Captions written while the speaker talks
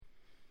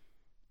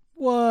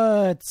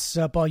What's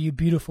up, all you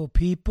beautiful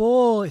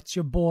people? It's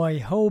your boy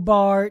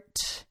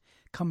Hobart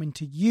coming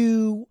to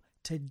you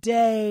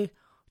today,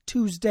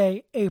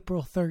 Tuesday,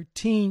 April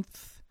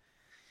 13th.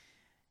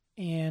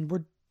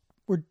 And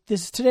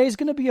today's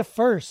going to be a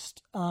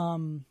first.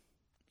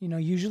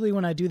 Usually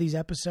when I do these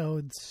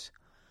episodes,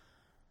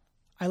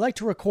 I like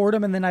to record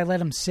them and then I let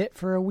them sit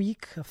for a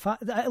week.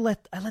 I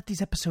let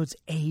these episodes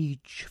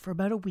age for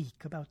about a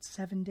week, about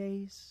 7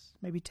 days,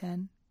 maybe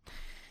 10.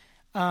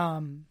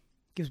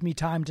 Gives me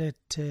time to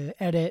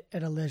edit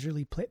at a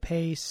leisurely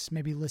pace,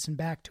 maybe listen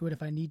back to it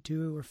if I need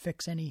to, or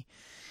fix any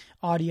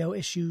audio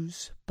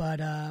issues.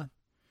 But I'm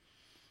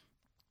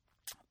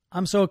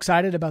so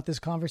excited about this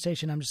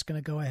conversation, I'm just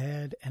going to go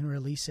ahead and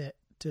release it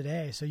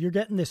today. So you're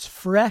getting this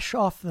fresh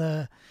off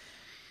the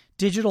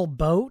digital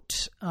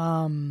boat.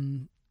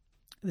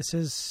 This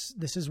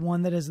is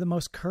one that is the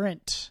most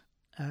current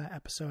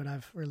episode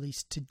I've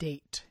released to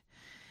date.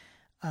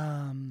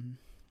 And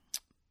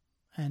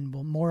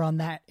more on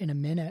that in a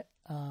minute.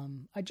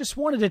 I just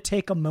wanted to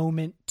take a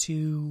moment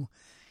to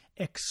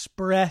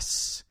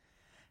express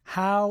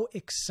how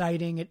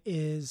exciting it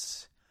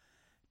is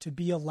to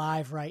be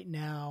alive right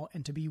now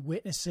and to be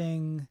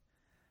witnessing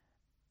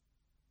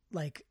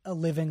like a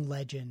living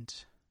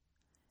legend.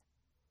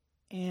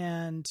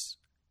 And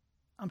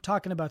I'm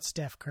talking about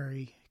Steph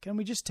Curry. Can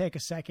we just take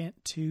a second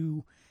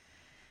to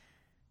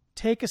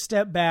take a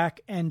step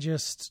back and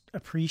just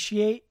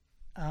appreciate,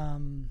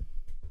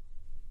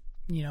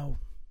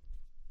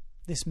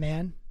 this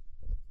man,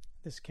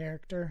 this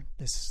character,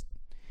 this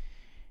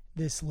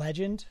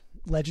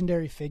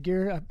legendary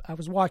figure. I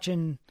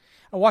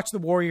watched the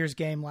Warriors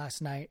game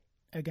last night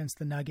against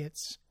the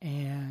Nuggets,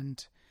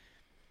 and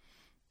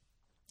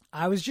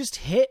I was just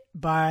hit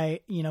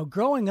by,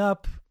 growing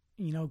up,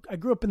 I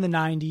grew up in the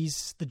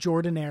 90s, the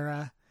Jordan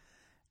era.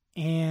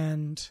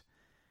 And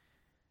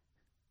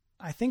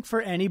I think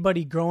for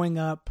anybody growing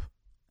up,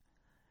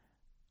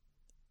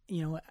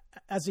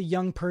 as a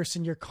young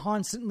person, you're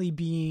constantly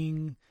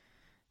being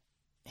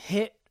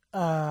hit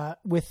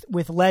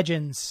with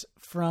legends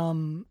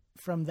from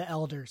the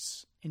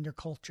elders in your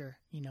culture,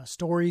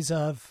 stories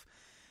of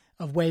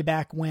way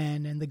back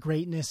when and the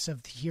greatness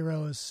of the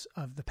heroes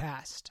of the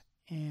past.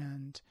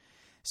 And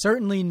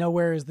certainly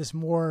nowhere is this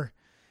more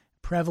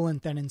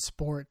prevalent than in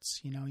sports.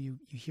 You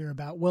hear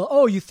about,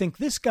 you think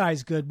this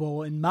guy's good.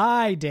 Well, in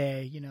my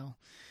day,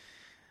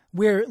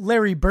 where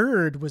Larry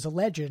Bird was a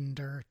legend,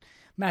 or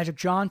Magic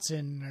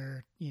Johnson,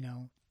 or,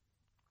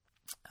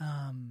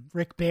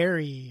 Rick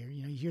Barry, or,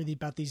 you hear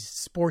about these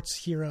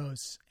sports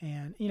heroes.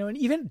 And, and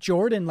even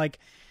Jordan, like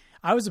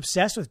I was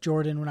obsessed with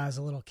Jordan when I was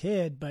a little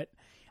kid, but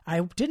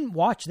I didn't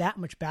watch that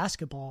much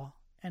basketball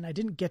and I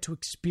didn't get to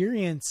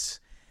experience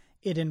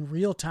it in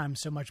real time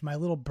so much. My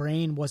little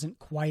brain wasn't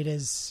quite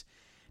as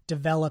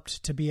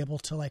developed to be able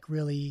to like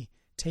really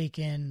take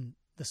in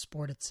the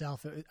sport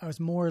itself. I was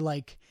more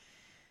like,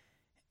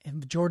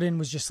 and Jordan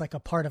was just like a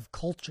part of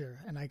culture,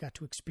 and I got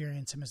to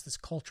experience him as this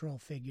cultural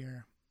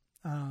figure.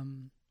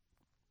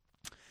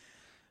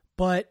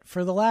 But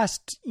for the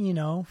last,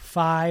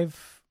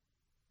 5,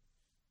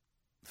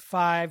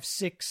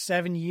 6,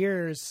 7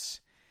 years,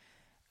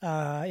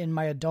 in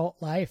my adult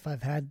life,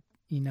 I've had,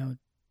 the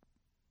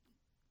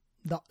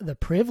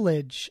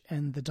privilege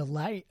and the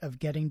delight of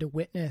getting to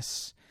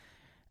witness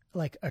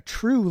like a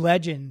true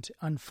legend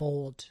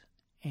unfold,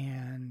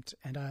 and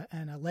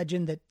a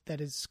legend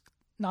that is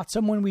not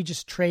someone we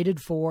just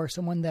traded for,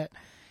 someone that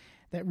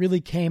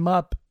really came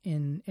up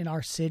in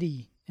our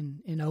city,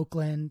 in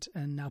Oakland,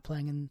 and now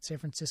playing in San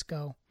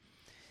Francisco.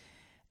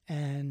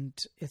 And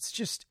it's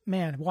just,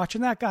 man,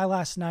 watching that guy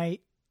last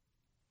night,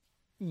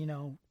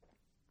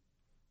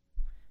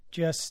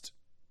 just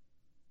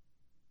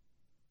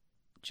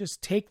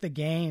take the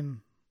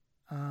game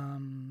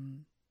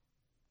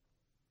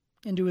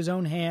into his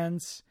own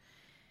hands.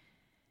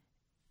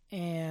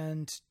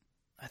 And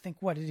I think,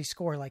 what did he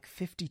score? Like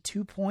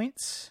 52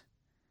 points?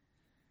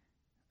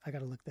 I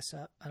got to look this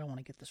up. I don't want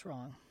to get this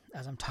wrong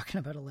as I'm talking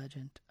about a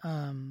legend.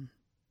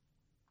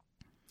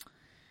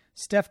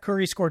 Steph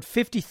Curry scored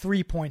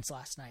 53 points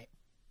last night.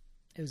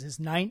 It was his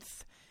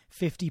 9th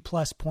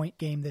 50-plus point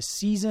game this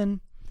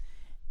season,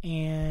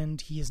 and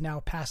he has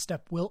now passed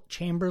up Wilt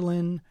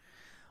Chamberlain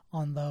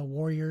on the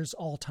Warriors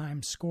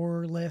all-time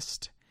scorer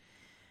list.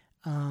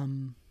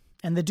 And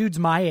the dude's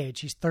my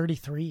age. He's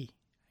 33,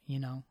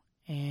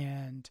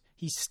 and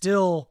he's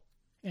still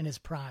in his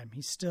prime.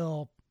 He's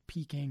still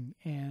peaking,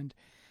 and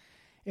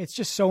it's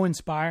just so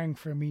inspiring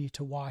for me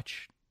to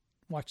watch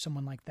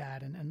someone like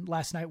that. And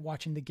last night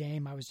watching the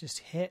game, I was just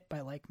hit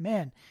by like,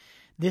 man,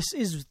 this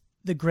is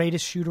the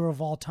greatest shooter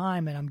of all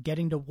time. And I'm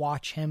getting to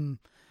watch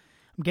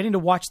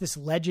this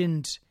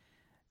legend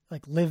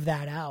like live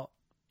that out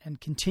and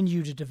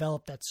continue to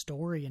develop that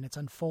story. And it's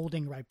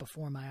unfolding right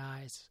before my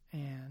eyes.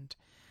 And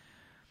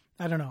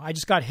I don't know, I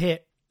just got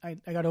hit. I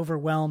got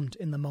overwhelmed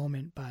in the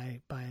moment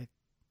by,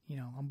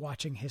 I'm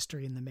watching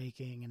history in the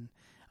making, and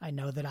I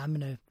know that I'm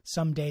going to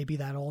someday be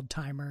that old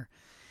timer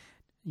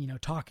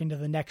talking to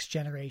the next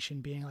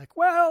generation, being like,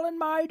 well, in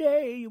my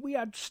day, we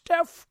had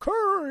Steph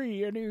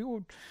Curry, and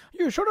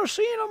you should have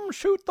seen him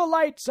shoot the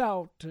lights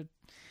out.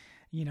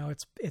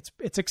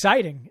 It's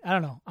exciting. I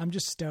don't know. I'm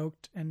just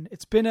stoked. And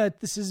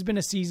this has been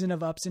a season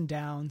of ups and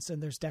downs,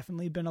 and there's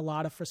definitely been a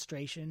lot of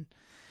frustration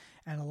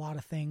and a lot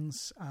of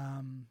things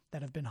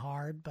that have been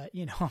hard. But,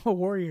 I'm a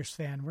Warriors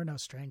fan. We're no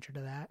stranger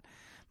to that.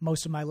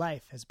 Most of my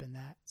life has been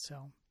that.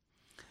 So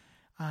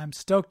I'm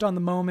stoked on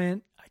the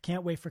moment. I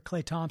can't wait for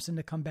Klay Thompson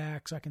to come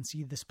back so I can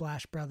see the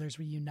Splash Brothers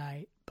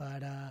reunite.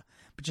 But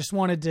just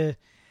wanted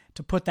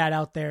to put that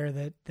out there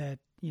that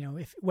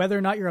if whether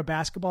or not you're a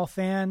basketball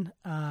fan,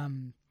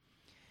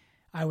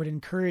 I would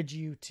encourage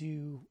you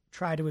to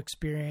try to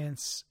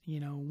experience,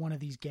 one of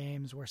these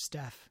games where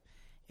Steph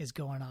is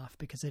going off,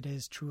 because it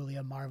is truly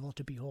a marvel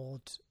to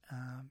behold.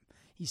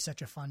 He's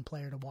such a fun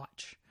player to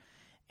watch,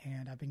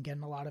 and I've been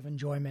getting a lot of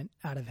enjoyment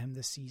out of him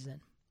this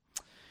season.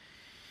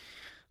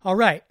 All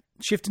right,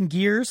 shifting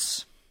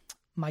gears.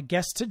 My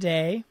guest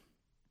today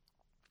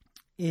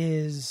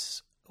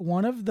is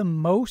one of the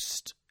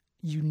most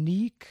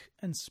unique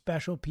and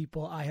special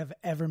people I have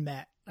ever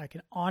met. I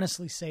can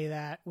honestly say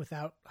that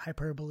without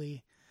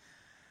hyperbole.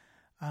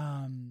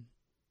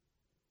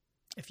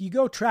 If you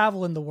go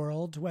travel in the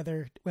world,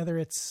 whether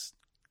it's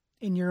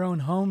in your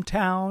own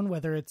hometown,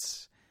 whether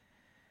it's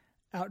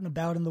out and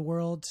about in the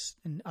world,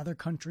 in other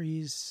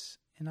countries,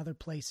 in other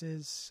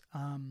places,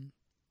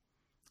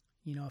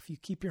 if you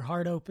keep your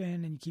heart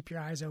open and you keep your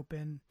eyes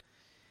open,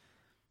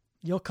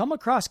 you'll come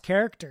across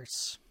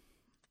characters,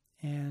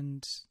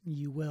 and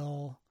you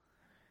will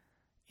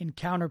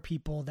encounter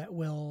people that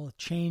will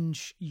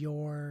change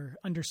your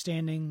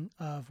understanding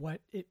of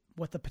what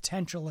the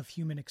potential of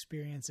human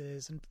experience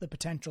is, and the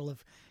potential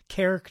of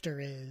character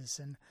is,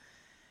 and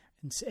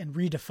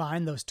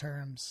redefine those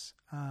terms.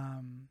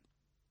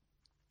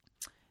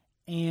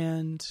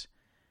 And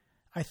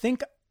I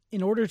think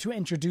in order to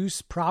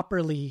introduce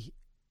properly,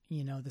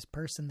 this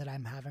person that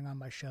I'm having on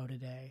my show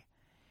today,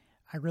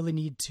 I really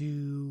need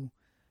to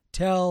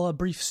tell a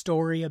brief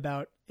story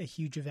about a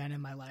huge event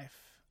in my life.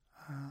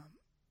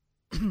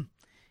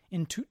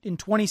 In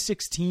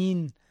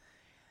 2016,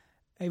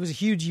 it was a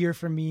huge year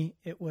for me.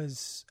 It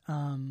was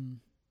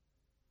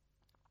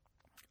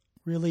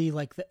really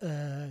like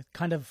the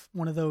kind of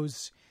one of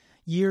those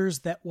years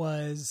that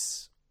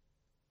was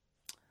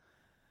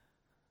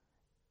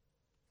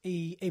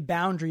a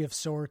boundary of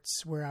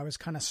sorts, where I was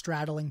kind of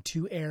straddling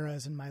two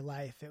eras in my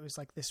life. It was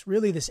like this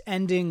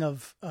ending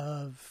of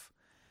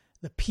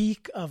the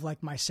peak of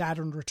like my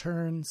Saturn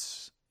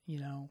returns,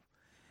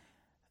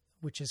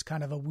 which is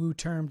kind of a woo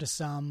term to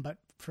some, but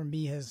for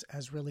me has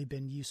really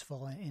been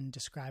useful in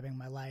describing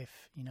my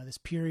life. This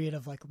period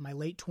of like my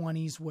late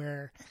 20s,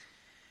 where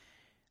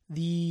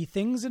the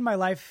things in my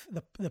life,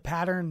 the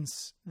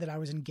patterns that I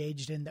was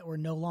engaged in that were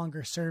no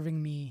longer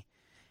serving me,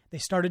 they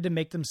started to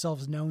make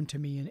themselves known to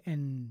me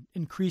in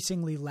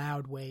increasingly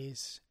loud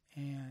ways.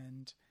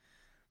 And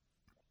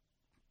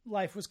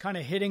life was kind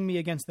of hitting me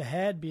against the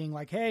head, being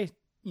like, hey,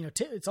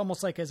 it's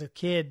almost like as a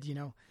kid,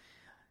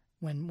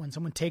 when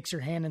someone takes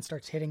your hand and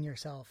starts hitting your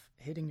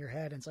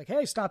head, and it's like,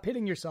 hey, stop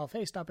hitting yourself.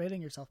 Hey, stop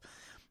hitting yourself.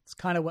 It's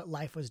kind of what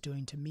life was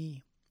doing to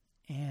me.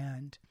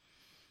 And,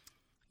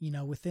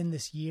 within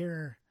this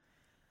year,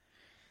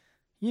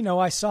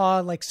 I saw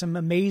like some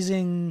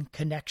amazing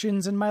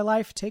connections in my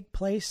life take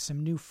place,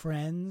 some new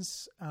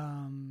friends.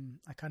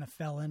 I kind of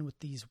fell in with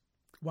these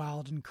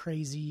wild and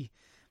crazy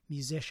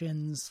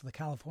musicians, the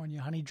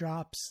California Honey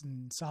Drops,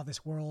 and saw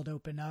this world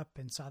open up,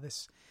 and saw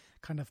this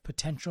kind of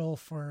potential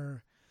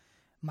for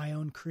my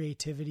own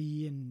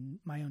creativity and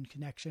my own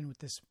connection with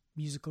this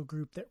musical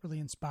group that really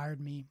inspired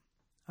me.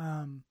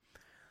 And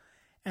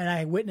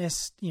I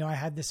witnessed, I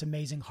had this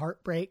amazing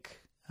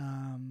heartbreak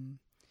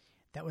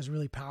that was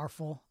really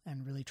powerful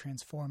and really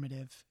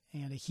transformative,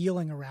 and a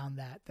healing around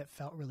that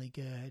felt really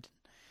good.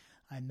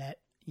 I met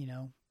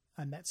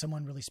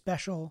someone really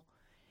special.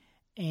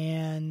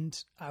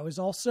 And I was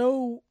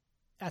also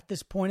at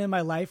this point in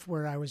my life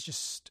where I was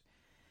just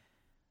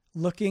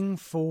looking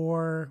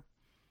for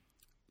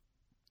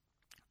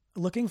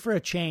a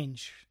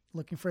change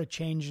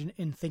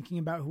in thinking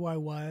about who I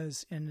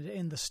was, and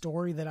in the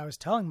story that I was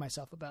telling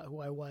myself about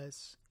who I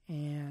was.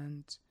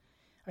 And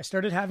I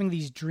started having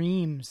these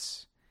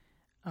dreams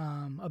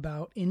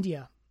about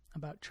India,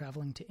 about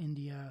traveling to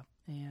India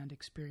and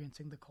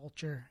experiencing the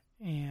culture.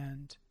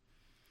 And,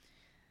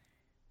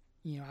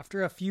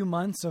 after a few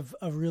months of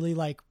really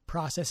like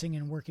processing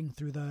and working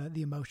through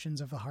the emotions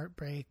of the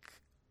heartbreak,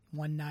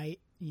 one night,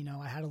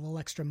 I had a little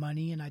extra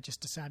money, and I just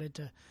decided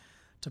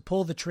to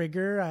pull the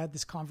trigger. I had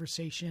this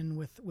conversation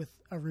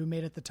with a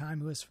roommate at the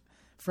time who was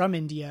from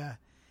India.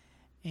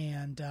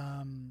 And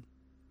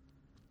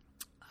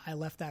I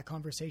left that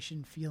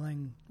conversation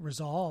feeling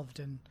resolved,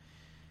 and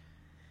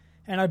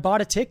I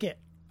bought a ticket.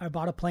 I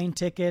bought a plane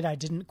ticket. I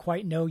didn't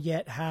quite know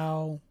yet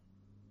how,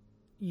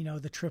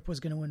 the trip was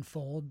going to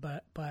unfold,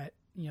 but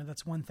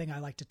that's one thing I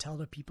like to tell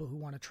to people who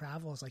want to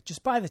travel is like,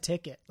 just buy the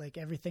ticket. Like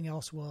everything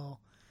else will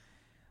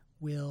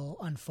will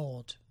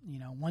unfold.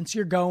 Once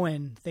you're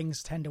going,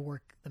 things tend to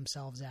work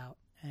themselves out.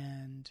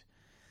 And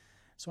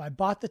so I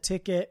bought the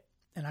ticket,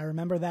 and I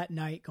remember that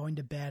night going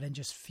to bed and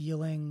just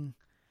feeling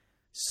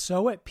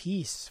so at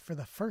peace for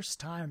the first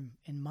time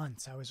in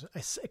months. I was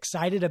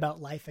excited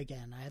about life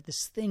again. I had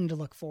this thing to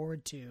look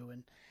forward to.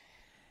 And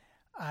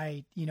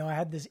I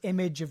had this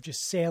image of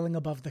just sailing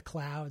above the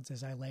clouds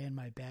as I lay in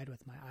my bed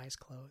with my eyes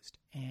closed.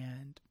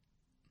 And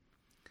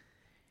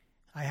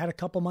I had a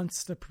couple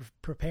months to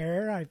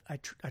prepare. I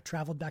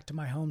traveled back to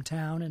my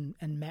hometown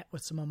and met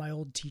with some of my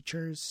old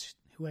teachers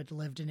who had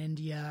lived in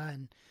India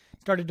and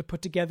started to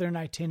put together an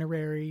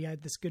itinerary. I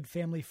had this good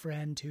family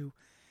friend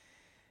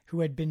who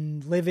had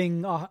been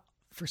living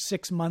for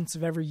 6 months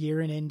of every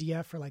year in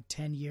India for like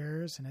 10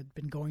 years and had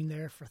been going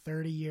there for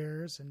 30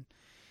 years. And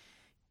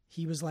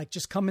he was like,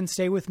 just come and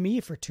stay with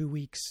me for 2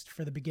 weeks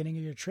for the beginning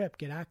of your trip,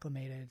 get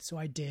acclimated. So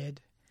I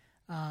did.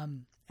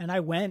 And I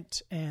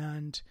went,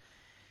 and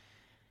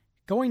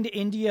going to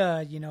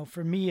India,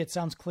 for me, it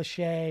sounds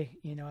cliche,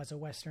 as a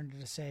Westerner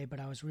to say, but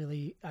I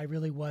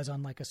really was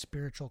on like a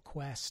spiritual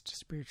quest,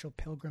 spiritual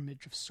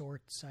pilgrimage of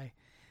sorts.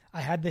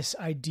 I had this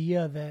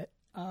idea that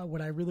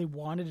what I really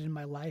wanted in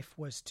my life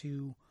was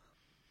to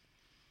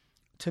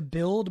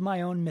build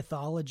my own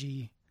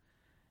mythology,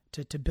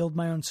 to build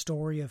my own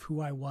story of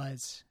who I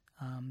was,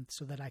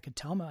 so that I could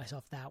tell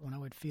myself that when I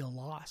would feel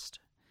lost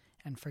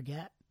and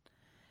forget,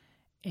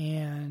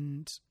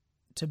 and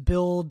to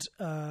build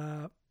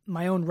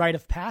my own rite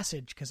of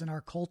passage, because in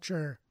our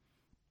culture,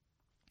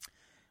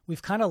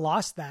 we've kind of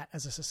lost that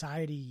as a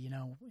society.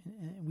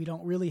 We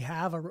don't really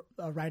have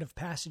a rite of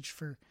passage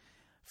for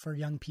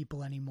young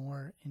people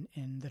anymore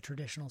in the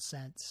traditional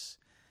sense.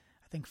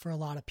 I think for a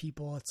lot of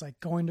people, it's like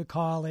going to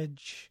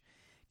college,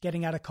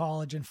 getting out of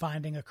college and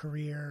finding a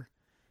career,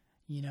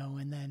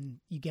 and then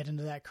you get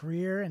into that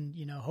career and,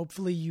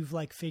 hopefully you've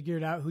like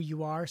figured out who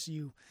you are. So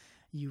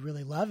you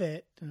really love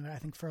it. And I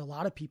think for a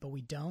lot of people,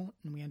 we don't,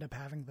 and we end up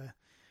having the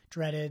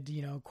dreaded,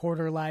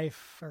 quarter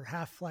life or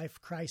half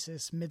life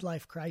crisis,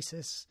 midlife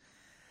crisis.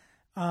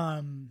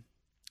 And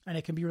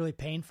it can be really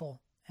painful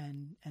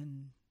and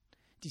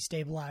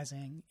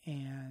destabilizing.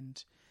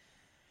 And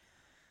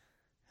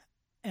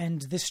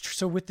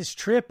so with this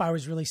trip, I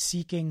was really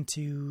seeking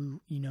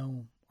to,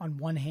 on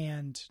one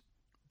hand,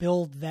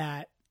 build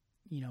that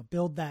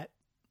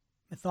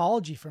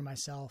mythology for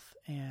myself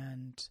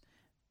and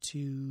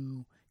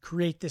to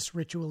create this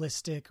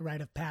ritualistic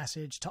rite of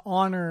passage to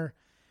honor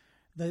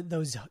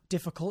those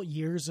difficult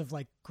years of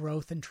like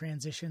growth and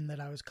transition that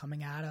I was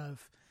coming out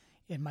of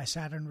in my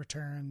Saturn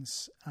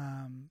returns,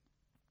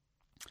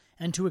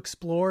 and to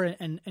explore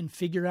and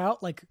figure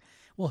out like,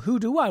 well, who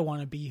do I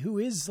want to be? Who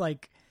is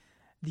like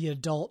the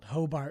adult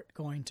Hobart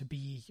going to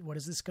be? What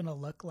is this going to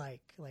look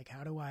like? Like,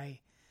 how do I,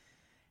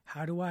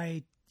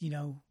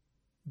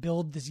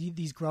 build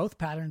these growth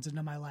patterns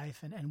into my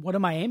life, and what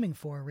am I aiming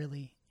for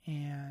really?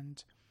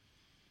 And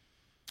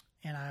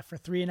for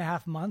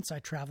 3.5 months, I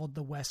traveled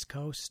the West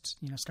Coast,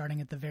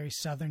 starting at the very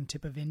southern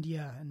tip of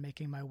India and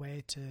making my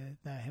way to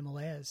the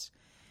Himalayas.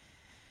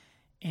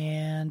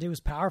 And it was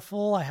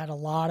powerful. I had a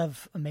lot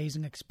of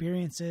amazing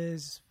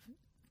experiences,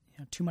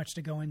 too much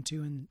to go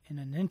into in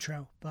an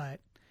intro, but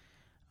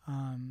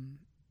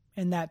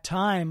in that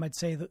time, I'd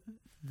say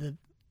the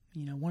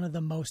one of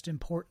the most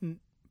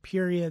important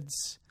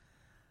periods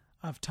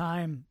of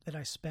time that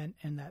I spent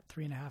in that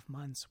 3.5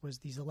 months was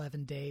these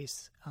 11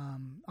 days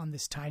on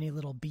this tiny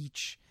little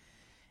beach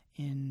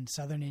in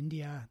southern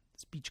India,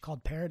 this beach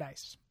called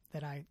Paradise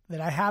that I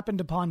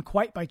happened upon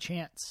quite by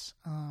chance.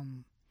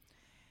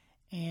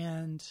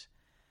 And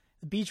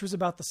the beach was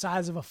about the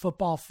size of a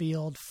football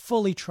field,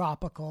 fully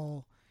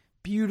tropical,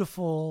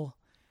 beautiful,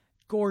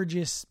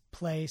 gorgeous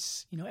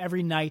place.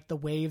 Every night the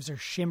waves are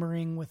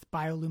shimmering with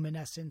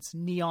bioluminescence,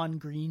 neon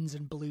greens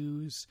and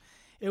blues.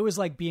 It was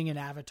like being an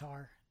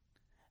avatar.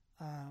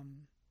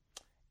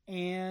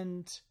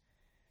 And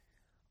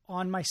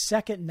on my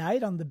second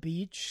night on the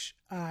beach,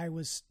 I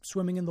was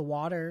swimming in the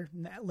water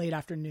late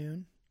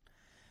afternoon,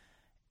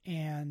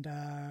 and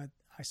I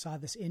saw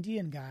this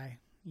Indian guy,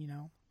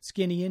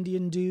 skinny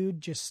Indian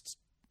dude, just,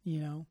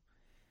 in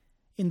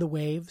the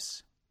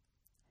waves,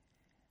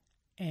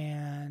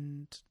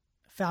 and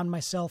found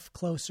myself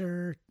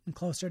closer and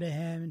closer to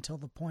him until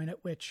the point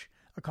at which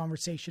a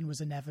conversation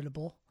was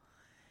inevitable.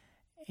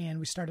 And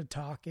we started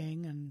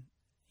talking, and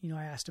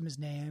I asked him his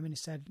name, and he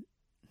said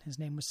his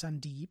name was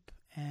Sandeep.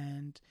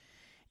 And,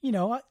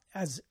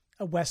 as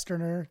a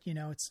Westerner,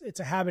 it's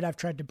a habit I've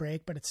tried to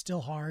break, but it's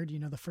still hard.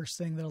 The first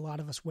thing that a lot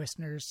of us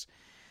Westerners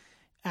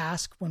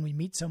ask when we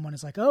meet someone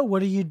is like, oh, what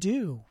do you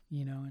do?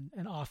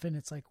 And often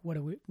it's like, what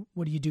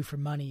do you do for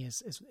money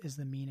is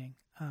the meaning.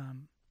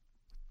 And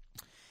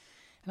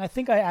I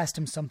think I asked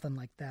him something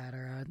like that,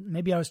 or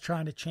maybe I was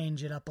trying to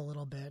change it up a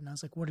little bit. And I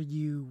was like, what are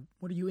you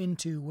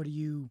into? What are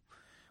you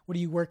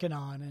working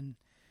on? And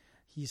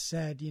he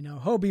said,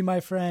 Hobie,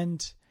 my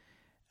friend,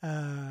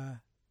 I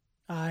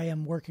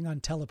am working on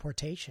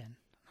teleportation.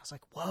 I was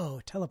like,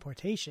 whoa,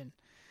 teleportation.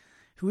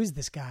 Who is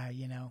this guy?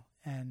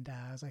 And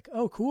I was like,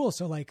 oh, cool.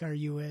 So like, what are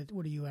you,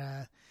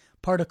 a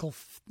particle,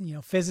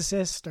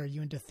 physicist? Are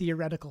you into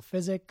theoretical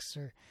physics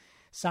or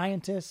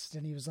scientist?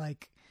 And he was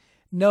like,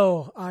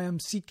 no, I am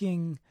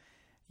seeking,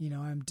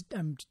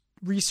 I'm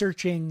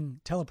researching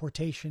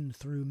teleportation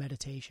through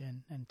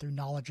meditation and through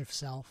knowledge of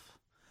self.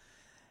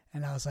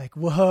 And I was like,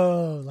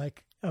 whoa,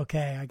 like,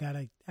 okay, I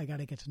gotta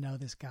get to know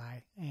this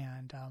guy.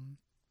 And,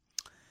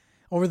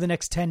 over the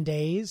next 10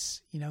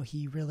 days,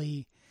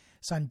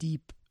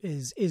 Sandeep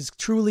is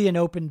truly an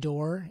open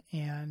door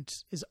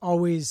and is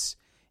always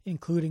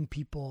including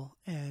people.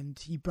 And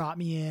he brought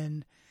me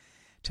in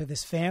to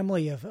this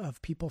family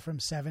of people from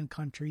 7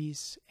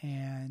 countries.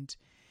 And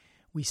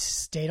we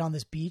stayed on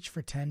this beach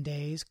for 10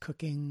 days,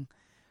 cooking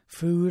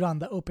food on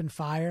the open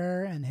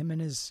fire. And him and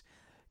his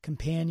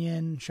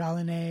companion,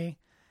 Shalini,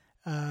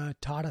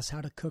 taught us how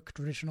to cook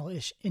traditional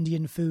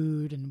Indian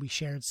food. And we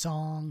shared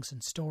songs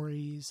and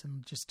stories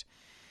and just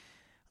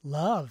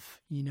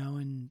love,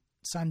 and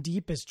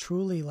Sandeep is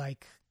truly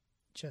like,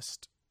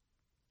 just,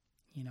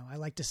 I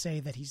like to say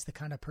that he's the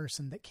kind of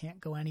person that can't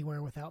go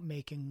anywhere without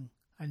making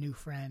a new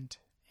friend.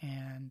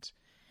 And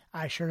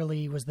I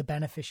surely was the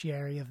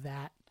beneficiary of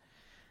that.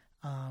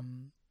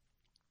 And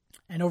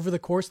over the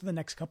course of the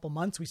next couple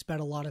months, we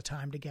spent a lot of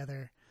time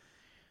together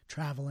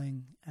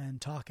traveling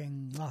and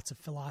talking lots of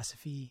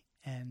philosophy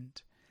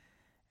and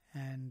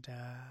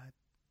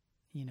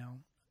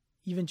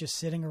even just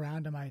sitting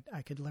around him,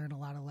 I could learn a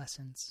lot of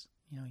lessons.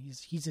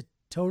 He's a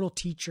total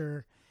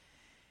teacher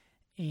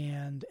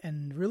and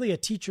really a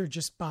teacher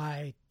just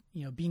by,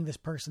 being this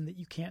person that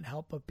you can't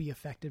help but be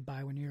affected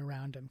by when you're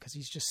around him, because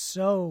he's just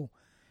so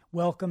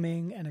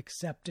welcoming and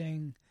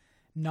accepting,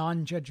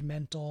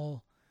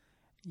 non-judgmental.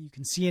 You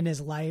can see in his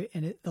light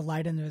and the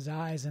light in his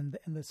eyes and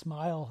the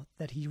smile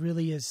that he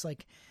really is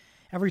like.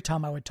 Every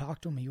time I would talk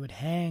to him, he would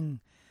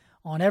hang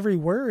on every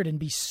word and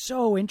be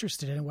so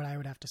interested in what I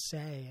would have to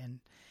say.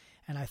 And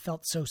I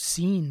felt so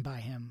seen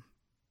by him,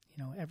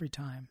 every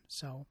time.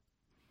 So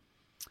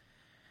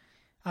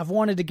I've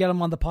wanted to get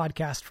him on the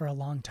podcast for a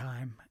long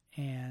time.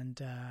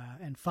 And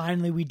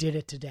finally we did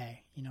it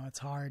today. It's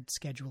hard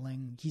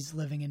scheduling. He's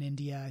living in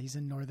India. He's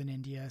in northern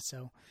India.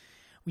 So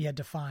we had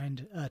to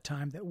find a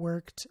time that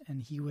worked,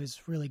 and he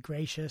was really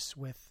gracious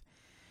with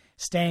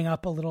staying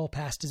up a little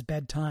past his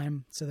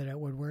bedtime so that it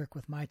would work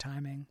with my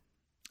timing.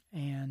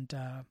 And,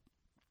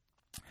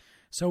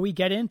 so we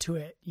get into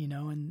it,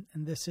 and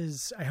this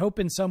is, I hope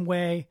in some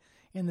way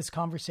in this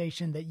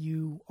conversation that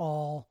you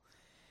all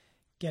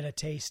get a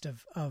taste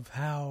of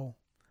how,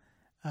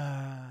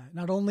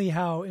 not only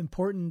how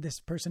important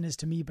this person is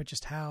to me, but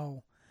just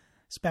how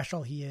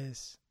special he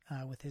is,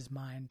 with his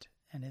mind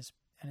and his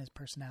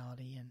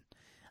personality. And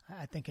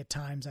I think at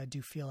times I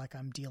do feel like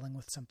I'm dealing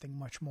with something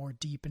much more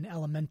deep and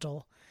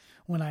elemental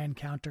when I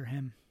encounter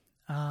him.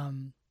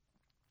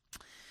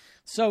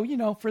 So,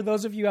 for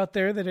those of you out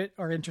there that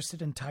are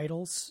interested in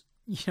titles,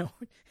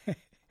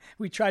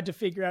 we tried to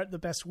figure out the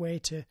best way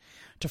to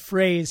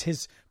phrase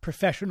his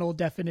professional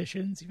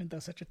definitions, even though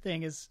such a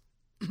thing is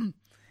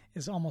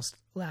almost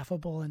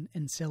laughable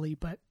and silly.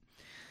 But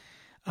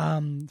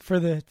for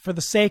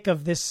the sake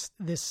of this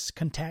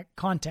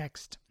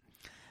context,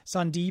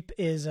 Sandeep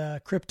is a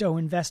crypto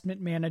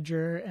investment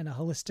manager and a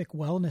holistic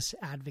wellness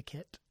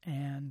advocate.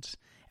 And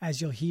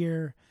as you'll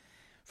hear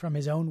from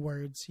his own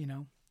words,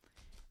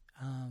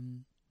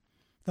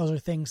 those are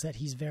things that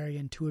he's very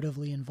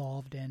intuitively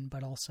involved in,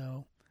 but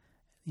also,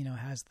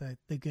 has the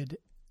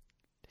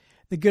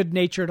good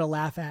nature to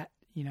laugh at,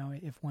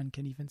 if one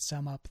can even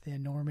sum up the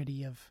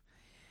enormity of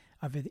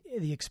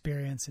the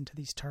experience into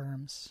these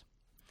terms.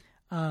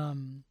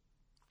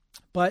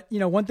 But,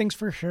 one thing's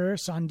for sure,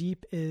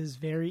 Sandeep is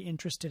very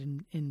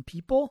interested in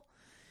people,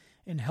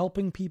 in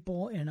helping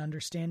people, in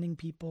understanding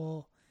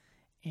people,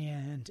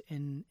 and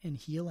in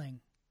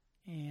healing.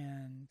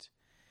 And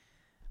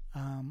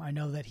I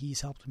know that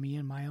he's helped me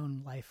in my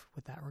own life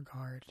with that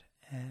regard.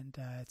 And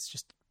it's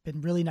just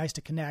been really nice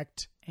to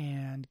connect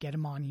and get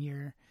him on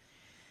here.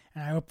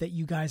 And I hope that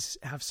you guys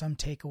have some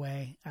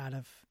takeaway out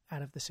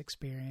of this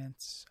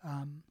experience.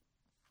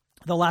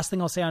 The last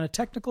thing I'll say on a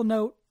technical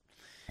note,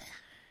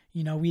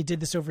 we did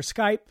this over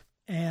Skype,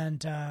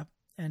 and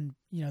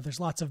there's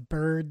lots of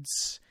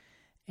birds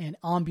and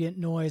ambient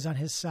noise on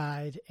his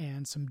side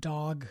and some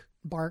dog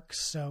barks.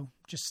 So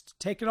just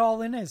take it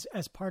all in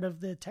as part of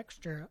the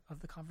texture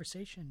of the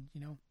conversation.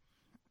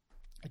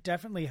 It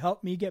definitely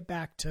helped me get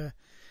back to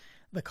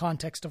the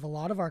context of a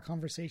lot of our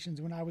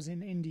conversations when I was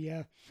in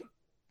India,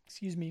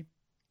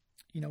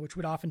 which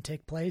would often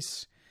take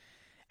place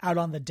out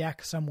on the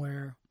deck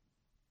somewhere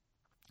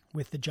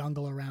with the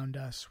jungle around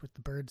us, with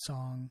the bird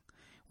song,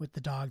 with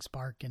the dogs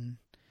barking.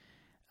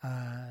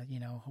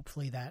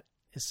 Hopefully that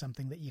is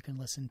something that you can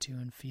listen to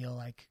and feel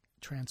like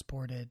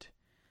transported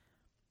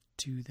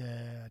to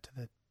the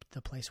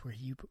place where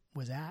he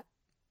was at.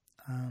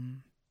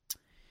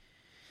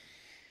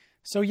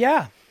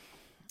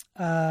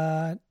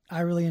 I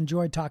really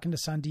enjoyed talking to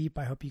Sandeep.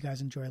 I hope you guys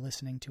enjoy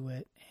listening to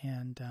it.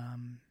 And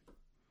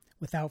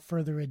without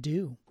further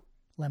ado,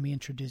 let me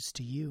introduce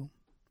to you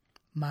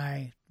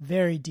my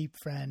very deep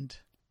friend,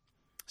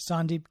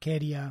 Sandeep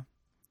Kedia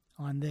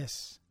on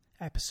this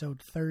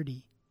episode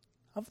 30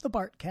 of the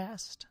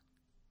Bartcast.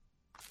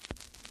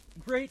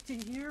 Great to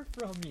hear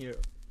from you.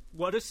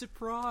 What a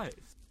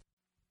surprise.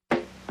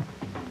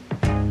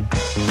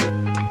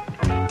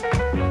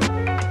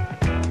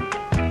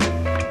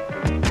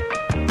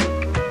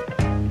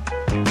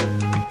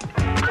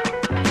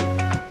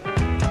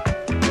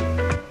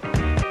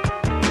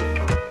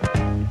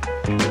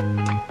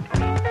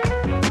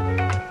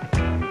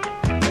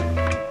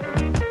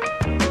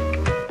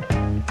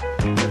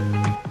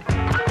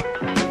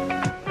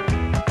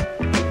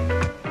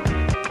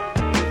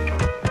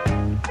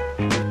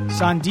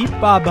 Sandeep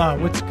Baba,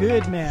 what's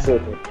good, man?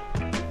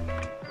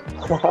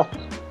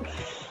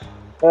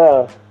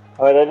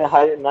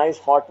 Nice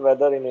hot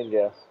weather in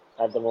India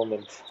at the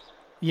moment.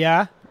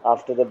 Yeah?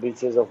 After the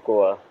beaches of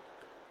Goa.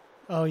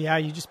 Oh, yeah,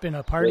 you just been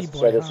a party Just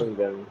boy, cherishing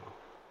them.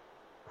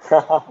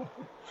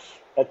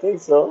 I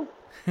think so.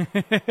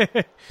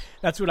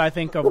 That's what I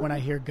think of when I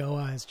hear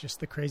Goa, is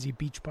just the crazy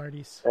beach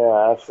parties.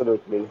 Yeah,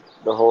 absolutely.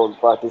 The whole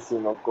party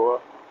scene of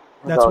Goa.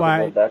 That's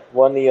why. That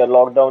 1 year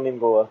lockdown in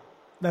Goa.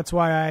 That's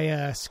why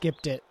I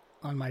skipped it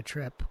on my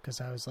trip,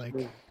 because I was like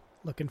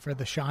looking for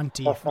the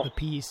shanti, for the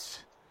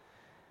peace.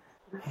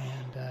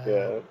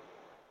 And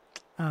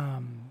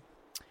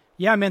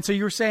yeah, man. So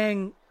you were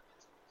saying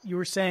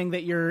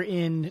that you're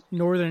in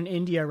northern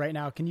India right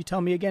now. Can you tell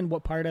me again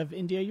what part of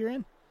India you're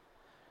in?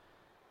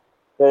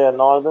 Yeah,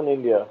 northern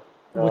India.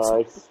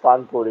 It's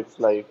Kanpur. It's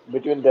like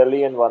between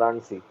Delhi and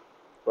Varanasi.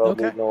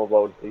 Probably know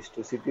about these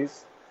two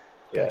cities.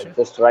 Yeah, Gotcha.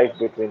 just right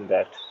between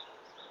that.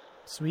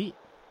 Sweet.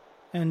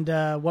 And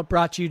what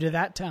brought you to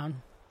that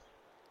town?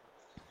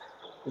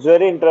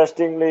 Very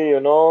interestingly,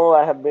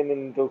 I have been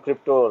into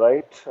crypto,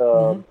 right?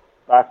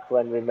 Back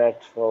when we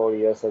met 4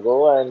 years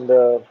ago, and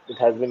it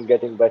has been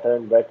getting better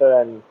and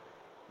better. And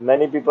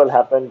many people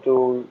happen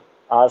to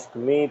ask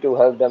me to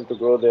help them to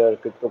grow their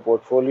crypto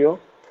portfolio.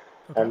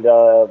 Okay. And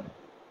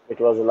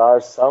it was a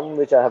large sum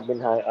which I've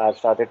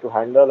started to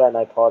handle, and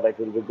I thought it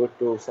will be good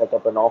to set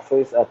up an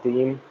office, a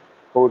team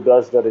who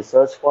does the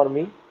research for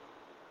me.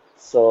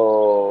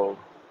 So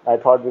I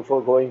thought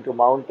before going to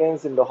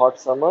mountains in the hot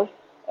summer,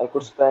 I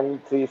could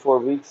spend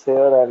 3-4 weeks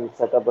here and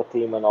set up a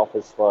team and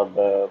office for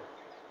the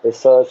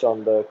research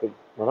on the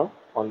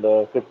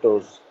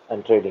cryptos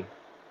and trading.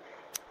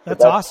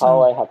 That's awesome.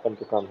 How I happened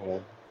to come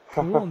here.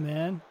 Cool,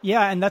 man.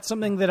 Yeah, and that's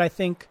something that I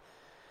think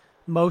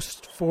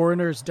most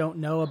foreigners don't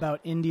know about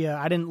India.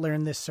 I didn't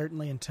learn this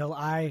certainly until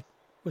I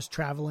was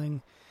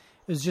traveling.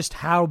 It was just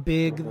how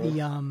big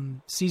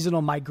the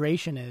seasonal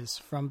migration is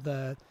from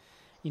the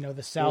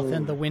south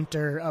in the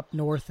winter, up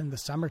north in the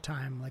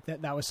summertime. Like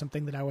that was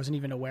something that I wasn't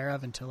even aware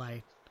of until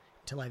I.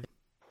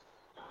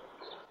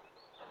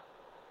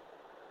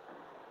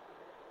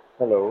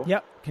 Hello.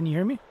 Yep. Can you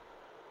hear me?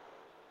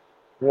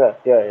 Yeah.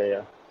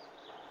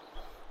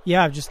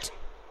 Yeah, I'm just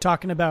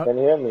talking about. Can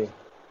you hear me?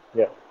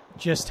 Yeah.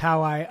 Just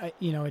how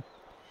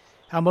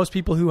how most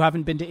people who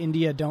haven't been to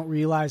India don't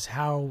realize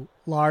how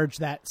large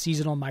that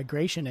seasonal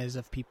migration is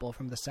of people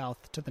from the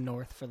south to the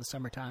north for the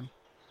summertime.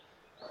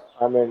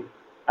 I mean,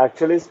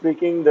 actually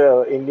speaking,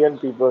 the Indian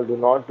people do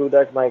not do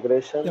that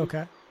migration.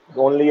 Okay.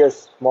 Only a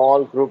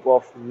small group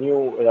of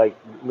new, like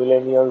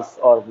millennials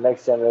or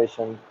next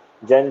generation.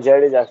 Gen Z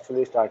is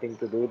actually starting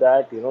to do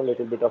that,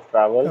 little bit of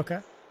travel. Okay.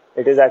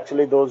 It is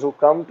actually those who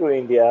come to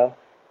India,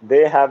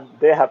 they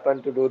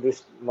happen to do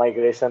this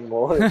migration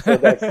more. So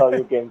that's how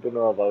you came to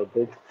know about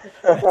it.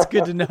 That's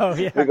good to know,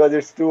 yeah. Because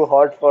it's too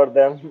hot for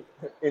them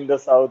in the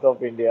south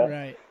of India.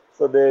 Right.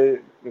 So they,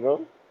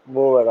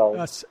 move around.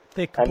 Us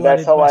thick And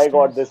that's how Westerners. I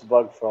got this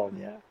bug from.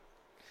 Yeah.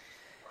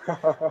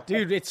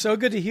 Dude, it's so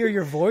good to hear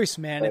your voice,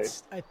 man.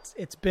 Right.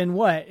 It's been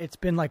what? It's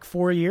been like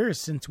 4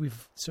 years since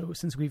we've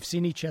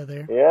seen each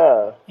other.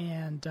 Yeah.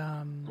 And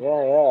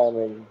Yeah. I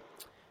mean,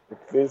 it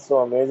feels so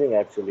amazing,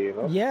 actually.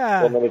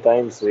 Yeah. So many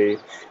times we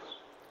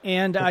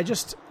And I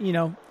just,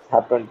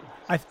 happened.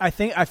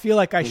 I feel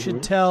like I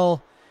should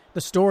tell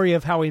the story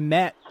of how we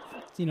met,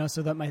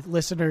 so that my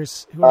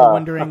listeners who are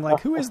wondering, like,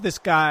 who is this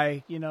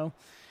guy?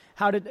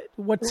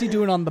 What's he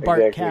doing on the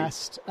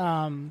Bartcast?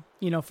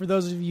 For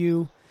those of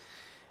you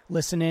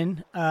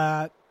listening,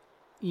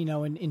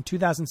 in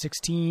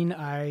 2016,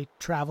 I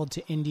traveled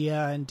to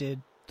India and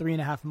did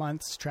 3.5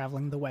 months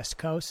traveling the West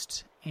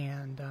Coast.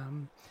 And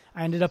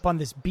I ended up on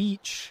this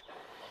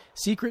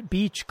secret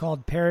beach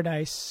called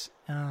Paradise,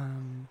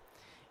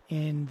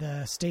 in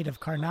the state of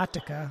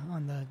Karnataka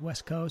on the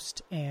West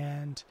Coast.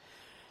 And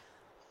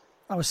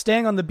I was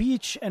staying on the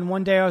beach, and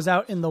one day I was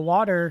out in the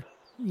water,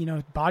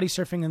 body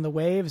surfing in the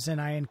waves, and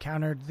I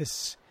encountered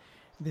this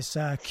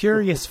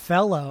curious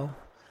fellow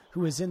who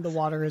was in the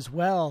water as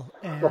well.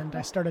 And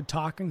I started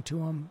talking to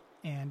him,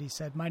 and he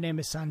said, "My name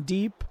is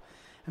Sandeep."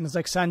 And I was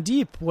like,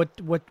 "Sandeep, what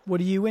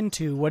are you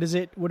into? What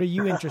are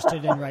you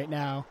interested in right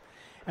now?"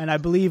 And I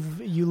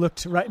believe you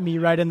looked me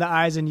right in the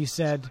eyes and you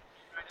said,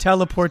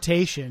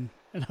 "Teleportation."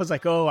 And I was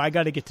like, "Oh, I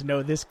got to get to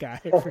know this guy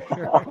for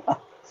sure."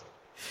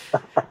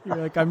 You're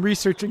like, "I'm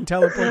researching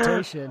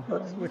teleportation,"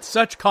 with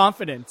such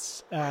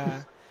confidence.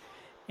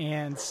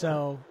 And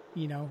so,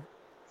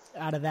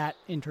 out of that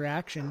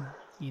interaction,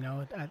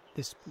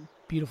 this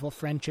beautiful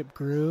friendship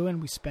grew,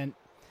 and we spent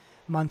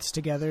months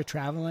together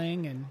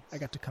traveling, and I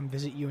got to come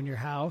visit you in your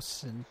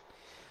house, and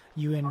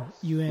you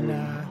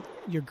and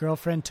your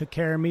girlfriend took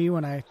care of me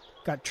when I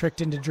got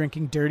tricked into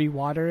drinking dirty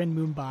water in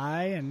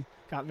Mumbai and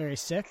got very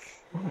sick,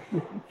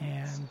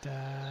 and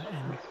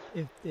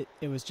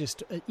it was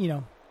just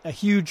a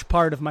huge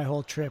part of my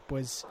whole trip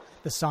was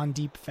the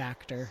Sandeep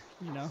factor,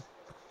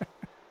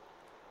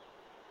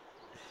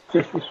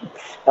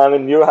 I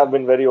mean, you have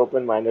been very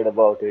open-minded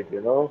about it,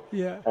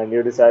 Yeah. and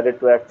you decided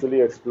to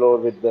actually explore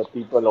with the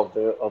people of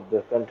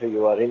the country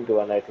you are into,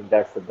 and I think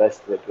that's the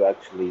best way to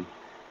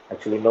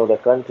actually know the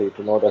country,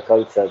 to know the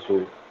culture,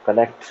 to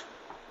connect.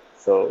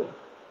 So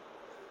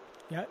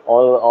Yeah.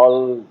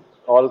 all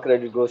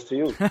credit goes to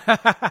you.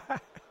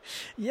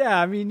 Yeah,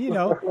 I mean,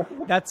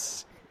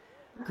 that's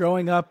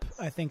growing up.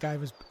 I think I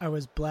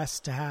was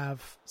blessed to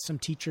have some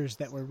teachers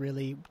that were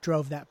really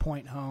drove that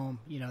point home.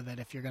 That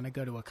if you're going to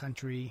go to a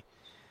country,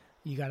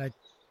 you gotta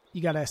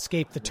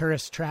escape the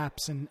tourist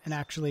traps and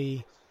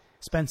actually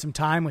spend some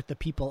time with the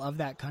people of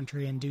that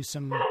country and do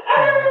some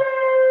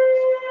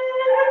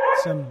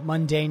some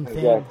mundane things.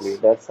 Exactly,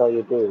 that's how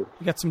you do it.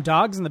 You got some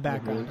dogs in the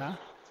background, huh?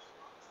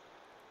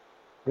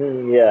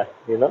 Yeah,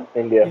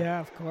 India. Yeah,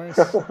 of course.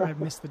 I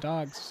miss the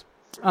dogs.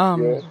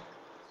 Yeah.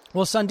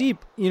 Well, Sandeep,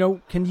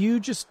 can you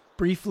just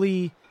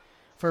briefly,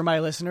 for my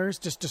listeners,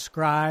 just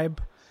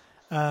describe,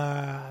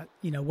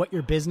 what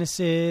your business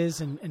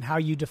is and how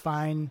you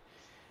define,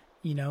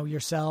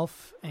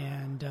 yourself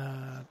and,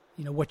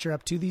 what you're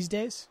up to these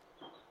days?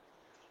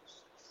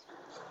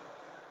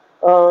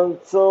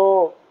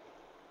 So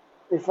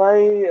if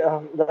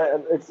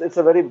it's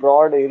a very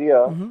broad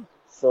area. Mm-hmm.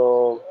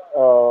 So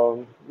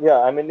yeah,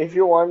 I mean, if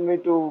you want me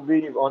to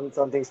be on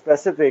something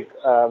specific,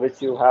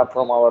 which you have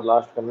from our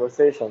last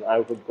conversation, I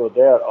would go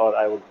there, or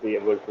I would be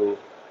able to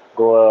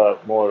go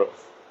more,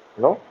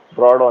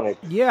 broad on it.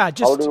 Yeah,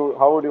 just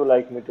How would you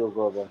like me to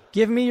go there?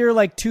 give me your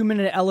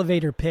 2-minute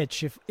elevator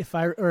pitch if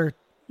I, or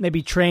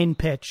maybe train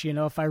pitch,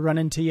 if I run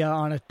into you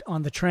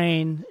on the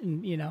train,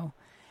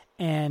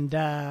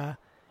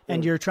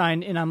 and you're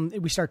trying, and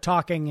we start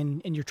talking,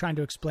 and you're trying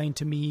to explain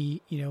to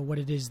me, what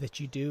it is that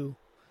you do.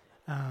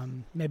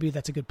 Maybe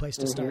that's a good place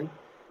to start.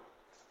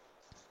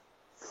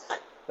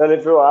 Well,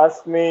 if you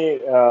ask me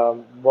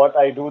what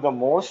I do the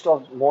most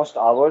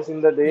hours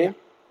in the day, Yeah.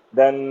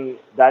 then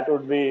that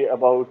would be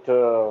about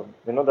the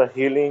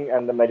healing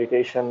and the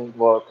meditation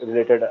work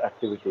related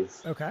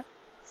activities. Okay.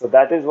 So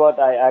that is what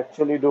I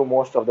actually do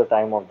most of the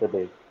time of the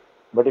day.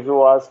 But if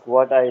you ask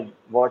what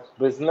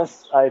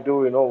business I do,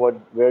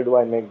 where do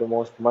I make the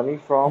most money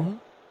Mm-hmm. from,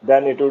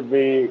 then it would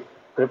be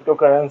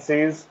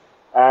cryptocurrencies,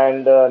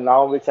 and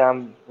now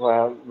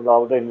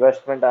now the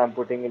investment I'm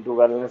putting into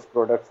wellness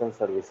products and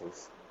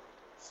services.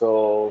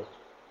 So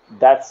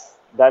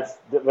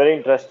very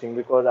interesting,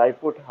 because I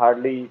put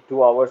hardly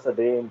 2 hours a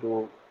day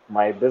into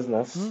my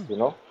business,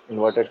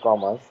 inverted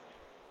commas,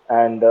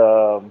 and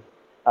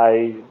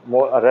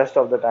rest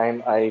of the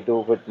time I do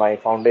with my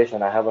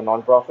foundation. I have a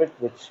non-profit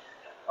which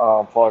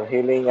for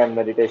healing and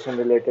meditation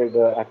related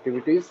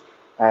activities,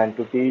 and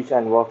to teach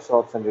and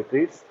workshops and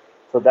retreats.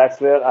 So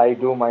that's where I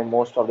do my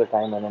most of the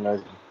time and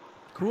energy.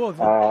 Cool.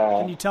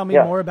 Can you tell me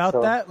Yeah. more about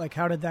So that?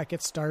 How did that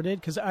get started?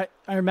 Because I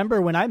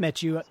remember when I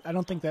met you, I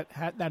don't think that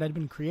had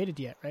been created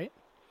yet, right?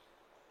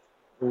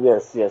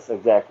 yes,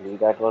 exactly.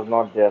 That was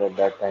not there at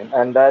that time,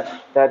 and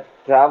that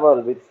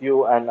travel with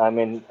you, and I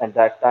mean at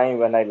that time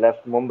when I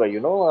left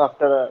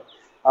Mumbai,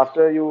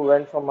 after you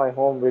went from my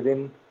home,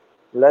 within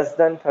less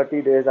than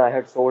 30 days, I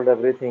had sold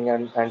everything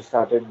and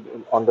started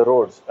on the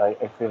roads.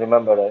 If you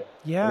remember,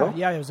 Yeah,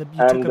 yeah. You took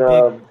and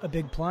a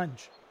big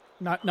plunge,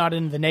 not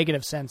in the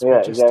negative sense, yeah,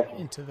 but just exactly.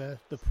 into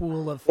the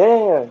pool of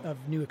Yeah,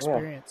 new yeah.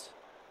 experience.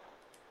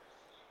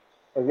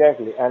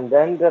 Exactly. And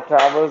then the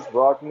travels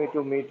brought me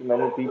to meet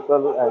many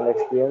people and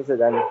experiences,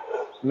 and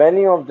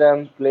many of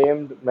them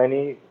claimed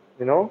many,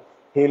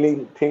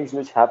 healing things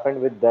which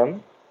happened with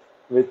them,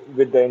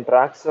 with the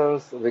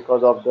interactions,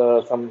 because of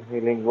the some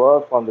healing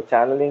work on the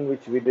channeling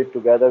which we did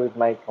together with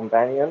my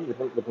companion,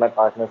 with my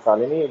partner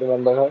Salini.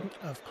 Remember her?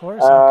 Of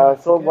course, how could I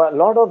So forget? a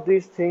lot of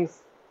these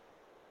things,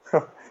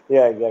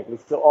 yeah, exactly.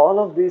 So all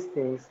of these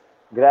things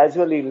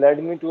gradually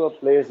led me to a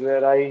place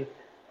where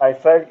I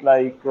felt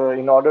like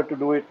in order to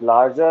do it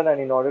larger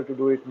and in order to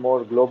do it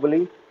more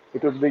globally,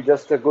 it would be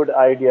just a good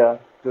idea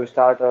to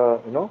start a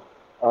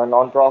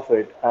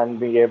non-profit and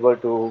be able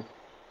to,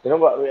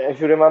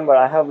 if you remember,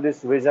 I have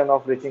this vision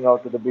of reaching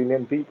out to the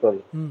billion people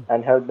Hmm.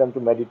 and help them to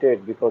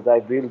meditate, because I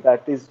feel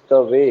that is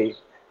the way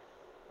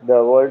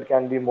the world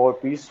can be more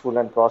peaceful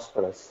and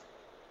prosperous.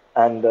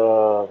 And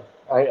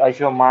if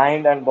your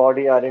mind and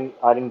body are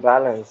in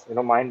balance,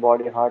 mind,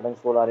 body, heart, and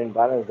soul are in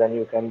balance, then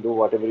you can do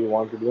whatever you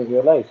want to do in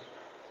your life,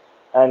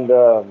 and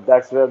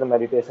that's where the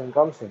meditation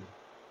comes in.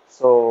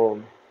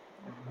 So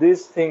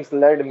these things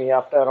led me,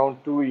 after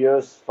around 2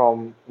 years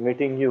from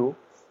meeting you,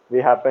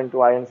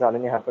 I and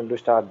Salini happened to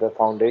start the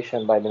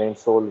foundation by the name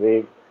Soul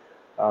Wave,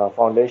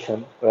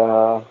 Foundation,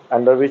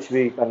 under which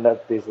we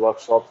conduct these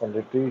workshops and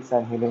retreats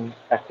and healing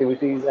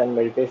activities and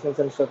meditations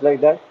and stuff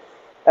like that.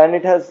 And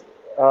it has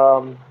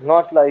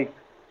not like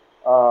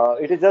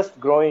it is just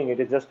growing. It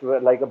is just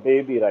like a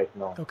baby right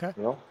now. Okay.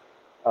 You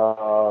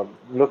know,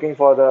 looking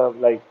for the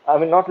like. I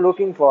mean, not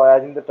looking for.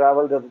 As in the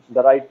travel,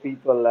 the right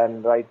people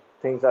and right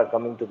things are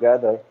coming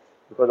together.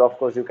 Because of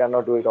course you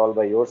cannot do it all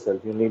by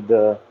yourself. You need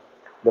the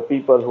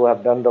people who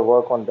have done the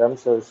work on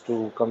themselves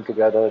to come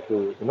together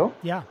to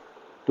Yeah.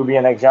 to be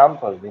an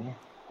example.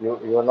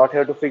 You are not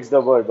here to fix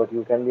the world, but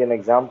you can be an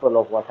example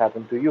of what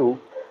happened to you,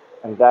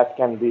 and that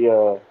can be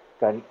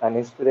an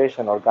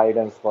inspiration or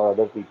guidance for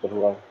other people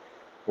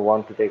who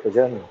want to take a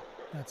journey.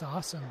 That's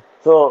awesome.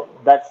 So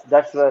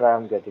that's where I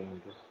am getting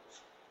into.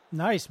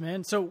 Nice,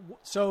 man.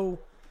 So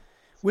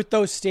with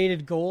those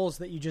stated goals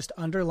that you just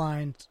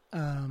underlined,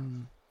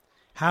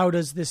 how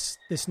does this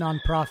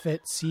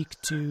nonprofit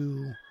seek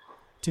to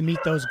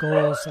meet those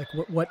goals? Like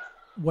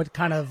what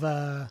kind of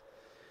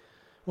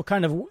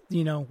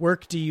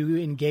work do you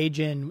engage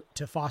in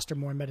to foster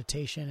more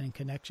meditation and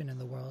connection in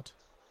the world?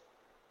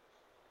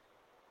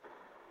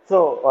 So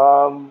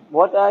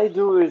what I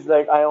do is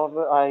like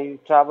I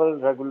travel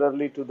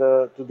regularly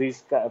to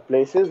these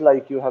places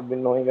like you have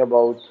been knowing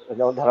about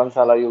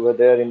Dharamsala. You were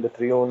there in the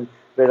Triun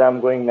where I'm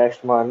going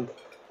next month,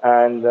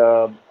 and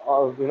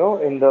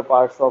in the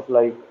parts of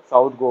like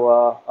South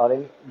Goa or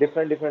in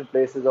different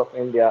places of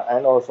India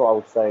and also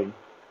outside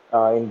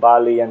in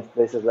Bali and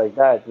places like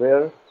that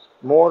where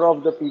more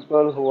of the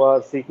people who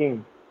are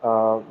seeking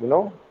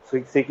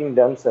seeking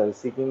themselves,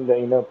 seeking the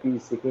inner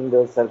peace, seeking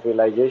the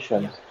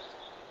self-realization Yeah.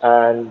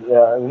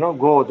 and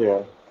go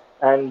there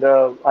and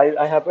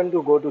I happen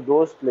to go to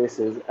those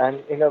places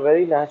and in a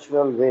very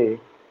natural way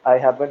I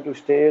happen to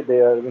stay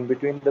there in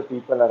between the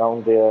people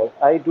around there.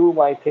 I do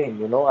my thing,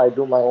 I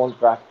do my own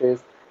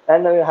practice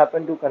and I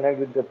happen to connect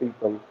with the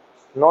people,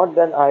 not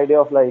an idea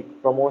of like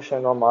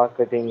promotion or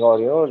marketing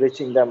or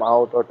reaching them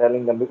out or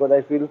telling them, because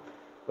I feel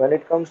when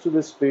it comes to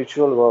this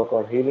spiritual work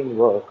or healing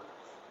work,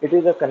 it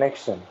is a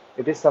connection.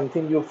 It is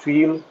something you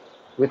feel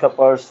with a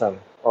person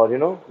or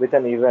with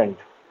an event,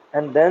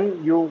 and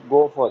then you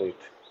go for it.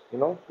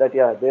 That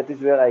yeah, that is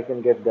where I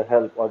can get the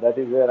help, or that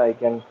is where I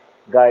can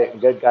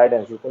get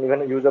guidance. You can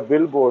even use a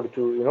billboard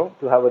to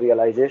to have a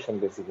realization.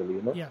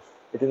 Basically, Yeah.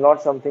 it is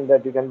not something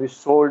that you can be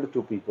sold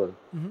to people.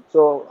 Mm-hmm.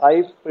 So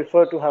I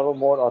prefer to have a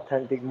more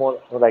authentic, more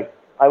like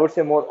I would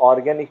say more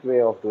organic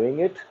way of doing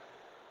it.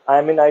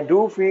 I mean, I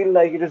do feel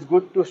like it is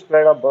good to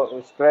spread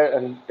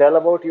and tell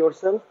about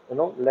yourself.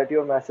 Let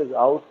your message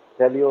out,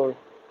 tell your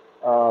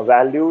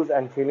values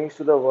and feelings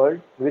to the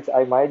world, which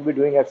I might be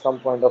doing at some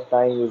point of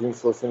time using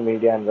social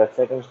media and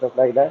website and stuff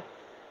like that.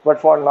 But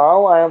for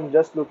now, I am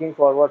just looking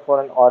forward for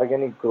an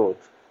organic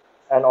growth,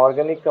 an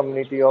organic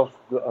community of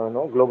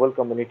global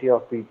community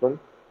of people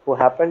who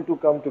happen to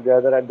come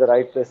together at the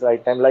right place,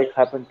 right time, like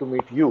happen to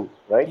meet you,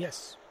 right?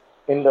 Yes.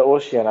 In the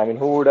ocean. I mean,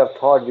 who would have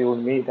thought we would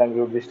meet and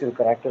we would be still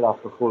connected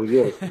after 4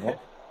 years?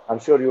 I'm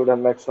sure you would have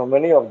met so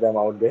many of them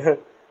out there,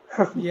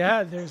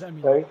 Yeah.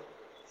 right?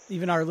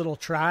 Even our little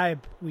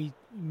tribe, me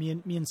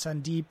and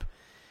Sandeep,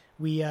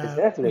 we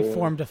Exactly.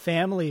 formed a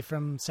family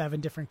from 7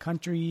 different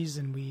countries,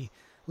 and we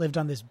lived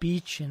on this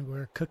beach, and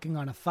we're cooking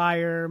on a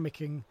fire,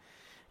 making,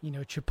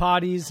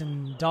 chapatis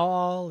and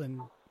dal,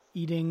 and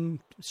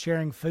eating,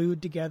 sharing food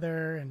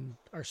together, and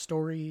our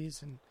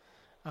stories, and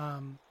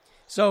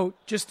so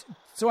just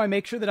so I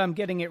make sure that I'm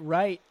getting it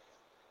right,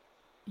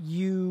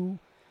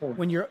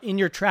 when you're in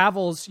your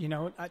travels,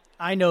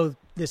 I know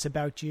this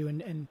about you,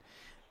 and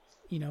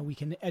we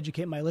can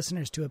educate my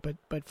listeners to it,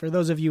 but for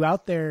those of you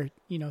out there,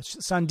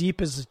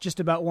 Sandeep is just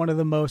about one of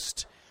the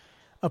most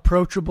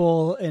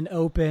approachable and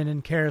open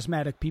and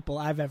charismatic people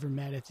I've ever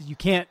met. You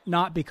can't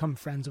not become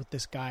friends with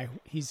this guy.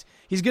 He's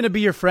going to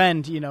be your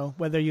friend,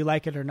 whether you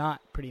like it or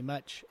not, pretty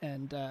much.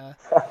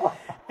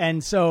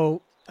 And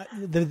so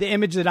the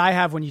image that I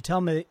have when you tell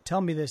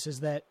me this is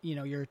that,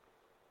 you're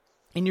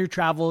in your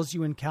travels,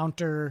 you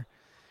encounter,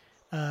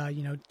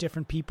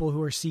 different people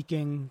who are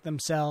seeking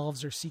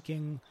themselves or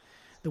seeking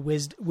the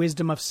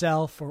wisdom of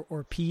self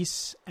or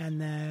peace, and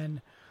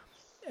then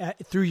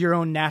through your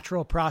own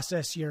natural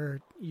process,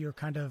 you're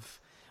kind of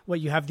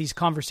you have these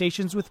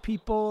conversations with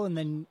people, and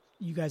then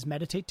you guys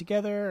meditate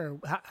together.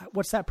 Or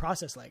what's that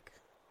process like?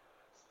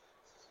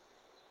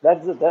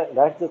 That's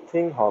the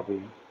thing,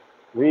 Hobby.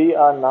 We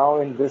are now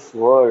in this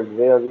world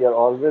where we are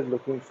always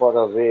looking for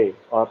a way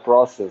or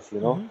process.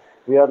 Mm-hmm.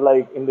 We are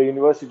like in the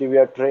university, we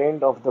are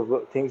trained of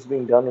the things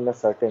being done in a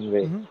certain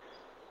way. Mm-hmm.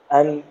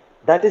 And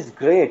that is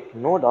great,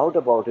 no doubt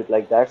about it.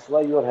 Like that's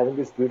why you are having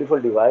this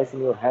beautiful device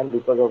in your hand,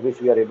 because of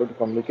which we are able to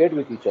communicate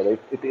with each other.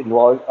 It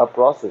involves a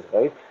process,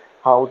 right?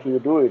 How do you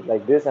do it?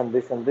 Like this and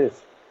this and this.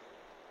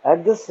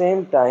 At the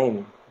same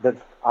time, the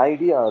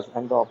ideas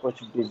and the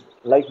opportunities,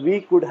 like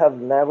we could have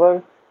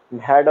never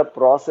had a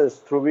process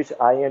through which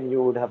I and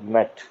you would have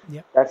met.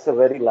 Yeah. That's a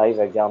very live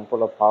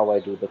example of how I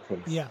do the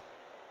things. Yeah.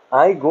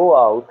 I go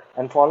out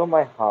and follow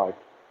my heart.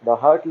 The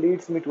heart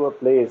leads me to a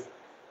place,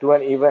 to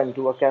an event,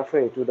 to a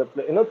cafe, to the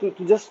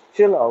to just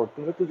chill out,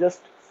 to just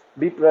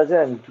be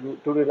present,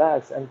 to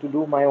relax, and to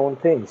do my own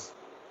things.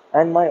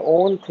 And my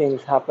own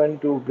things happen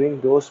to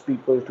bring those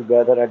people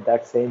together at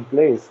that same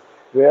place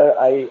where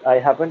I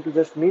happen to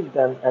just meet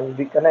them and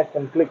we connect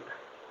and click,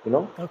 you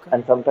know. Okay.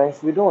 And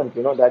sometimes we don't,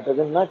 that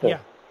doesn't matter. Yeah.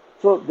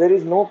 So there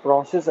is no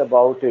process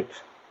about it,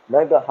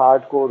 like the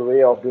hardcore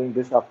way of doing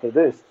this after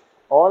this.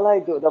 All I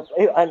do,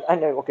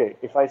 okay,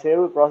 if I say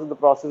the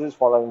process is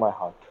following my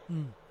heart,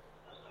 Mm.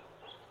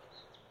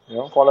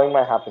 following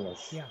my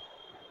happiness. Yeah.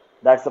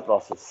 That's the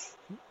process,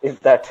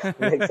 if that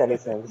makes any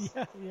sense.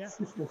 Yeah. Yeah.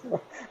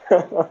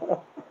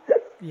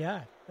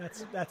 Yeah.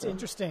 That's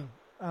interesting.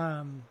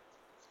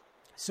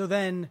 So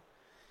then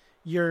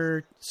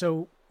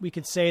so we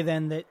could say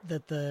then that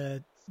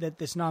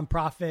this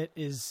nonprofit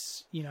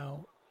is,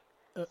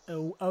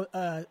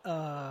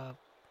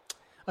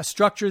 a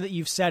structure that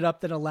you've set up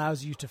that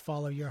allows you to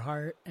follow your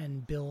heart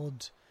and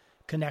build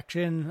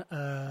connection.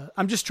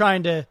 I'm just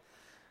trying to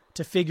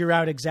figure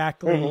out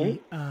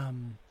exactly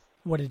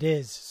what it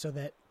is so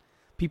that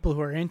people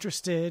who are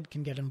interested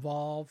can get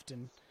involved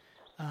and,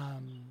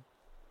 and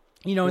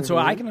so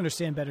I can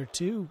understand better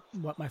too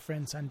what my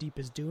friend Sandeep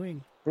is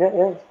doing.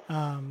 Yeah.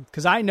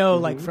 Because I know,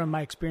 like from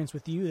my experience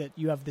with you, that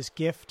you have this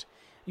gift,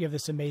 you have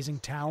this amazing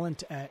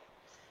talent at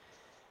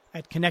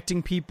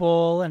connecting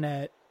people and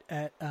at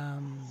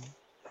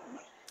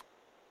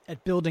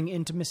building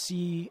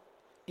intimacy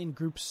in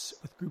groups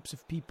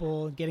of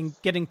people,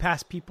 getting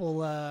past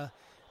people,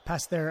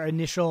 past their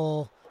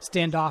initial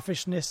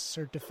standoffishness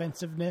or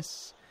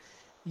defensiveness.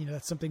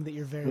 That's something that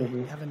you're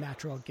have a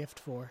natural gift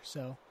for.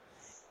 So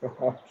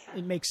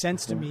it makes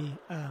sense to me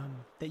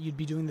that you'd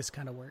be doing this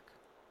kind of work.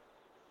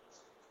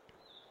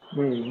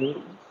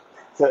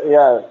 So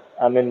yeah,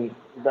 I mean,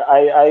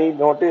 I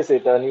notice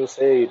it and you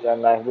say it,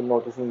 and I've been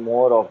noticing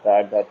more of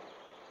that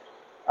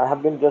I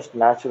have been just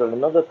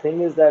natural. The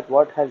thing is that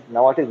what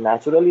is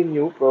naturally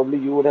new, probably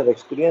you would have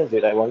experienced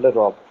it. I wonder,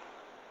 Rob,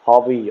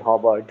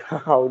 Hobart,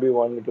 how do you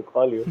want me to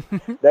call you?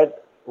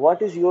 That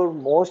what is your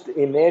most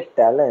innate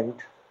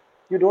talent?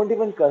 You don't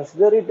even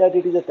consider it that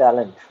it is a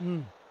talent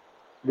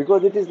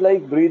because it is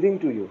like breathing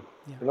to you.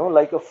 Yeah.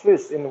 Like a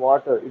fish in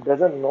water. It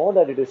doesn't know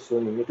that it is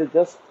swimming. It is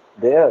just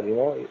there.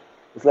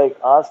 It's like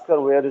ask her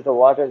where is the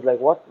water. It's like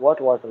what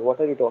water? What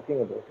are you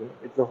talking about?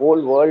 It's the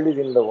whole world is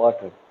in the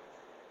water.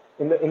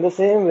 In the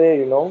same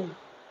way,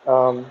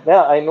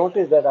 yeah, I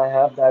noticed that I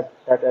have that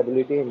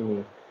ability in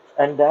me,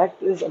 and that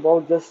is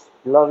about just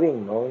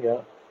loving,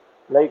 yeah.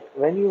 Like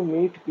when you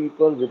meet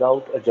people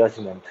without a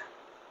judgment,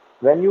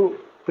 when you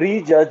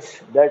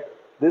prejudge that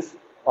this,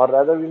 or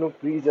rather,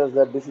 prejudge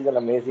that this is an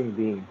amazing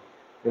being,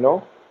 you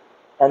know,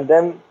 and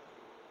then,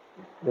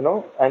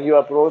 and you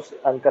approach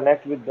and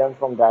connect with them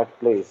from that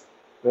place.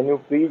 When you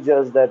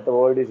prejudge that the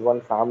world is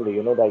one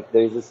family, like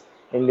there is this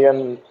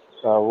Indian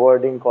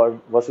wording called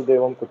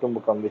Vasudevam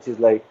Kutumbakam, which is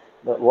like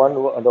the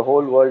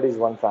whole world is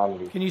one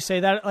family. Can you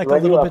say that like a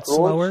When you little bit approach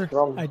slower?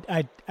 from,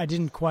 I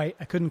couldn't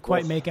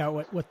quite yes, make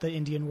out what the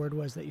Indian word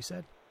was that you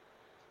said.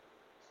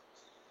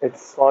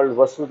 it's called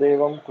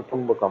Vasudevam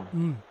Kutumbakam.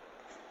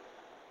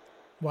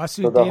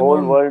 So the whole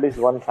Vasudevam. world is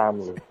one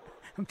family.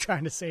 I'm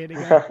trying to say it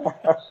again.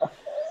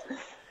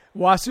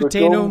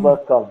 Vasutenum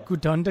Kutumbakam.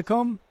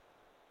 Kutundakam.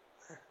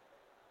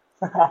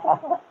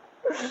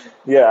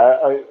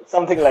 Yeah,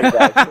 something like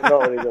that. No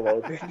worries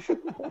about it.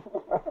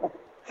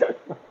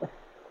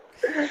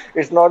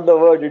 It's not the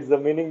word, it's the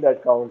meaning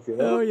that counts.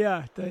 Oh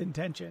yeah, the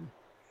intention.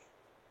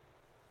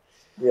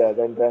 Yeah,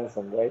 the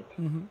intention, right?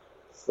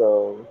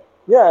 So,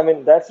 yeah, I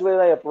mean, that's where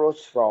I approach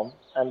from,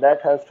 and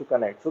that helps to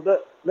connect. So,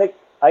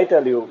 I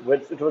tell you,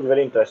 it was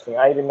very interesting.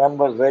 I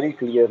remember very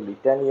clearly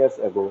 10 years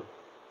ago,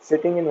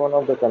 sitting in one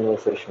of the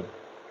conversation,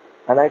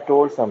 and I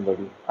told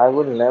somebody I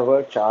would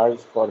never charge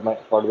for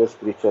the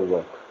spiritual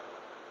work,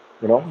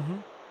 you know,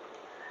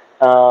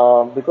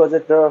 because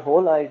the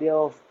whole idea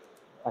of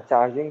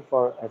charging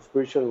for a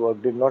spiritual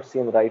work did not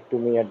seem right to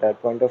me at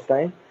that point of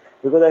time,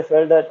 because I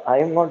felt that I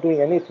am not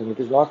doing anything. It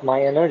is not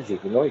my energy,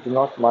 it is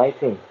not my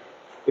thing.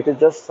 It is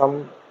just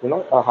some,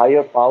 a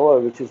higher power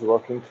which is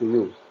working through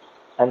you.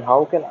 And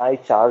how can I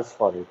charge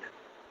for it,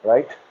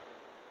 right?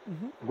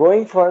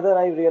 Going further,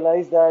 I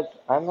realized that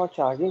I'm not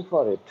charging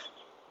for it.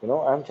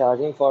 I'm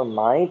charging for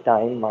my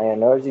time, my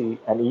energy,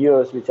 and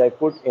years which I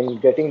put in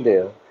getting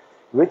there,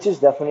 which is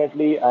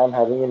definitely I'm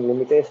having in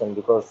limitation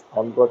because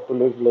I'm got to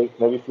live like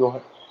maybe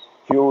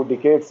few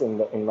decades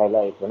in my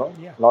life,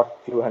 Yeah. not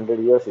few hundred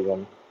years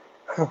even,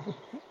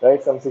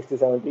 right? Some 60,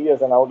 70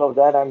 years, and out of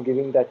that, I'm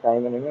giving that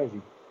time and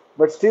energy.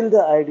 But still,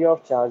 the idea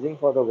of charging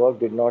for the work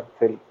did not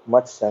feel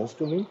much sense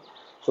to me.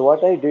 So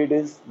what I did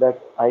is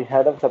that I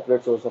had a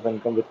separate source of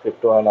income with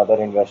crypto and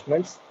other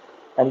investments,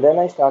 and then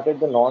I started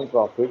the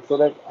non-profit so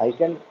that I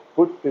can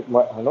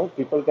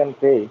people can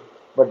pay,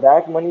 but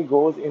that money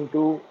goes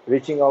into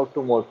reaching out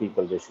to more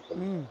people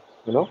basically.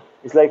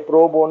 It's like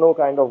pro bono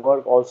kind of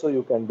work also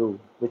you can do,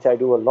 which I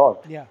do a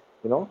lot. Yeah.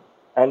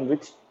 And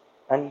which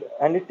and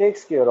it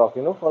takes care of,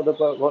 for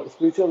the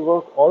spiritual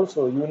work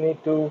also you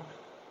need to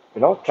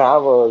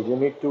travel, you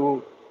need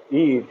to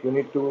eat, you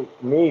need to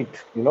meet,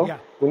 Yeah.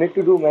 you need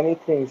to do many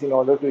things in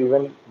order to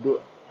even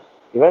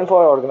Even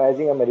for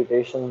organizing a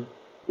meditation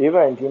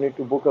event, you need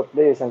to book a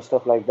place and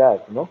stuff like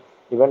that.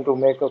 Even to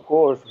make a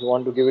course, if you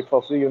want to give it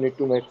for free, you need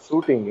to make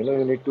shooting. You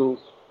need to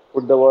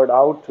put the word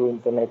out through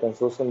internet and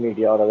social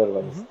media or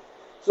otherwise. Hmm.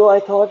 So I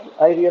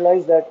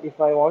realized that if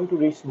I want to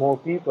reach more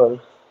people,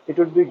 it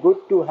would be good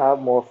to have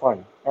more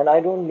fun, and I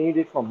don't need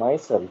it for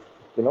myself,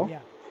 you know. Yeah.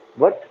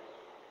 But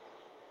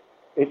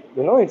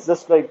it's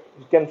just like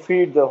you can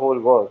feed the whole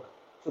world.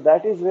 So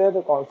that is where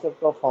the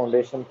concept of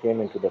foundation came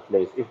into the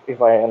place.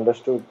 If I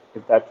understood,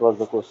 if that was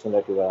the question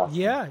that you were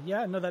asking. Yeah.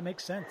 Yeah. No, that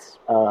makes sense.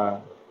 Uh,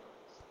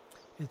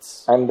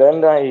 It's, and then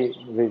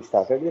we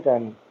started it,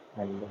 and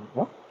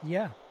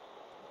yeah.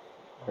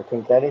 I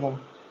think carrying on.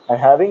 And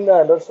having the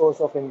other source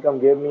of income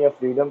gave me a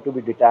freedom to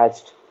be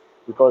detached,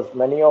 because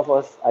many of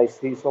us, I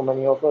see so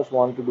many of us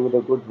want to do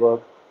the good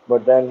work,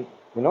 but then,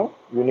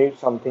 you need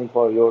something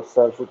for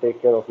yourself to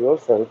take care of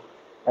yourself.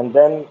 And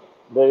then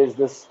there is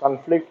this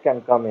conflict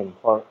can come in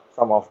for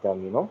some of them,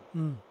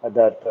 Mm.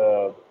 that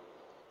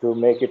to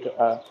make it,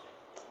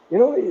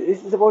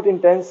 it's about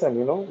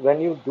intention,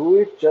 when you do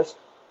it just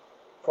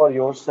for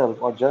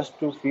yourself or just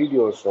to feed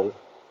yourself,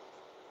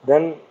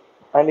 then,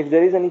 and if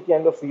there is any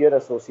kind of fear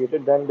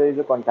associated, then there is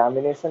a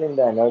contamination in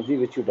the energy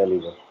which you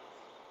deliver.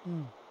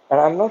 Mm. And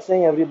I'm not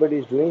saying everybody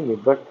is doing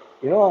it, but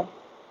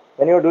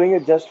when you're doing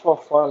it just for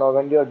fun, or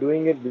when you're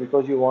doing it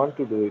because you want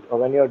to do it, or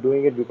when you're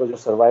doing it because your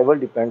survival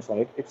depends on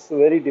it, it's a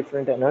very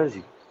different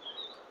energy.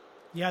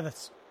 Yeah,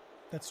 that's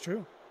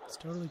true. It's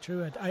totally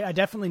true. I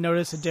definitely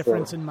notice a So,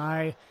 difference in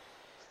my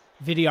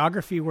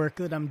videography work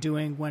that I'm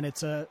doing when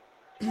it's a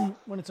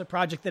when it's a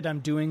project that I'm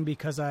doing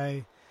because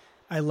I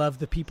love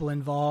the people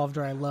involved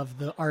or I love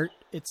the art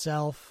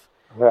itself,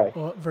 right.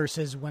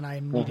 versus when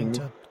I'm needing Hmm.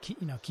 to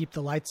keep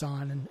the lights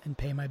on and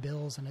pay my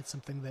bills, and it's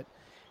something that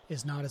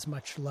is not as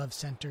much love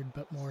centered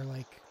but more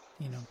like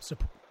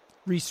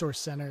resource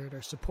centered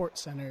or support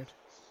centered.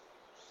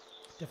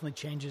 Definitely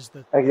changes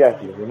the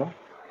Exactly, flavor.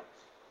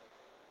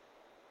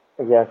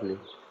 exactly.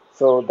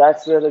 So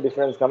that's where the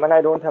difference comes. And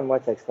I don't have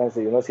much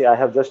expensive, see, I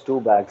have just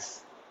 2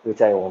 bags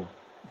which I own.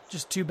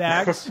 Just 2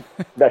 bags.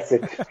 That's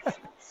it.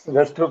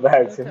 Just 2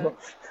 bags,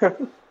 Okay.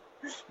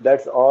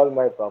 That's all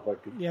my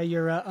property. Yeah,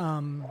 you're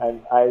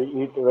And I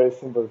eat very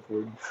simple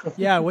food.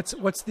 yeah, what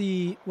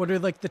are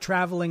like the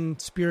traveling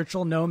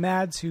spiritual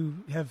nomads who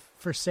have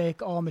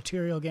forsake all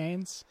material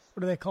gains?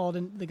 What are they called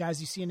in the guys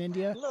you see in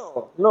India?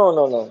 No, no,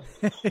 no, no.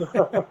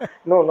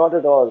 No, not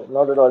at all.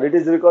 Not at all. It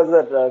is because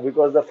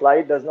the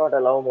flight does not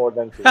allow more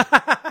than two.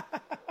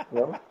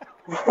 No?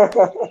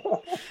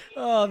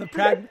 Oh, the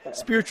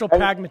spiritual And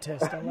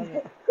pragmatist. I love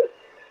it.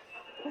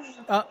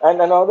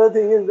 and another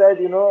thing is that,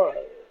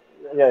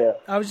 yeah, yeah.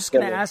 I was just Tell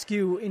going to me. ask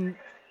you,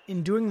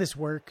 in doing this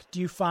work, do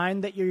you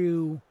find that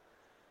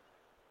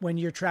when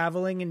you're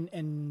traveling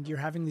and you're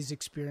having these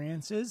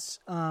experiences,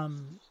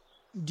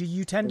 do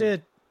you tend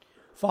to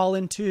fall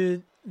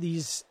into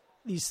these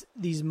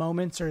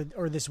moments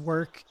or this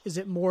work? Is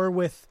it more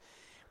with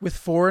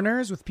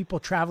foreigners, with people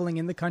traveling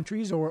in the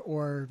countries,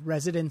 or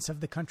residents of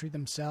the country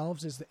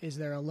themselves? Is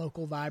there a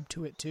local vibe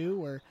to it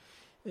too, or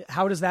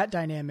how does that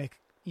dynamic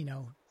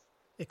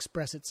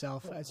express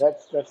itself as?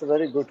 That's a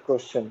very good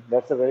question.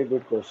 That's a very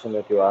good question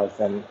that you asked,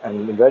 and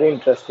very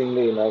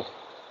interestingly enough,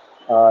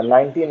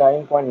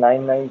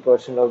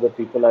 99.99% of the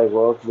people I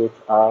work with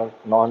are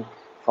not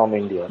from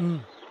India. Mm,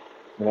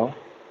 You know,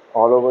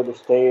 all over the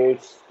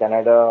states,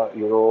 Canada,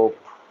 Europe,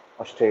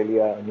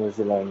 Australia, New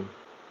Zealand,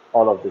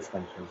 all of these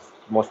countries,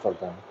 most of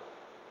them.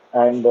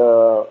 And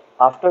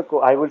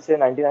I would say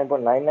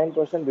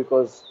 99.99%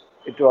 because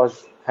it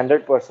was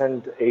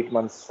 100% 8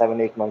 months, 7,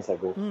 8 months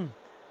ago. mm,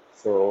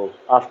 So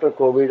after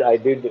COVID, I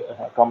did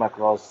come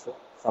across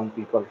some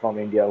people from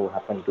India who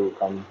happened to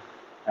come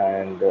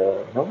and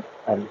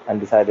and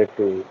decided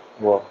to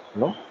work,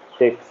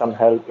 take some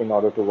help in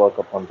order to work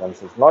upon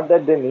themselves. Not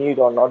that they need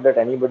or not that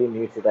anybody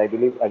needs it. I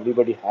believe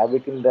everybody have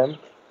it in them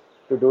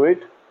to do it,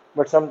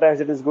 but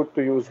sometimes it is good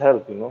to use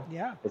help.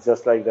 yeah. It's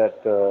just like that.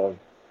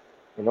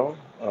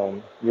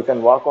 You can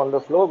walk on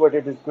the floor, but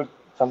it is good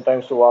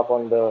sometimes to walk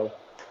on the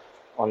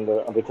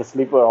with a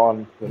slipper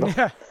on.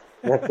 Yeah.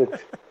 That's it.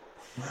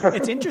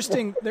 It's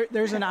interesting.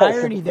 There's an As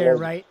irony simple there, as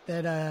right?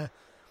 That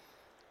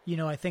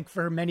I think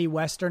for many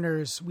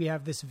Westerners, we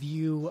have this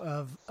view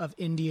of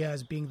India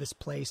as being this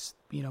place,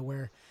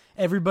 where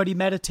everybody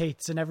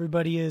meditates and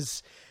everybody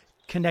is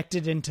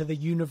connected into the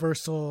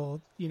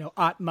universal,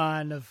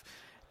 Atman of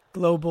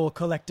global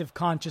collective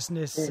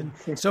consciousness, and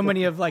so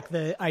many of like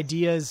the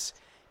ideas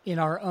in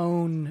our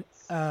own,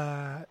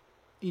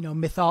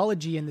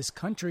 mythology in this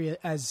country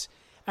as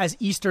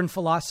Eastern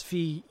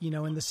philosophy, in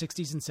the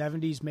 60s and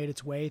 70s made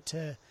its way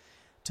to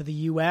the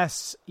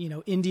U.S.,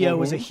 India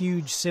was a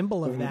huge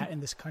symbol of that in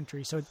this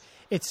country. So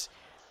it's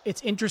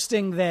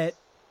interesting that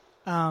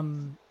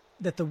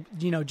that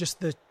just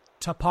the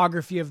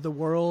topography of the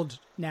world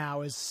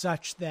now is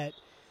such that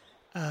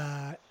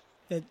that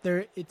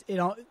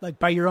like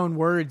by your own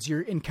words,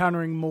 you're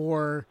encountering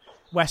more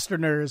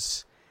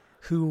Westerners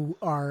who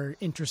are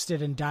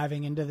interested in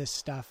diving into this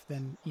stuff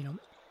than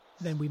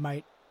we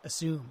might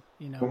assume,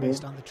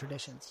 based on the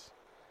traditions.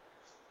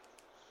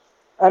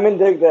 I mean,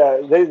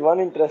 there is one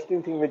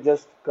interesting thing which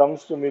just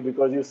comes to me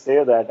because you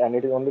say that, and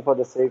it is only for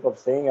the sake of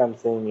saying I'm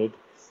saying it,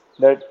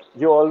 that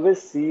you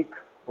always seek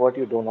what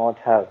you do not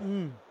have.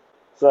 Mm.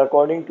 So,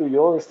 according to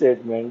your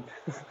statement,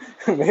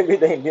 maybe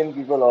the Indian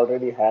people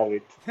already have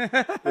it,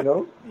 you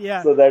know.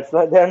 Yeah. So that's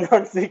why they're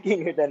not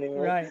seeking it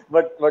anymore. Right.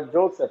 But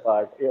jokes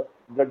apart, yeah,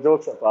 but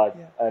jokes apart,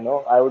 Yeah. I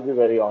know I would be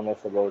very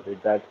honest about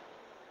it. That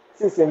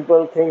it's a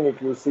simple thing.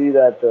 If you see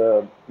that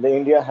the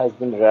India has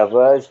been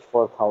ravaged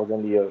for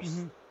 1,000 years,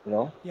 Hmm. you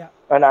know, Yeah.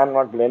 and I'm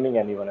not blaming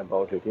anyone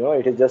about it. You know,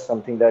 it is just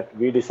something that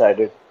we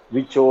decided,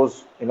 we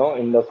chose, you know,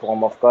 in the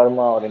form of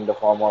karma or in the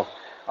form of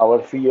our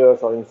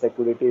fears or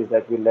insecurities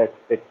that we let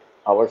it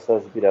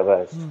ourselves be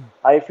ravaged. Mm.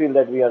 I feel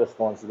that we are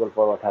responsible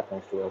for what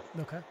happens to us.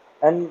 Okay.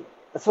 And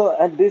so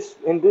at this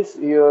in this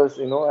years,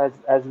 you know,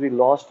 as we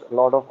lost a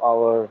lot of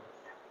our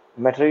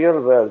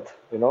material wealth,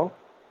 you know,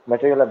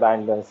 material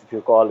abundance, if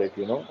you call it,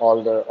 you know,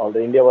 all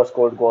the India was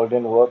called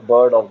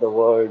bird of the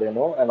world, you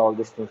know, and all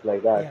these things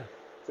like that. Yeah.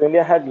 So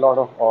India had a lot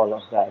of all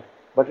of that,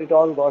 but it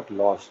all got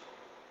lost.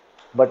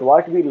 But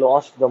what we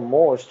lost the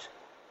most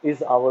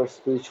is our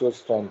spiritual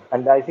strength,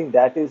 and I think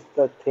that is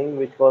the thing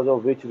which because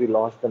of which we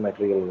lost the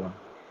material one.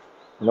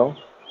 You know,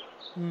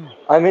 Mm.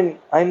 I mean,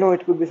 I know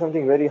it could be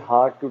something very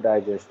hard to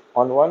digest.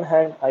 On one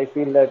hand, I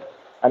feel that,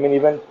 I mean,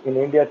 even in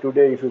India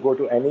today, if you go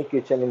to any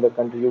kitchen in the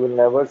country, you will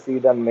never see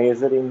them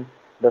measuring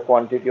the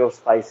quantity of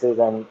spices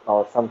and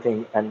or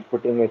something and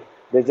putting it.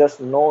 They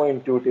just know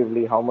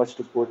intuitively how much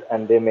to put,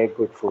 and they make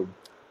good food.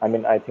 I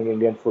mean, I think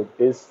Indian food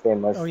is Oh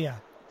famous. yeah.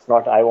 It's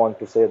not I want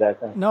to say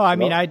that, No, I you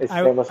mean, know, I it's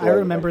I famous I worldwide,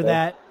 remember right?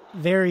 that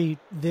very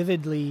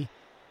vividly,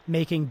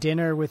 making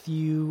dinner with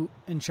you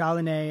in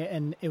Chalene,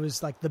 and it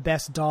was like the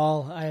best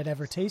dal I had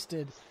ever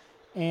tasted.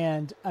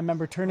 And I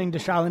remember turning to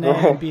Chalene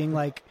and Right. being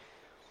like,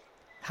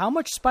 "How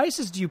much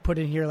spices do you put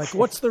in here? Like,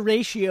 what's the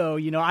ratio?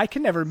 You know, I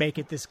can never make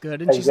it this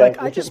good." And she's like,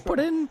 "I Exactly. just put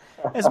in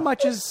as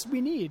much as we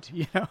need."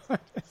 You know,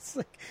 it's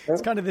like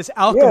it's kind of this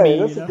Yeah, you alchemy.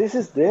 know, You so know. this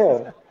is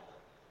there.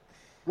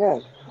 Yeah,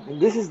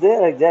 this is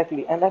there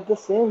exactly. And at the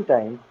same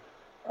time,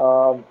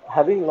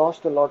 having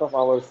lost a lot of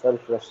our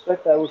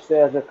self-respect, I would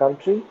say, as a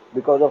country,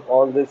 because of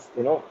all this,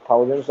 you know,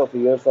 thousands of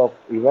years of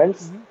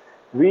events,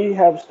 Hmm. we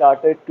have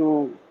started to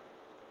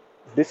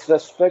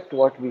disrespect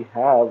what we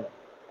have.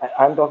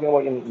 I'm talking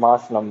about in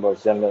mass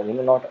numbers, generally, you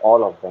know, not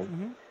all of them.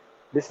 Hmm.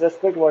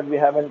 Disrespect what we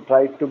have and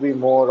try to be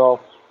more of,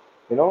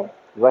 you know,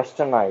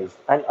 westernized.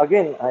 And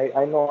again,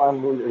 I know I'm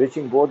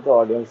reaching both the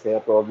audience here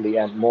probably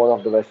and more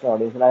of the Western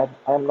audience, and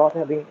I'm not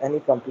having any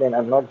complaint.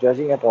 I'm not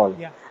judging at all.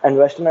 Yeah. And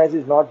westernized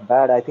is not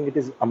bad. I think it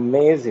is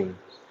amazing.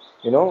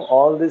 You know,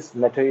 all this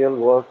material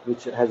work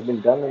which has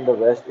been done in the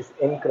West is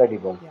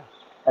incredible. Yeah.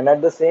 And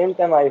at the same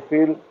time, I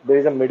feel there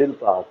is a middle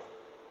path,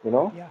 you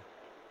know, Yeah.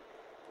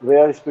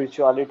 where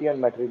spirituality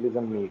and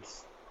materialism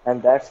meets.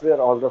 And that's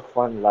where all the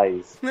fun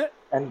lies.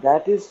 And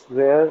that is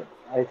where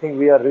I think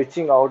we are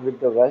reaching out with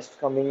the West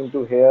coming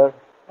into here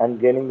and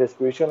gaining the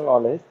spiritual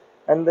knowledge,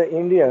 and the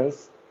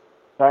Indians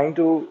trying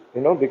to,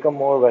 you know, become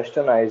more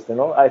westernized. You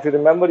know, if you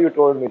remember, you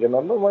told me,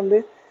 remember one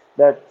day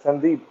that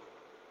Sandeep,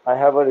 I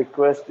have a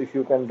request if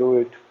you can do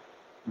it.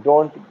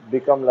 Don't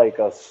become like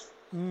us.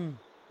 Mm.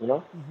 You know,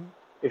 Hmm.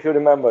 if you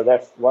remember,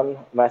 that's one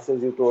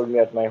message you told me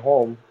at my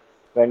home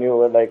when you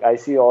were like, I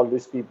see all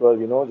these people,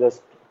 you know,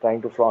 just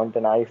trying to flaunt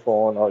an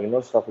iPhone or, you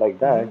know, stuff like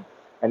that. Hmm.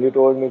 And you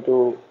told me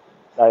to,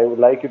 I would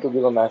like you to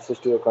give a message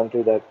to your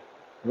country that,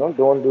 you know,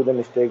 don't do the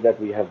mistake that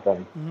we have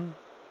done. Hmm.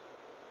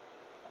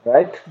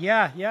 Right?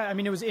 Yeah. Yeah. I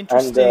mean, it was And,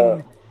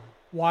 interesting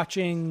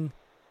watching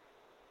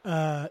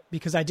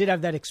because I did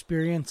have that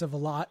experience of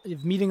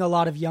meeting a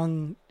lot of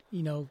young,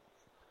 you know,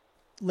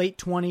 late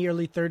 20,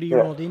 early 30-year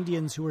yeah, old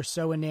Indians who were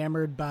so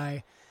enamored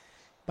by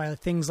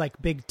things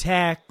like big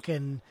tech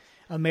and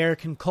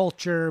American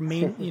culture,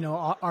 you know,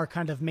 our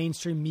kind of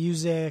mainstream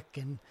music,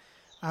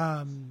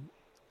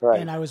 right.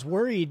 and I was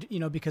worried, you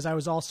know, because I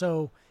was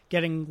also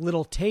getting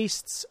little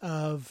tastes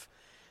of,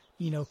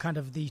 you know, kind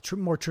of the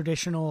more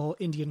traditional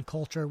Indian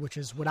culture, which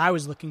is what I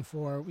was looking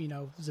for. You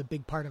know, is a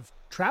big part of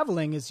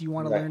traveling is you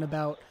want to Right. learn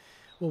about,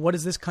 well, what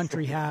does this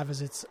country have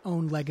as its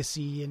own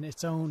legacy and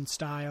its own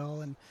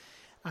style? And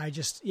I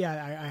just,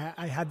 yeah,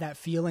 I had that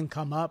feeling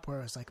come up where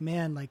I was like,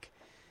 man, like,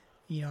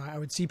 you know, I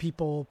would see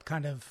people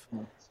kind of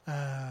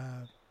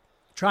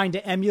trying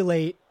to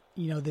emulate,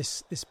 you know,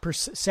 this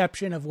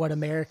perception of what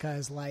America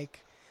is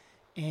like.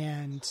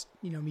 And,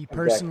 you know, me Exactly.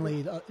 personally,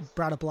 it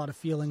brought up a lot of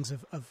feelings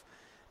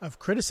of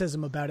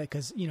criticism about it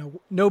because, you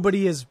know,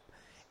 nobody is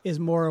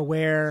more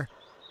aware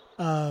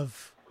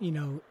of, you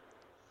know,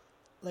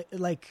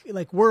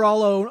 like we're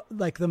all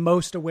like the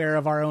most aware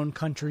of our own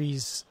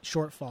country's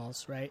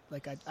shortfalls, right?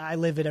 Like I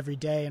live it every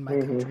day in my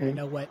country. I Mm-hmm.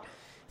 know what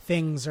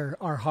things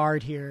are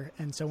hard here.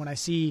 And so when I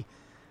see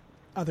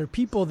other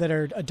people that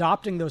are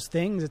adopting those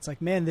things, it's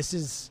like, man, this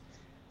is,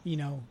 you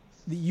know,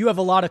 you have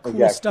a lot of cool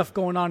Exactly. stuff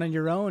going on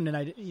your own. And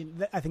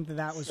I think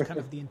that was kind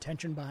of the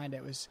intention behind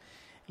it was,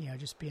 you know,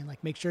 just being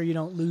like, make sure you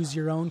don't lose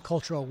your own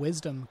cultural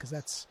wisdom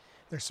because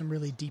there's some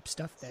really deep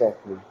stuff there.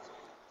 Exactly.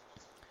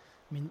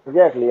 I mean,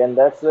 Exactly, and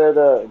that's where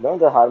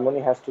the harmony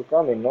has to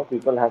come in.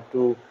 People have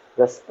to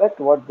respect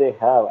what they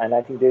have, and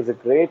I think there's a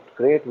great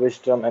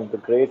wisdom and the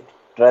great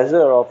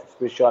treasure of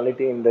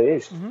spirituality in the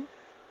East, hmm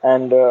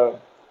and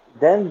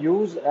then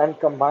use and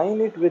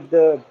combine it with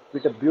the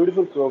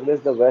beautiful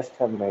progress the West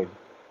have made.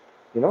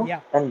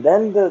 yeah, And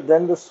then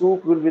the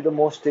soup will be the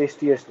most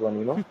tastiest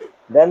one.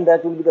 Then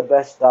that will be the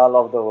best dal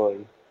of the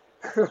world,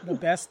 the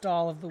best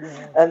doll of the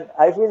world. and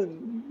I feel,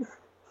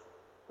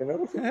 you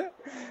know,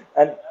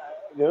 and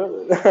you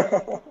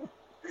know.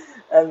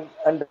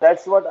 And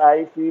that's what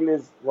I feel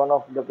is one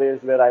of the ways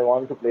where I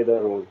want to play the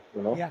role.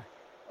 Yeah,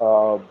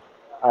 Uh,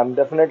 I'm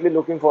definitely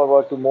looking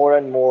forward to more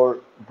and more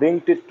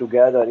bring it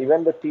together.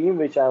 Even the team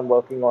which I'm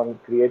working on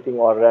creating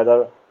or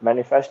rather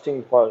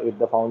manifesting for with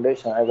the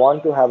foundation, I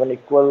want to have an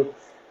equal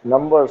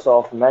numbers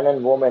of men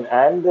and women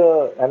and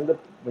the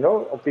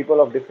people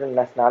of different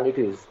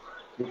nationalities.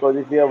 Because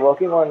if we are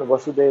working on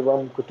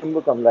Vasudevam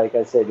Kutumbakam, like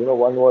I said,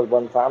 one world,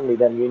 one family,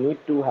 then we need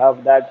to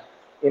have that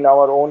in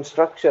our own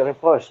structure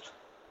first.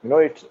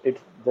 It's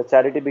the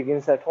charity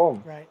begins at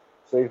home. right.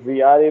 So if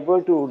we are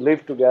able to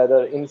live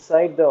together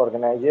inside the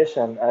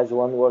organization as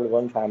one world,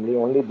 one family,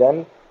 only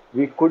then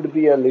we could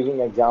be a living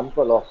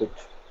example of it.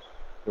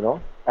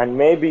 And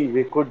maybe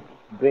we could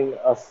bring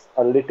us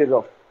a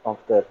little of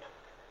that,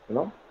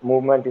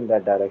 movement in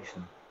that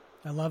direction.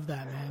 I love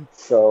that, man.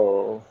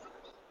 So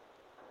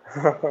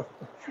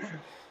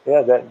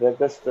yeah,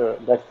 that's where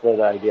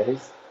the idea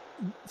is.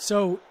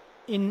 So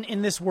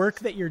in this work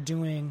that you're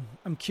doing,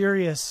 I'm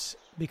curious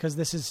because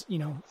this is,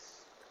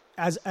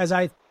 as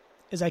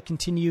I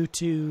continue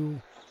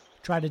to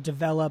try to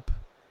develop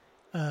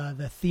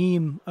the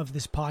theme of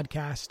this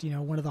podcast,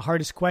 one of the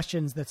hardest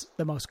questions, that's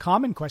the most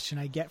common question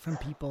I get from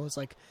people, is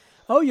like,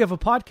 "Oh, you have a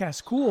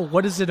podcast? Cool.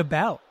 What is it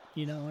about?"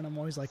 And I'm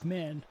always like,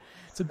 "Man,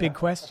 it's a big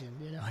question.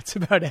 It's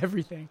about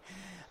everything."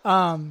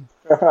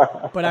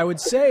 But I would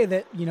say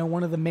that,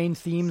 one of the main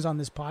themes on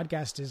this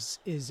podcast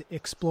is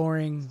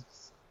exploring,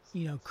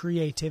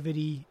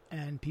 creativity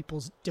and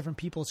different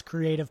people's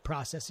creative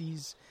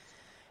processes.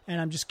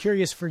 And I'm just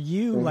curious for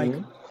you, like,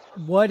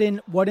 what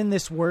in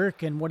this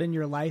work and what in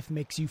your life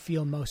makes you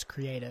feel most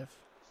creative?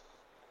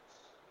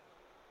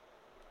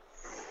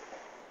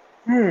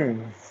 I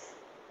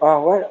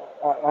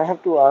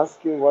have to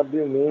ask you, what do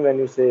you mean when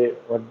you say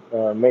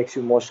what makes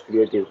you most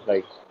creative?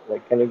 Like,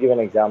 can you give an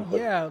example?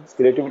 Yeah.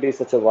 Creativity is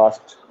such a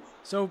vast.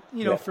 So,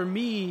 Yeah. for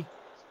me,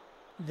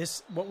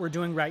 what we're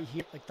doing right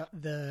here, like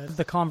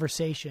the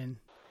conversation,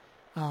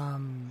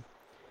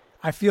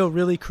 I feel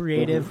really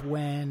creative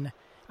when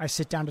I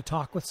sit down to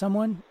talk with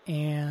someone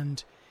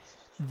and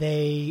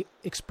they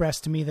express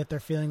to me that they're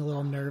feeling a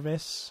little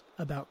nervous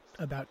about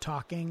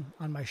talking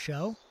on my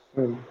show.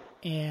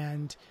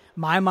 And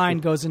my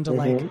mind goes into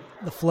like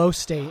the flow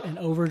state and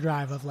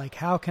overdrive of like,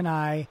 how can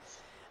I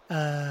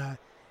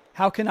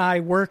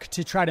work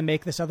to try to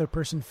make this other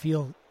person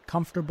feel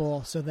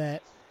comfortable so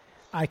that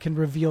I can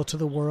reveal to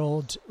the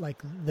world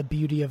like the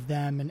beauty of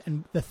them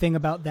and the thing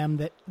about them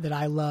that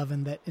I love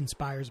and that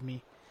inspires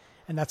me.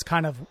 And that's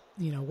kind of,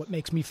 what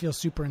makes me feel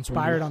super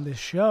inspired on this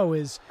show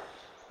is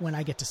when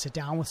I get to sit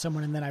down with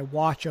someone and then I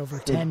watch over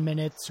 10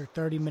 minutes or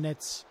 30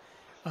 minutes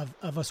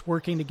of us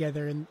working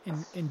together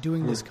and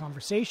doing this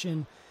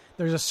conversation.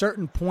 There's a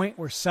certain point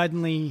where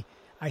suddenly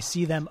I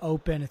see them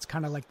open. It's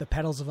kind of like the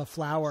petals of a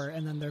flower,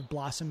 and then they're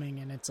blossoming,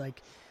 and it's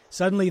like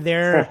suddenly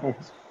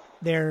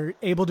they're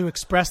able to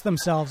express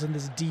themselves in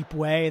this deep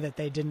way that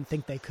they didn't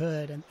think they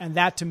could. And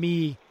that to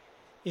me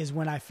is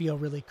when I feel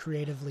really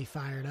creatively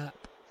fired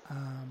up.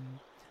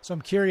 So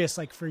I'm curious,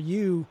 like for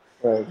you,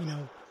 Right.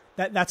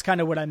 that's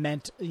kind of what I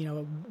meant.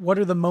 What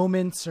are the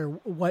moments or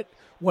what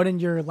in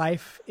your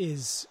life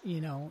is,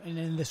 and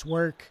in this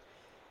work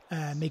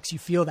makes you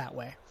feel that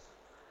way?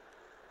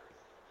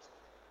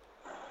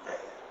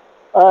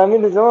 I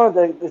mean,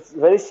 it's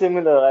very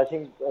similar. I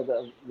think,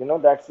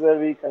 that's where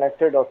we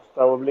connected, or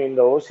probably in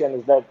the ocean,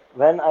 is that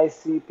when I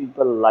see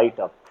people light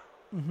up,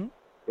 Mm-hmm.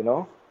 you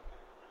know,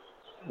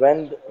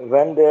 when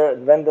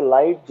the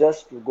light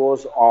just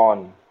goes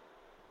on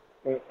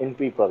in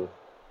people,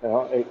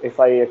 if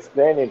I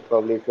explain it,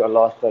 probably if you're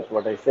lost at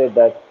what I said,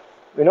 that,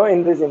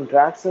 in these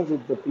interactions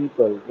with the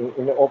people,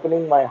 in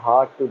opening my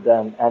heart to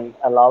them and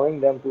allowing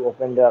them to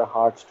open their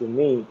hearts to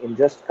me, in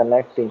just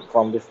connecting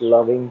from this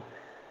loving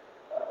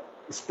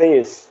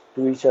space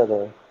to each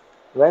other,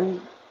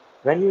 when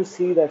you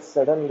see that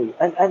suddenly,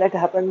 and it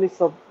happened me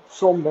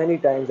so many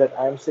times that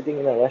I'm sitting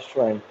in a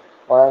restaurant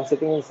or I'm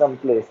sitting in some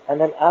place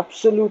and an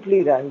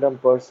absolutely random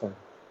person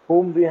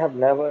whom I have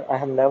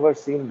never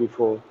seen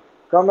before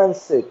come and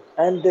sit,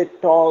 and they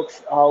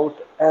talks out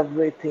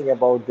everything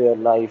about their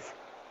life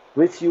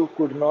which you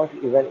could not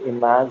even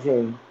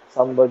imagine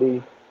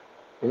somebody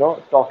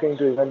talking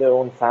to even their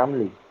own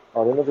family,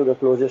 or to the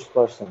closest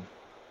person.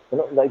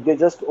 Like they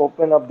just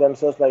open up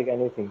themselves like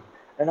anything.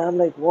 And I'm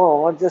like,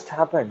 whoa, what just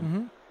happened?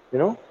 Mm-hmm. You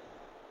know,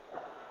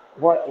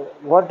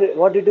 what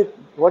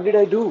did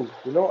I do?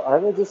 I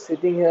was just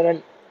sitting here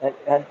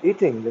and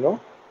eating,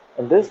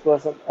 and this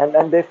person,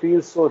 and they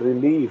feel so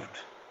relieved,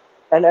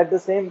 And at the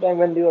same time,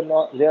 when they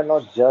are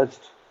not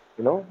judged,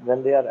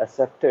 when they are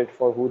accepted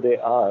for who they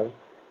are,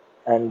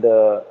 and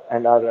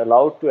are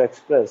allowed to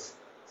express,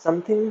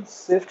 something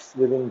shifts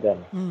within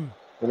them. Mm.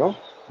 You know,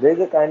 there's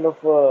a kind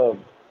of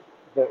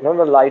the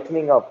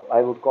lightening up,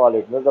 I would call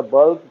it. The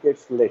bulb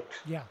gets lit.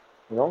 Yeah.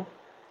 You know,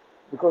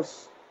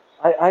 because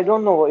I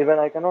don't know, even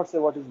I cannot say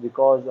what is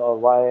because or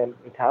why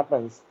it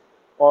happens,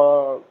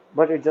 or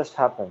but it just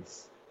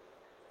happens.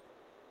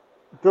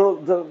 The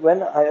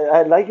when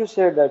I like you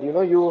said that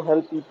you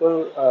help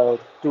people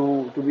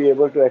to be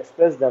able to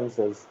express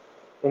themselves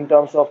in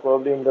terms of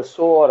probably in the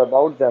show or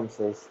about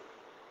themselves.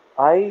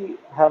 I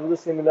have the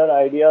similar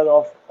idea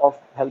of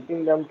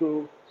helping them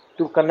to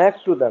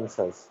connect to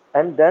themselves,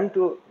 and then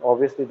to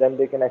obviously then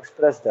they can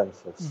express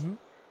themselves. Hmm.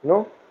 You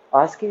know,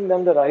 asking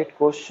them the right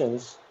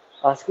questions,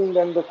 asking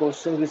them the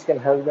questions which can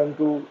help them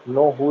to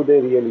know who they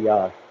really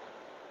are,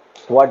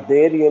 what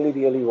they really,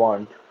 really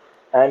want,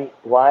 and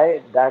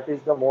why that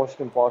is the most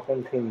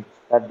important thing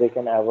that they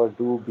can ever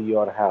do, be,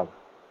 or have.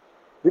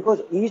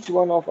 Because each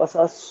one of us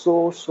are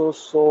so, so,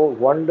 so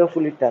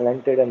wonderfully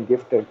talented and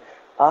gifted.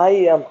 I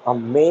am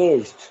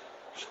amazed.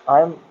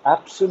 I'm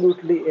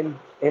absolutely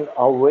in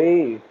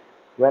awe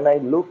when I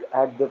look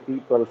at the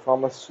people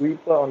from a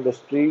sweeper on the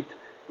street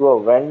to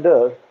a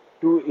vendor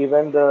to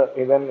even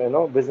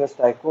business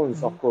tycoons,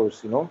 Hmm. of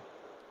course,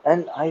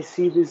 and I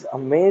see this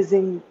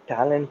amazing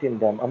talent in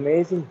them,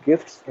 amazing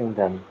gifts in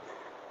them,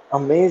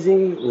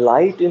 amazing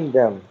light in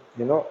them.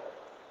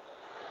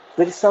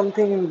 There is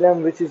something in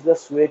them which is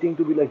just waiting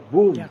to be like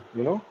boom,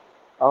 Yeah.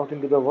 out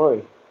into the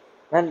world.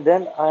 And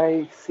then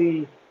I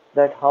see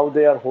that how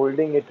they are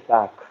holding it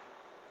back,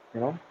 you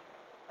know,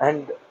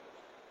 and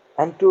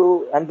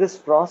and this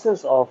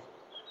process of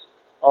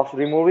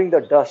removing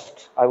the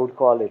dust, I would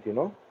call it,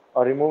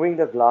 or removing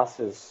the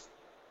glasses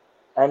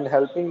and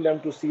helping them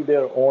to see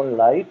their own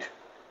light.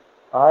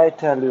 I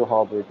tell you,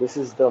 Hobby, this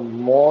is the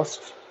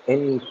most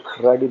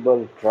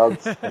incredible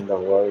drugs in the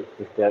world,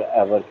 if there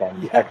ever can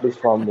be, Yeah. at least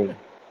for me.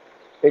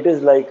 It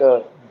is like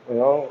a,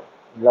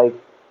 like,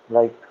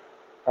 like,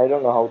 I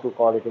don't know how to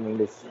call it in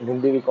English. In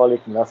Hindi, we call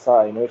it nasa,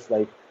 it's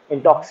like Hmm.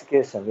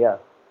 intoxication, yeah.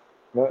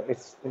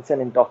 It's an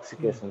Mm.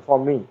 intoxication for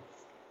me.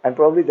 And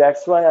probably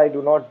that's why I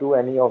do not do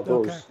any of Okay.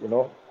 those,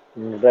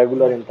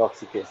 regular Yeah.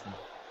 intoxication,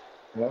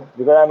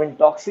 because I'm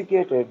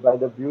intoxicated by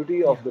the beauty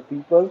Yeah. of the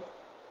people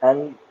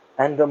and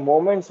and the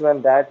moments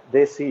when that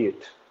they see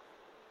it.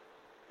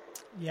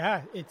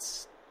 Yeah.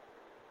 It's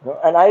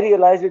And I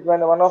realized it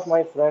when one of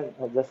my friend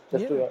just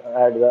to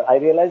yeah. add, I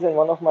realized when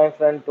one of my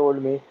friend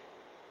told me,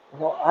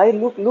 I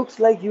looks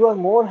like you are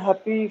more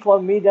happy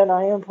for me than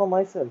I am for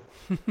myself.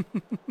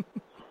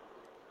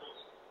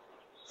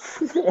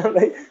 I'm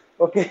like,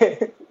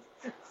 okay,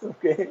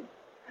 okay.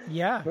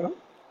 Yeah. Huh?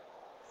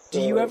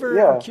 Do you So ever?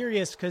 I'm yeah,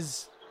 curious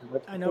because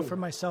that's I the know for thing.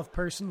 myself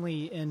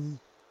personally, and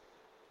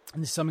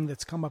this is something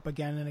that's come up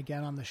again and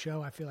again on the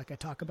show. I feel like I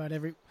talk about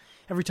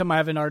every time I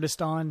have an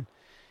artist on,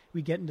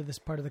 we get into this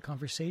part of the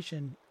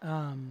conversation.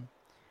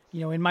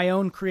 In my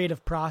own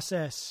creative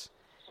process,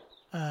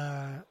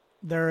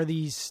 there are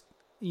these,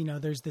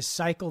 there's this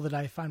cycle that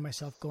I find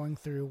myself going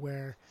through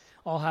where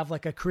I'll have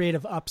like a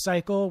creative up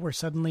cycle where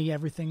suddenly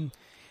everything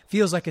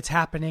feels like it's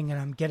happening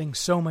and I'm getting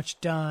so much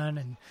done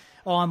and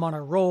I'm on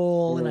a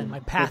roll and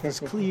my path is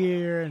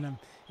clear and I'm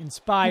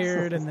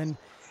inspired. And then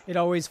it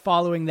always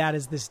following that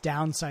is this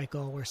down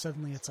cycle where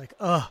suddenly it's like,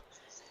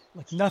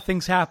 like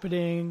nothing's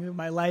happening.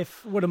 My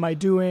life, what am I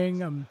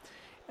doing?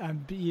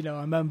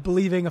 I'm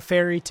believing a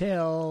fairy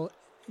tale.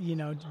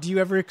 Do you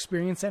ever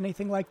experience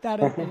anything like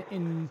that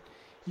in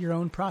your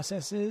own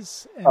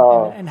processes? And, and,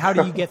 Uh, and how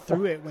do you get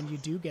through it when you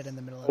do get in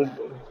the middle of that?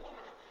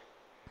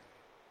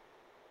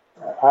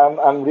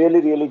 I'm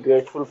really really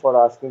grateful for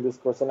asking this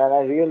question, and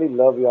I really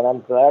love you, and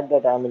I'm glad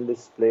that I'm in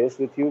this place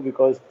with you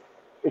because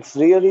it's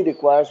really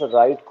requires a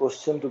right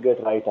question to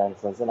get right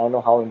answers, and I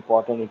know how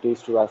important it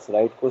is to ask the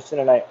right question,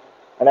 and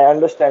I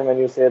understand when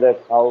you say that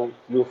how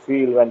you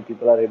feel when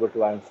people are able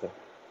to answer.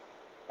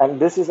 And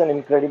this is an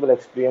incredible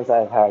experience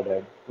I've had.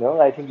 Ed.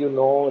 I think you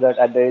know that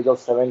at the age of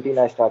 17,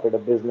 I started a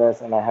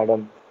business and I had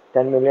a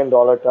 $10 million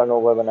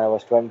turnover when I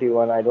was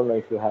 21. I don't know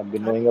if you have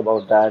been I, knowing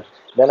about that.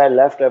 Then I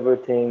left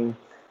everything,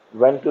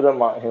 went to the,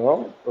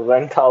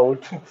 went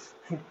out,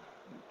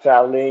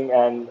 traveling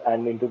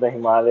and into the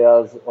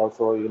Himalayas.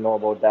 Also, you know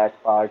about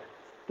that part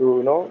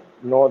to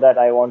know that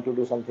I want to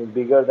do something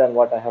bigger than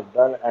what I have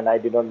done, and I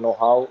didn't know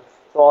how.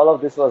 So all of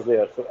this was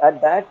there. So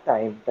at that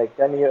time, like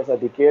 10 years, a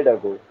decade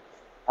ago,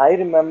 I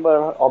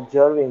remember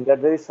observing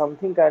that there is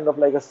something kind of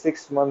like a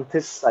 6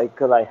 month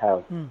cycle I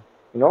have. mm,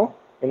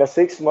 In a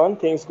 6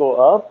 month, things go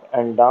up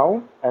and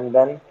down, and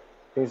then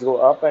things go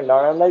up and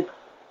down.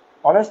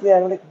 Honestly,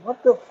 I'm like,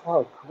 what the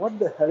fuck? What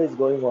the hell is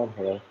going on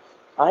here?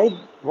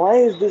 Why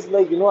is this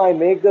like, I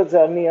make the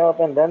journey up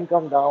and then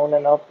come down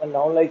and up and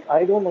down. Like,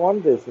 I don't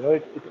want this.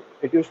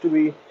 It used to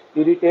be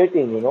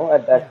irritating,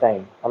 at that yeah,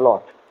 time a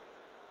lot.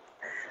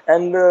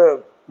 And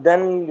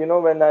then,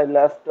 when I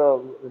left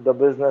the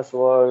business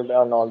world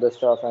and all this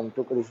stuff and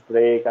took this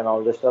break and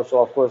all this stuff. So,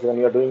 of course, when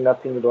you're doing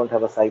nothing, you don't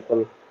have a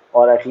cycle.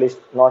 or at least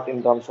not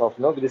in terms of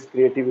this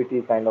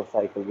creativity kind of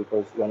cycle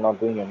because you're not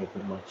doing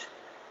anything much.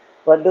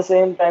 But at the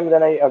same time,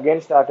 then I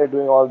again started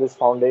doing all this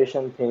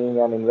foundation thing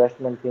and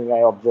investment thing. I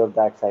observed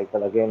that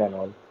cycle again and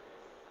all.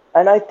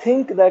 And I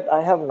think that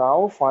I have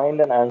now find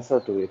an answer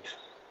to it.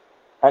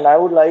 And I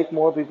would like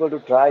more people to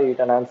try it,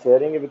 and I'm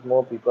sharing it with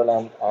more people.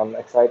 And I'm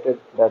excited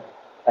that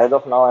as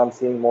of now, I'm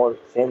seeing more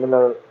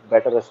similar,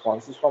 better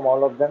responses from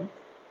all of them.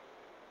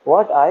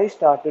 What I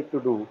started to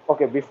do,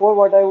 okay, before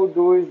what I would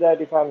do is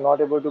that if I'm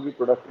not able to be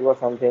productive or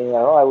something,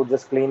 I would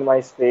just clean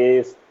my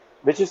space,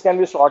 which is can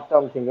be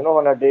short-term thing.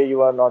 On a day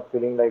you are not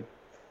feeling like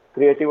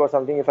creative or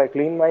something. If I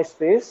clean my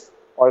space,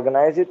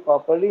 organize it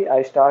properly,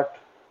 I start,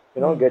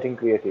 Mm, getting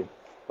creative.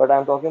 But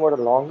I'm talking about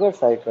a longer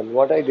cycle.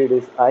 What I did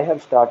is I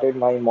have started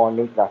my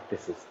morning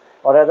practices,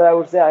 or rather, I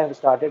would say I have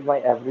started my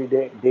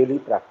everyday daily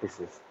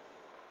practices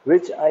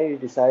which I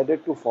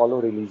decided to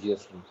follow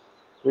religiously,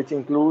 which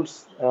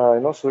includes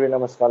Surya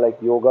Namaskar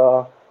like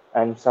yoga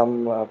and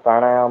some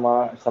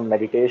pranayama, some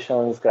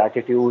meditations,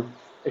 gratitude.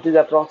 It is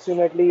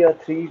approximately a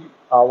 3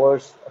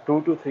 hours,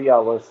 2 to 3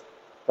 hours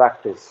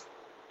practice,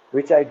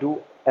 which I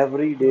do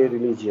every day wow.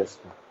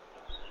 religiously.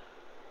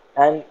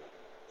 And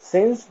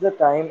since the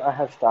time I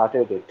have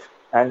started it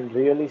and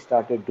really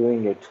started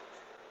doing it,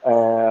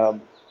 uh,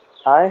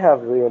 I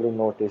have really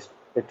noticed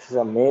it's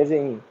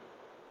amazing.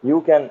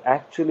 You can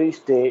actually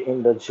stay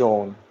in the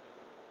zone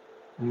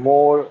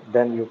more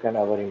than you can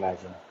ever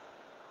imagine.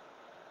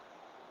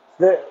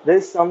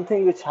 There's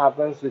something which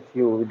happens with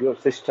you, with your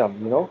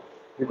system,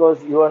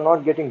 because you are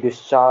not getting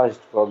discharged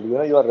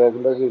probably. You are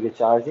regularly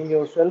recharging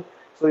yourself,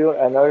 so your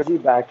energy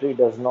battery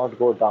does not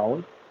go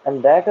down.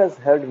 And that has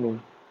helped me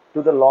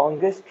to the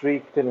longest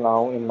streak till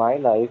now in my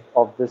life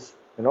of this,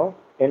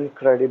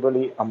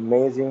 incredibly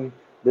amazing,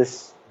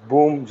 this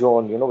boom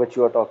zone, which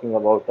you are talking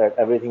about, that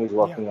everything is Yeah.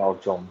 working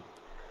out zone.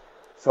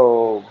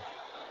 So,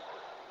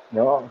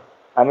 no,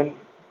 I mean,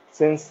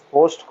 since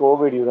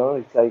post-COVID,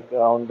 it's like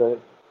around the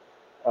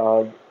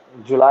uh,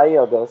 July,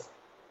 August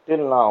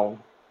till now,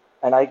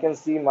 and I can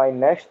see my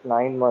next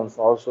 9 months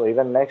also,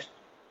 even next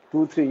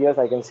 2, 3 years,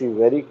 I can see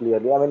very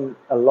clearly. I mean,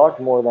 a lot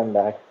more than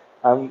that.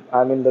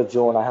 I'm in the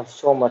zone. I have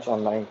so much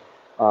online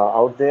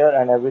out there,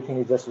 and everything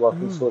is just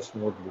working Mm, so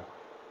smoothly,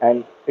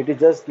 and it is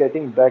just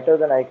getting better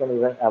than I can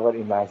even ever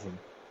imagine.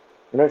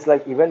 It's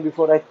like even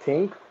before I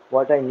think,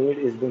 what I need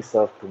is being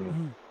served to me.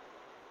 mm,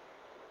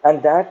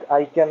 And that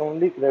I can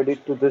only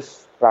credit to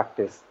this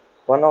practice.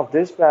 One of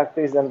this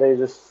practice, and there is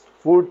this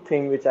food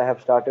thing which I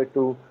have started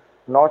to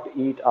not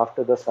eat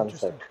after the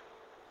sunset. interesting.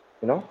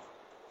 You know,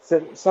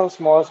 so some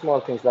small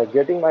things like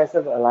getting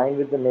myself aligned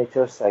with the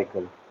nature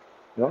cycle.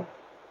 You know,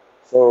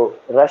 so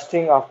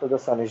resting after the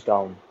sun is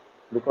down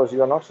because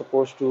you are not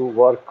supposed to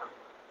work.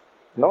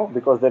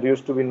 Because there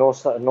used to be no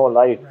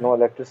light, no Right.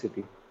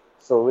 electricity.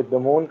 So with the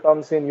moon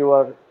comes in, you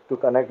are to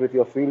connect with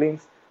your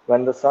feelings.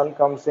 When the sun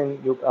comes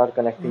in, you are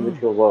connecting with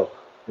Mm, your work,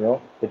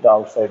 with the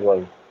outside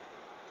world.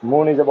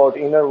 Moon is about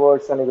inner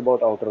world, sun is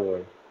about outer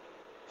world.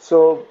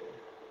 So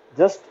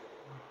just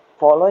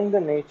following the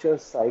nature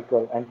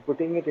cycle and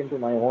putting it into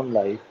my own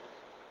life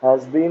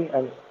has been,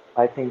 and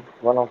I think,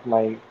 one of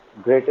my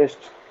greatest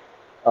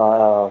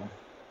uh,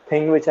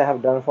 thing which I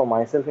have done for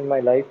myself in my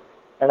life.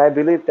 And I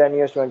believe 10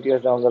 years, 20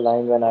 years down the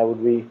line, when I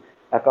would be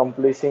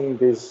accomplishing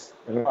these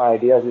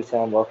ideas which I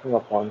am working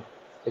upon,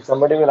 if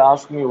somebody will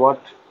ask me what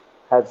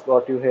has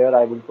got you here,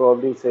 I will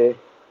probably say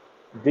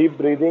deep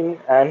breathing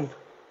and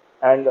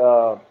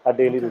a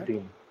daily okay.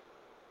 routine,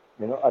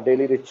 a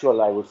daily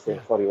ritual, I would say,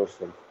 Yeah. for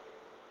yourself.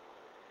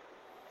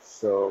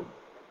 So,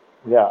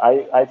 yeah,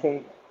 I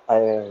think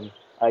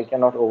I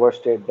cannot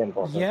overstate the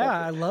importance Yeah,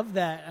 of I it. love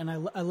that. And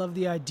I love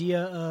the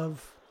idea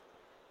of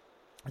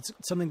it's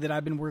something that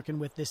I've been working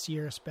with this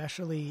year,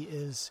 especially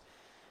is,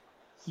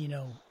 you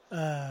know,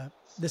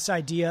 this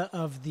idea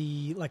of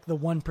the like the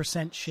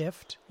 1%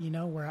 shift,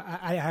 where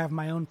I have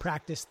my own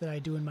practice that I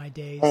do in my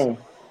days. Mm.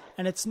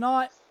 And it's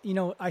not,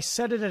 I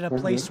set it at a Hmm.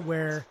 place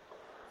where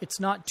it's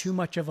not too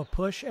much of a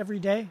push every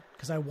day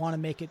because I want to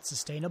make it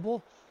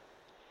sustainable.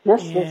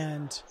 Yes, yes,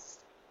 And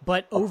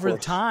but of over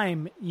course.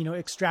 time,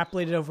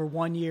 extrapolated over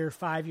 1 year,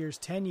 5 years,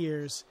 10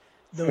 years,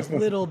 those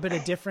little bit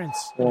of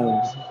difference,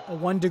 Mm. a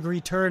 1 degree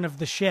turn of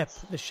the ship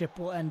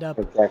will end up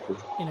Exactly.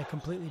 in a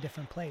completely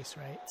different place,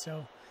 right?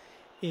 So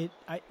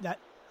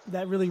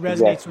that really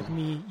resonates Exactly. with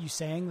me. You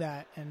saying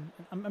that, and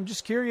I'm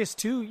just curious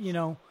too.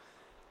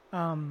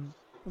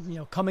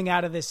 Coming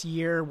out of this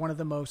year, one of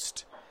the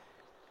most,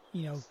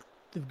 you know,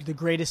 the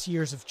greatest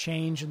years of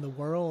change in the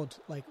world.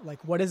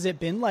 Like what has it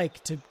been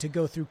like to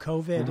go through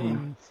COVID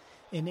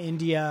in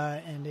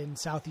India and in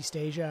Southeast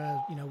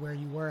Asia? Where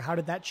you were. How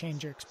did that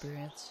change your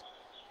experience?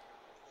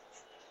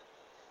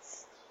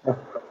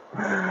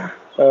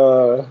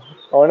 Uh,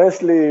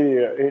 Honestly,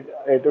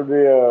 it would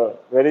be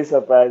very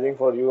surprising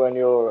for you and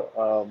your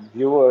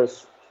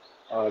viewers,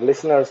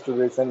 listeners to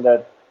listen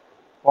that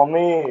for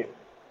me,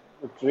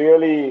 it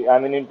really, I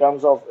mean, in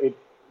terms of it,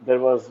 there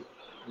was,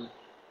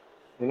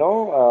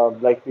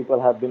 like people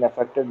have been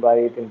affected by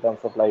it in terms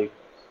of like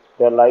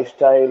their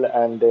lifestyle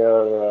and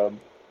their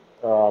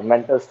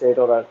mental state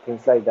or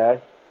things like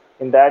that.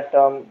 In that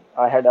term,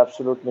 I had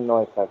absolutely no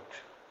effect.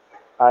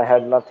 I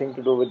had nothing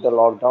to do with the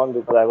lockdown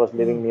because I was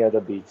living near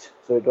the beach.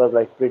 So it was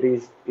like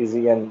pretty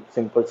easy and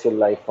simple chill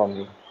life for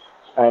me.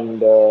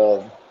 And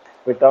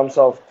in terms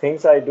of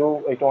things I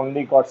do, it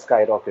only got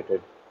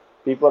skyrocketed.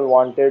 People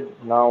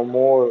wanted now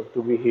more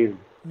to be healed,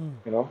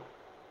 you know.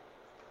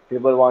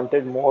 People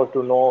wanted more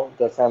to know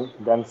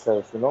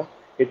themselves, you know.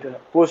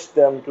 It pushed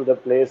them to the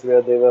place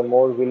where they were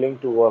more willing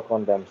to work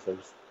on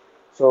themselves.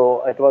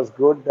 So it was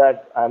good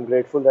that I'm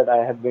grateful that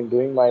I had been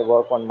doing my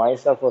work on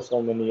myself for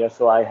so many years.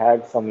 So I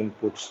had some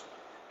inputs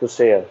to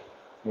share,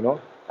 you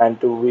know, and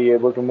to be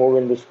able to move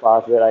in this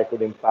path where I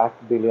could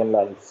impact billion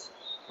lives,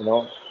 you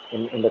know,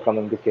 in the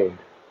coming decade.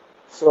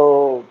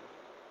 So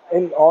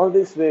in all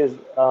these ways,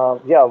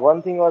 yeah,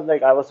 one thing was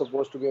like I was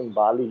supposed to be in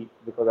Bali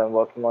because I'm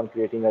working on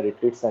creating a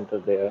retreat center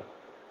there.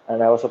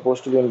 And I was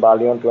supposed to be in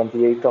Bali on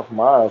 28th of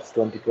March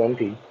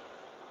 2020,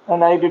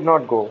 and I did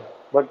not go.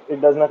 But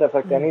it does not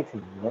affect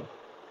anything, you know.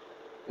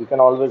 You can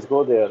always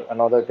go there Yeah.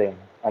 another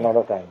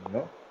time, you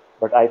know.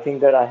 But I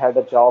think that I had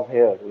a job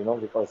here, you know,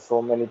 because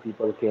so many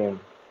people came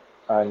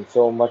and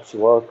so much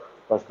work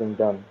was being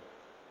done.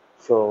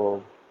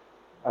 So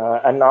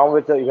and now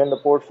with even the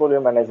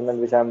portfolio management,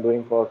 which I'm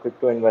doing for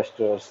crypto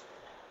investors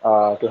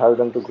to help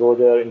them to grow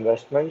their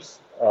investments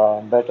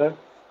better,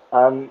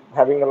 I'm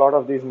having a lot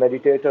of these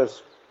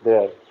meditators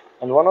there.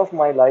 And one of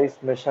my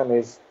life mission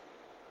is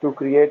to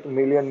create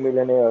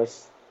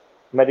millionaires,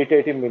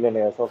 meditative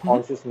millionaires or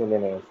conscious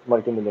millionaires,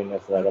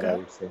 multimillionaires rather, I Okay.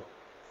 would say.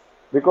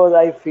 Because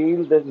I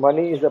feel that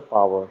money is a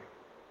power.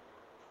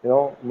 You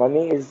know,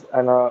 money is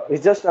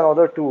just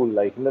another tool,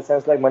 like in the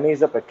sense like money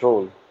is a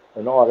petrol,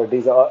 you know, or it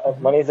is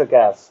money is a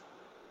gas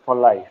for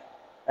life.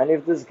 And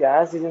if this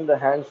gas is in the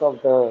hands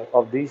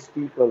of these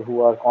people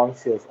who are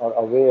conscious or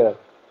aware,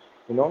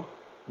 you know,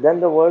 then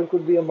the world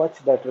could be a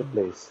much better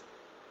place.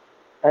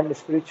 And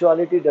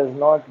spirituality does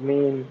not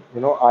mean,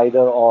 you know, either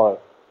or.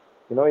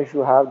 You know, if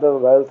you have the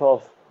wealth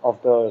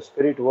of the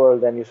spirit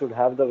world, then you should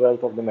have the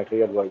wealth of the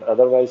material world.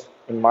 Otherwise,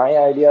 in my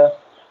idea,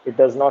 it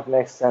does not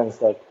make sense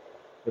that,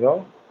 you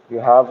know, you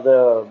have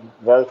the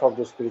wealth of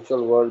the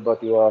spiritual world,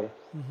 but you are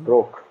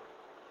broke,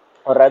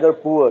 or rather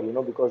poor, you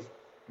know, because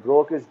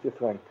broke is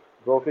different.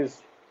 Broke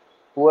is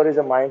poor is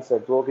a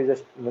mindset. Broke is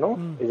just, you know,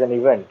 is an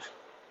event,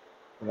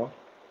 you know.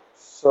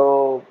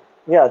 So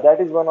yeah, that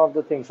is one of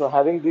the things. So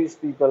having these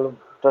people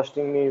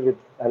trusting me with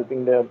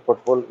helping their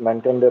portfolio,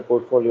 maintain their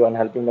portfolio, and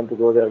helping them to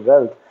grow their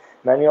wealth,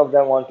 many of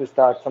them want to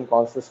start some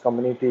conscious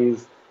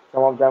communities.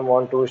 Some of them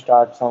want to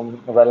start some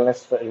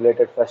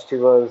wellness-related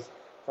festivals.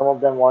 Some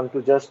of them want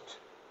to just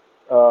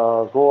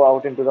go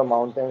out into the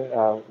mountain,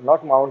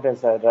 not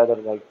mountains, rather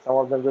like some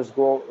of them just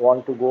go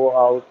want to go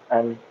out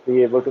and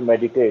be able to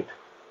meditate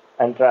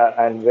and try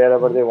and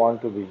wherever they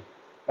want to be,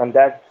 and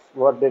that's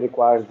what they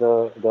require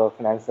the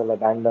financial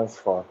abundance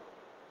for.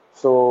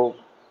 So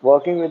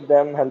working with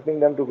them, helping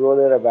them to grow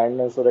their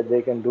abundance so that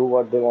they can do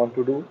what they want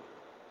to do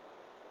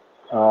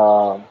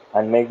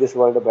and make this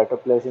world a better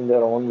place in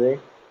their own way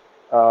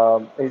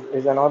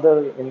is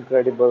another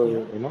incredible,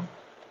 Yeah. you know,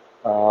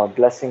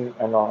 blessing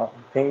and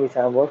thing which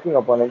I'm working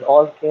upon. It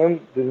all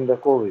came during the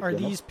COVID, Are you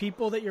know. these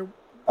people that you're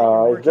It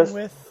working just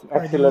with?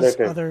 Are these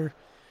accelerated. other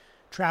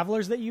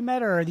travelers that you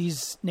met, or are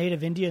these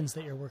native Indians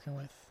that you're working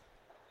with?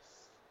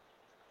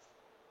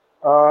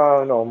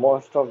 No,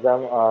 most of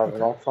them are Okay.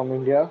 not from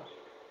India,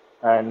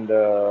 and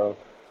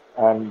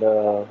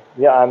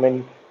yeah, I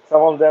mean,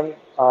 some of them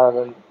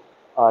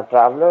are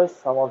travelers,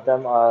 some of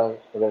them are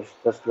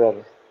just where,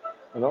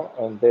 you know,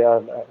 and they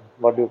are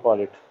what do you call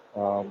it?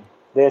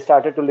 They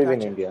started to live in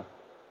Gotcha. India,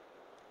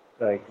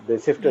 like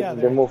Yeah,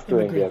 they they're moved to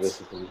India immigrants.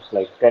 basically,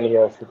 like 10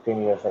 years,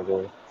 15 years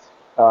ago.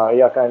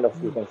 Yeah, kind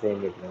of, you Mm. can say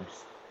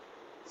immigrants.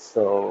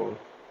 So,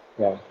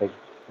 yeah, like,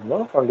 you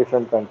know, from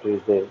different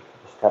countries, they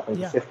just happened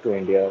to Yeah. shift to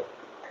India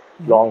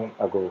Hmm. long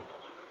ago.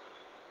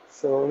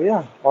 So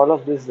yeah, all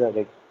of this,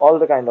 like all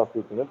the kind of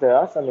people. You know, there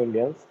are some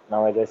Indians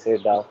now, as I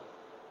said,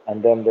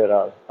 and then there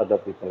are other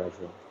people as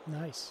well.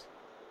 Nice.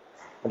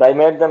 But I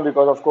met them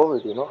because of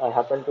COVID. You know, I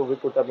happened to be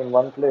put up in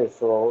one place,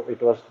 so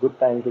it was good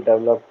time to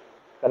develop,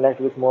 connect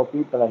with more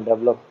people, and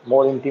develop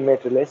more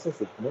intimate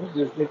relationships. You know,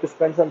 you just need to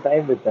spend some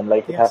time with them,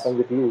 like it Yes. happened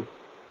with you.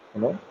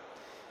 You know,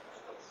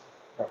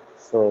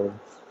 so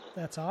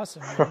That's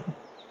awesome, man.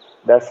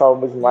 that's how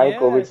was my Yeah,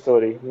 COVID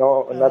story.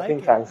 No, I nothing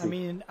like it. I fancy.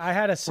 mean, I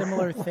had a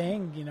similar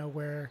thing,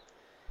 where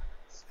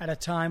at a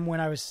time when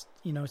I was,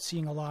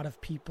 seeing a lot of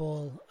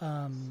people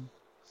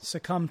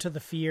succumb to the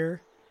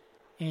fear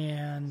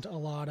and there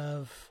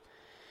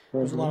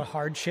was a Mm-hmm. lot of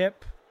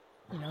hardship.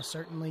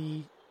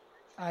 Certainly,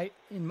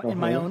 in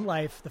my Mm-hmm. own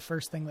life, the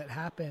first thing that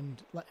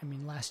happened. I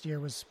mean, last year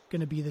was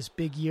going to be this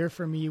big year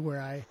for me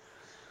where I,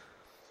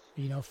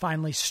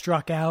 finally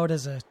struck out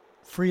as a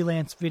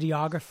freelance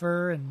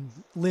videographer and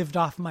lived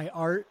off my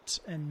art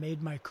and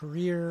made my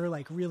career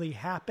like really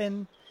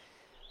happen.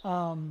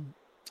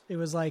 It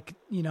was like,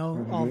 all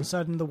of Mm-hmm. a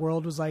sudden the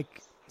world was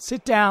like,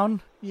 sit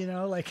down,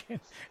 like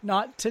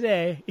not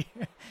today.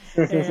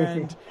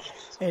 and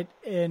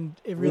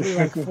it really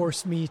like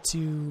forced me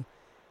to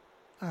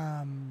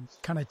kind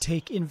of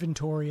take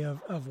inventory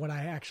of what I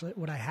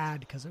had,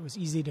 because it was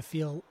easy to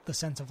feel the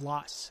sense of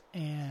loss.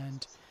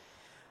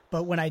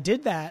 But when I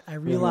did that, I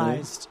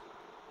realized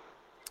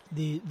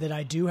that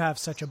I do have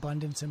such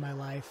abundance in my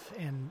life,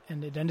 and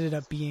it ended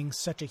up being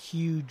such a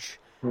huge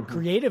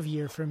creative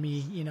year for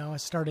me. I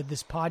started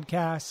this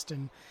podcast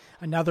and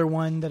another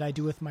one that I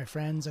do with my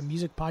friends, a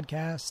music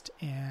podcast,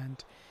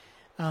 and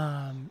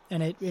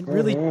it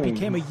really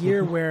became a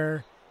year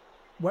where,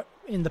 what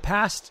in the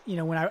past,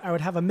 when I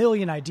would have a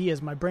million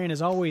ideas, my brain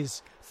is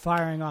always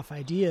firing off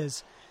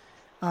ideas.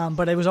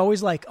 But it was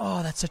always like,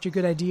 oh, that's such a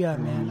good idea,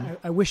 man.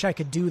 I wish I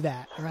could do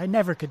that, or I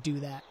never could do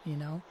that,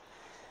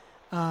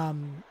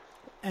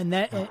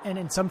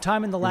 And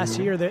sometime in the last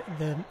year,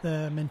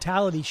 the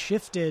mentality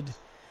shifted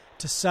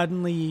to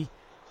suddenly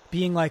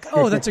being like,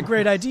 oh, that's a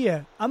great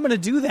idea. I'm going to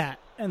do that.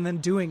 And then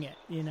doing it,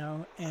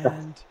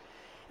 and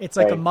it's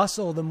like a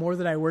muscle. The more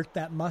that I worked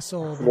that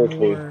muscle, the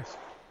more,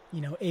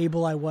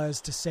 able I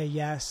was to say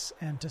yes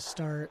and to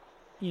start,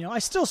 I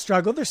still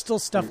struggle. There's still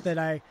stuff that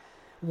I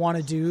want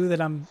to do that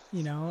I'm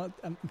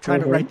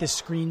trying to write this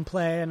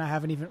screenplay, and I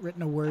haven't even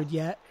written a word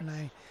yet.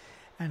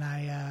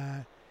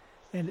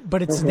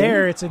 But it's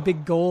there. It's a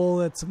big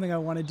goal. It's something I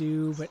want to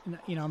do. But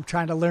I'm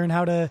trying to learn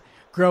how to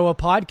grow a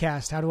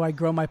podcast. How do I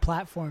grow my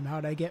platform?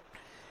 How do I get,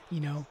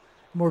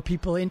 more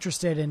people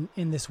interested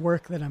in this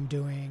work that I'm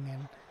doing?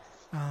 And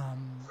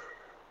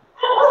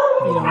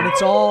and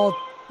it's all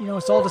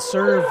to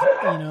serve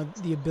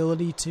the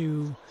ability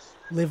to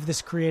live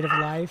this creative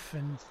life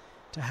and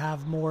to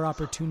have more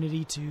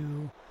opportunity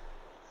to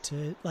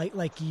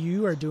like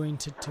you are doing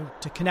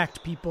to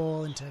connect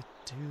people and to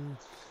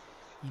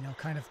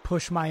kind of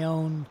push my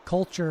own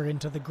culture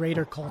into the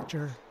greater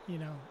culture,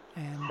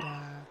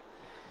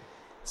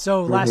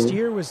 so last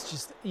year was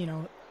just,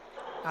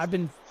 I've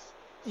been,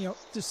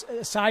 just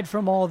aside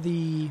from all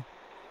the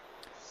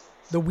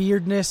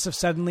weirdness of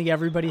suddenly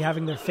everybody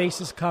having their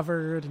faces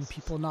covered and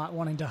people not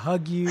wanting to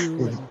hug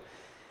you,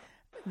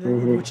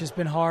 and which has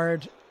been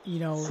hard.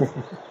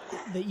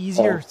 The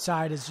easier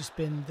side has just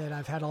been that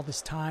I've had all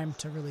this time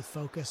to really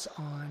focus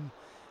on,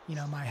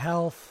 my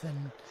health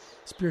and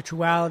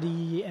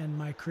spirituality and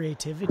my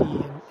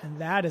creativity, and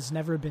that has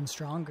never been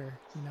stronger.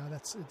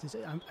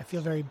 I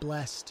feel very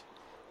blessed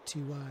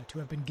to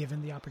have been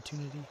given the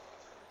opportunity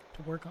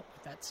to work up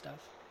with that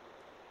stuff.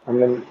 I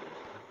mean,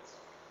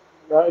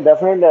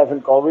 definitely, I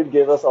think COVID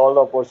gave us all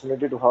the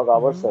opportunity to hug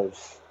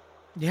ourselves.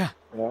 Yeah.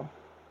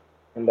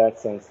 In that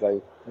sense,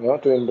 to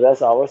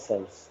embrace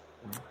ourselves.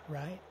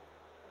 Right.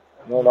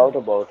 No doubt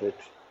about it.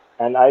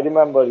 And I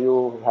remember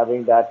you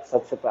having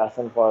such a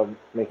passion for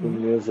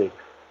making music.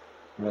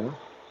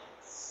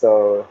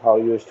 So how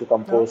you used to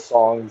compose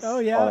songs. Oh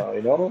yeah.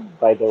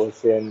 By the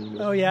ocean.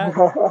 Oh yeah.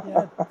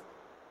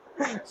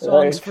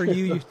 Songs for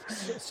you,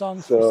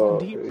 songs for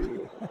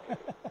Sandeep.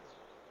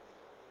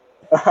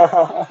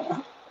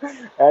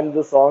 And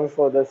the songs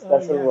for the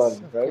special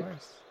one, right?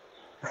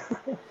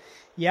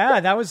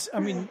 Yeah, that was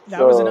an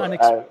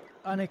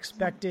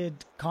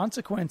unexpected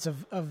consequence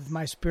of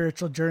my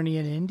spiritual journey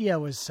in India,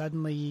 was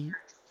suddenly,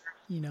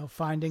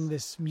 finding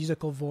this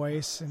musical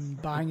voice and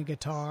buying a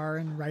guitar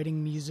and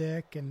writing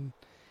music and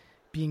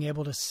being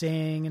able to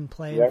sing and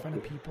play in front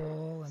of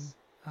people. And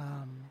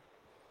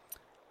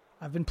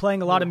I've been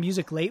playing a lot of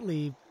music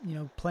lately,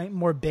 playing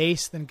more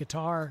bass than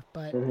guitar,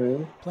 but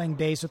playing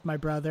bass with my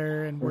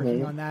brother and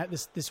working on that.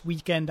 This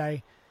weekend,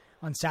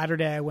 on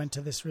Saturday, I went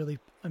to this really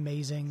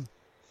amazing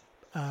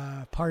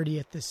party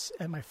at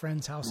my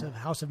friend's house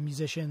of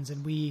musicians,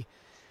 and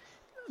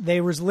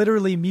there was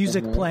literally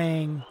music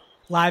playing,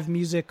 live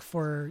music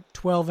for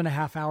 12 and a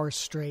half hours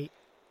straight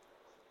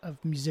of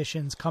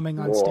musicians coming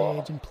on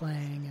stage and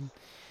playing,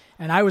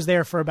 and I was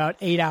there for about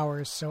 8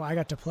 hours, so I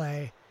got to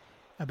play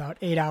about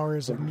 8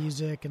 hours of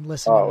music and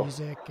listen to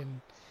music,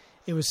 and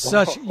it was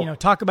such,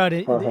 talk about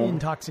it, the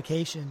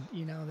intoxication,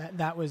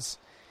 that was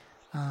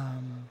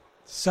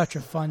such a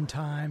fun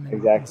time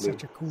and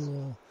such a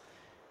cool,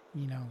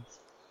 it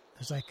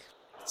was like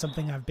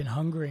something I've been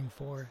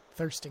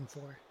thirsting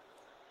for.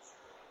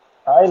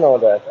 I know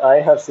that.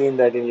 I have seen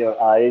that in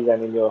your eyes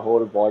and in your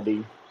whole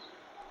body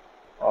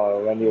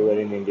when you were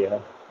in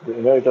India.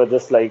 It was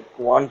just like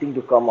wanting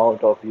to come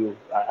out of you.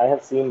 I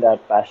have seen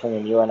that passion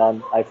in you, and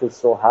I feel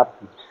so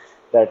happy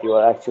that you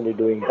are actually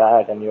doing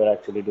that, and you are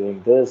actually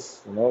doing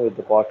this, with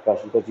the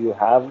podcast, because you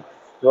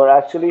are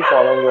actually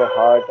following your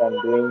heart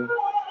and doing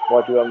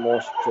what you are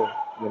most,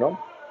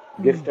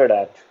 gifted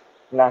at,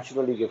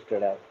 naturally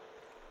gifted at.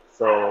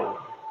 So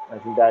I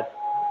think that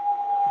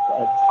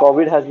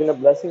COVID has been a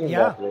blessing in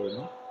that way,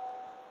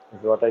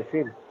 is what I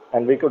feel.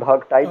 And we could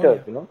hug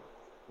tighter,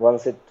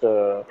 once it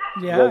goes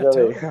away.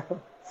 Totally.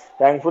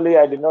 Thankfully,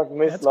 I did not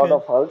miss a lot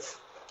of hugs.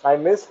 I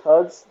miss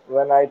hugs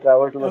when I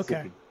travel to a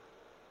city,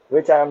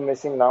 which I am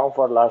missing now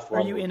for last 1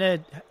 week. Are you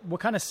in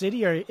what kind of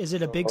city, or is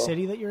it a big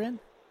city that you're in?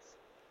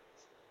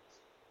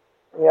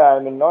 Yeah, I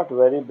mean, not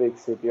very big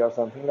city or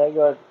something like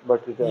that,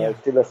 but it's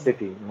still a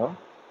city,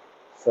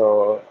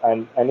 So,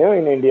 and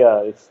in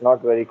India, it's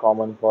not very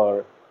common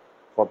for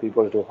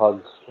people to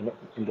hug,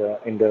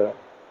 in the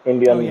Oh,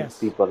 Indian yes.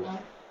 people.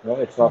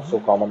 It's not so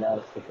common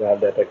as if you have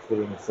that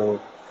experience. So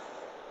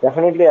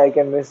definitely I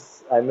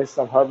miss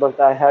some her, but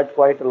I had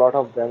quite a lot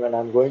of them, and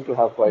I'm going to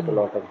have quite a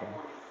lot of them.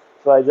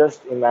 So I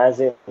just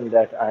imagine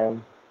that I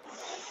am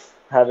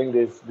having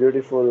these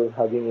beautiful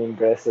hugging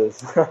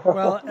embraces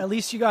Well, at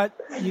least you got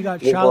before I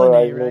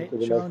Shalini, move right? to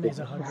the next Shaline's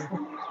city. a hugger.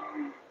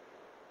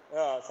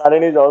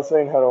 Salini is also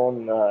in her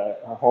own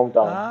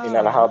hometown in Ah, okay.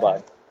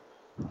 Allahabad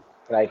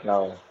right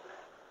now.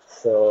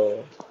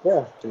 So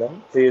yeah,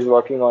 she is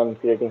working on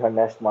creating her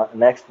next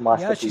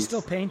Yeah, she's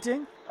still masterpiece,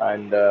 painting.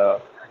 and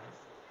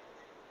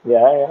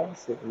yeah.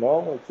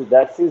 So,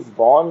 that she's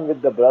born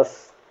with the brush.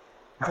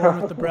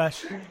 Born with the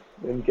brush.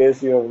 In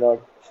case you have not,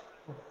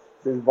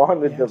 she's born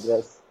with the brush.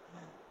 Yes.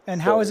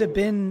 And how has it So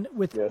been yeah,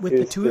 with the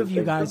she's two still of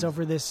you guys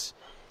painting.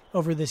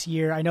 over this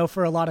year? I know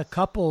for a lot of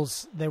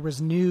couples there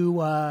was new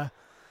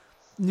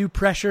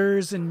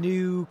pressures and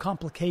new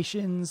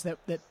complications that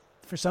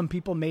for some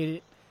people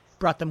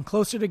brought them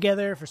closer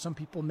together. For some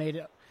people made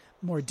it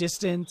more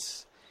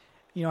distant.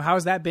 How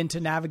has that been to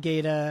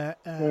navigate a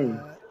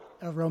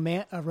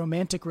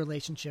romantic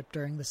relationship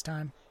during this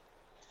time?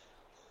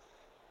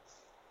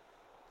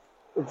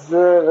 It's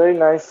a very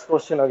nice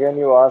question again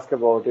you ask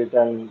about it,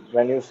 and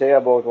when you say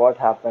about what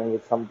happened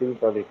with some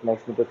people, it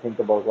makes me to think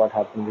about what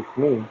happened with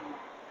me.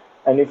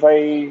 And if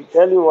I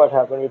tell you what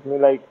happened with me,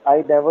 like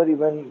I never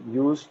even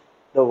used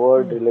the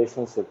word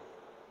relationship.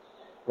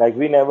 Like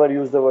we never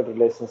use the word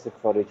relationship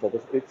for each other.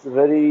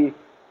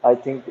 I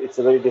think it's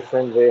a very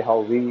different way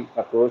how we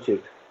approach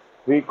it.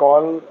 We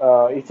call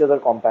each other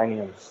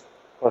companions,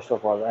 first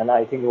of all, and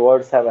I think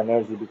words have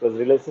energy because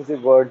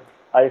relationship word,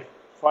 I,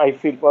 I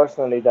feel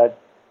personally that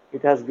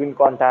it has been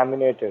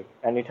contaminated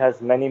and it has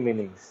many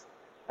meanings,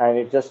 and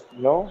it just,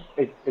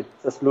 it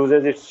just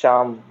loses its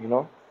charm,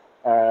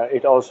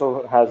 it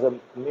also has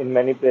in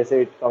many places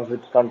it comes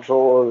with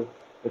control,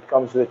 it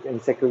comes with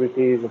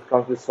insecurities, it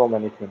comes with so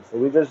many things. So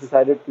we just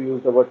decided to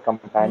use the word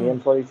companion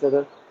for each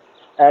other,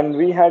 and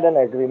we had an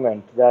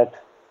agreement that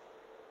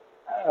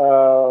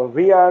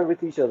we are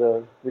with each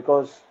other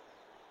because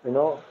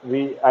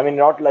I mean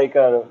not like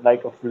a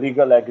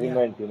legal Yeah.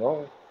 agreement,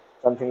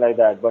 something like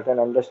that, but an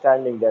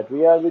understanding that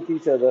we are with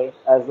each other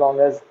as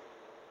long as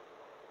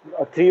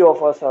three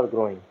of us are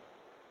growing.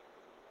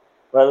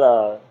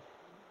 Well,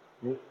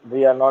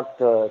 we are not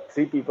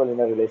three people in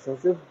a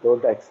relationship.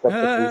 Don't expect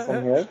a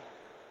threesome here.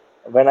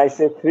 When I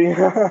say three,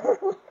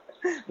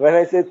 when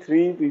I say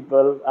three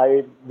people,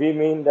 I we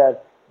mean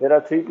that there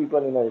are three people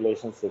in a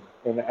relationship,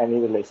 in any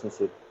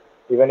relationship.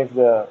 Even if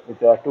there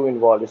are two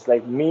involved, it's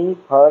like me,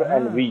 her,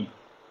 and Ah, we.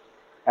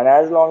 And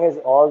as long as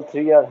all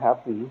three are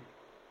happy,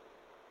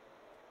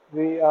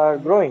 we are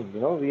yeah.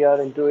 growing. We are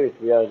into it.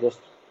 We are just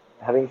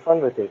having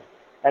fun with it.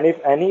 And if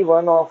any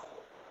one of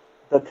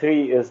the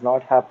three is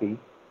not happy,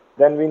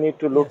 then we need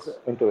to look Yes.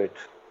 into it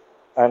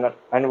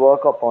and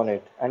work upon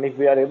it. And if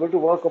we are able to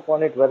work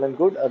upon it, well and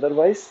good.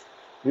 Otherwise,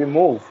 we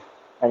move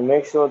and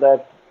make sure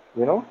that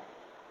you know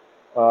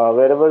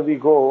wherever we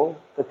go,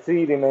 the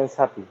tree remains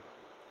happy.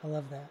 I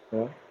love that. You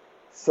know?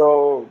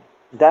 So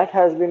that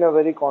has been a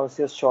very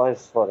conscious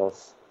choice for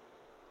us.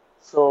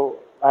 So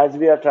as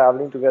we are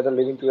traveling together,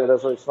 living together,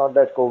 so it's not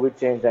that COVID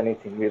changed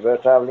anything. We were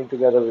traveling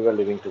together, we were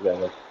living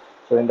together.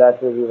 So in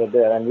that way, we were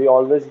there, and we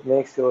always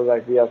make sure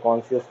that we are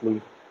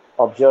consciously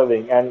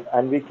observing,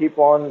 and we keep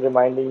on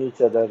reminding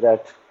each other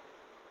that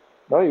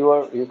no,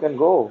 you can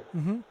go,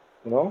 Hmm.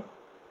 you know,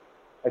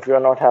 if you are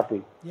not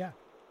happy. Yeah.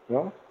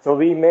 So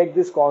we make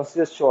this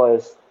conscious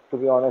choice, to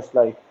be honest,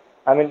 like,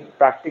 I mean,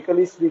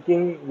 practically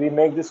speaking, we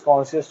make this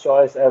conscious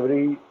choice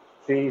every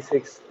 3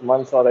 6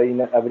 months or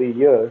in every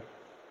year,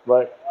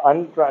 but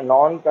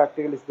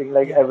non-practically speaking,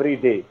 like Yeah. every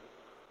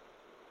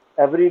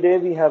day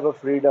we have a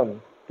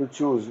freedom to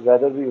choose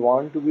whether we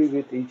want to be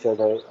with each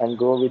other and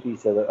grow with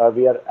each other, or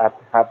we are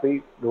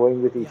happy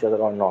growing with each Yeah. other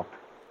or not.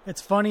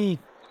 It's funny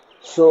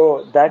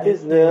So that that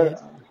is where,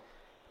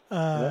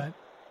 yeah.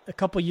 a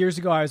couple years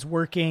ago I was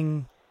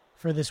working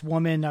for this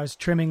woman. I was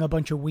trimming a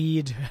bunch of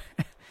weed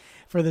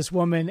for this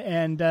woman,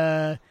 and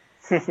I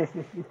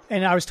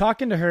was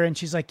talking to her, and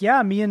she's like,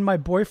 "Yeah, me and my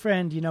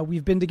boyfriend,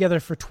 we've been together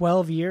for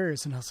 12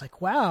 years." And I was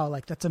like, "Wow,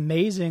 like that's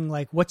amazing.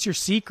 Like, what's your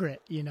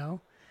secret?"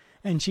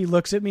 And she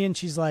looks at me and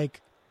she's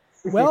like,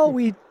 "Well,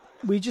 we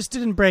just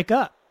didn't break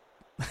up."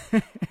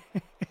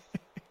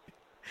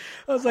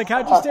 I was like,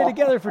 "How'd you stay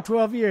together for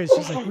 12 years?"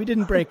 She's like, "We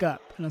didn't break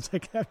up." And I was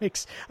like,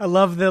 I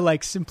love the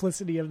like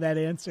simplicity of that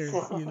answer.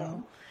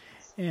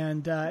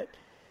 And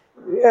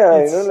Yeah,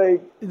 it's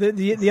like,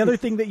 the other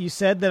thing that you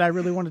said that I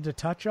really wanted to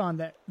touch on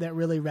that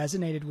really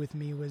resonated with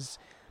me was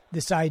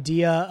this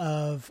idea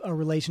of a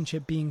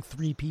relationship being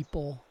three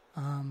people.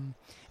 And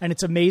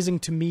it's amazing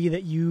to me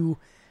that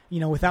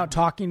without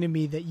talking to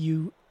me, that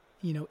you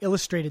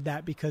illustrated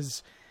that,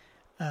 because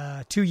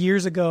 2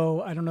 years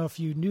ago, I don't know if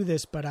you knew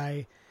this, but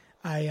I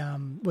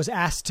was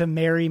asked to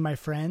marry my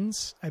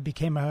friends. I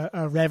became a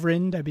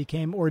reverend. I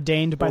became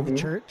ordained by the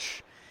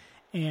church.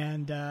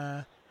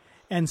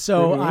 And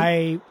so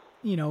I,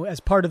 as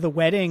part of the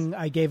wedding,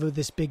 I gave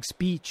this big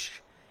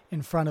speech,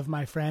 in front of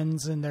my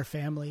friends and their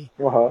family,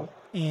 Uh-huh.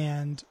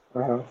 and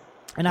Uh-huh.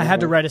 I had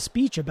to write a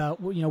speech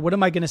about, what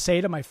am I going to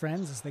say to my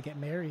friends as they get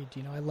married?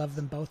 I love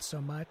them both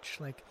so much.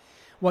 Like,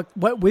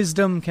 what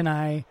wisdom can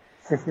I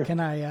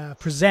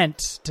present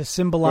to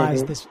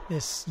symbolize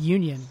this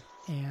union?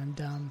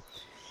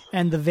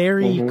 And the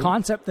very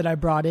concept that I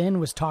brought in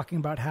was talking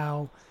about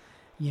how,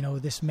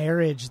 this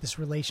marriage, this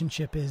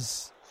relationship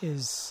is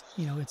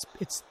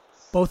it's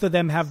both of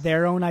them have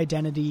their own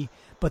identity,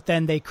 but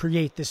then they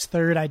create this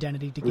third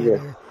identity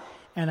together. Yes.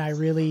 And I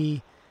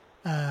really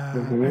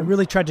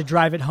tried to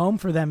drive it home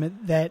for them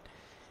that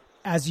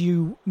as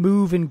you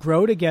move and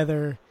grow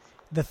together,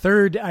 the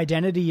third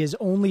identity is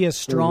only as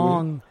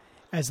strong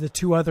as the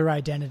two other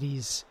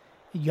identities.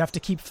 You have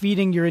to keep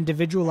feeding your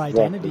individual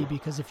identity,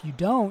 because if you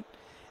don't,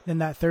 then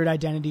that third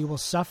identity will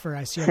suffer.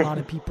 I see a lot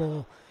of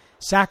people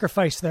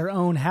sacrifice their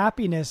own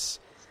happiness,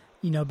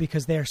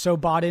 because they're so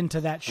bought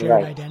into that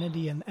shared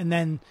identity, and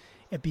then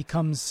it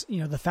becomes,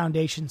 the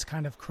foundations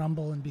kind of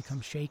crumble and become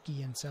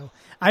shaky. And so,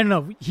 I don't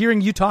know, hearing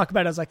you talk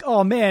about it, I was like,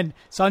 oh man,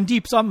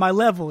 Sandeep's on my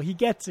level. He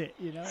gets it,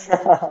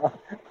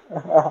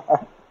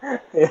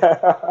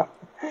 Yeah.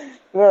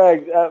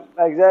 No,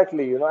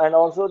 exactly. And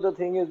also the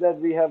thing is that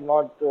we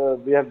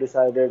have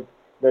decided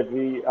that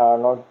we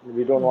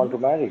don't want to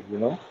marry, we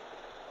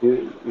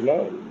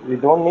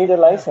don't need a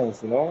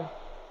license,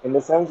 in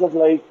the sense of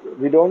like,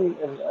 we don't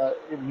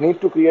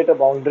need to create a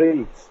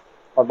boundaries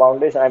or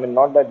boundaries. I mean,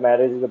 not that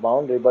marriage is a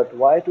boundary, but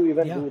why to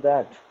even do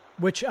that?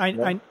 Which We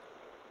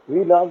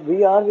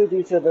are with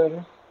each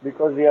other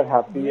because we are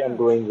happy and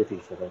growing with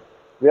each other.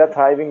 We are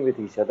thriving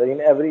with each other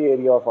in every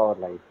area of our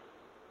life,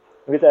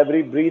 with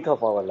every breath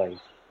of our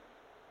life.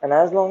 And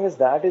as long as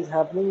that is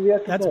happening, we are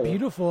together. That's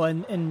beautiful.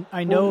 And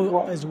I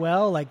know as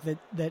well, like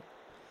that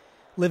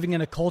living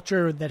in a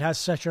culture that has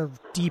such a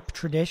deep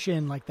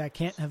tradition, like that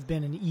can't have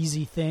been an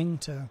easy thing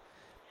to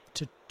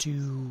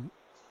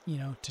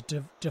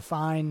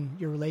define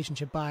your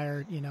relationship by,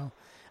 or,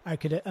 I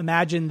could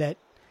imagine that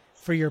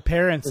for your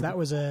parents, that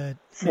was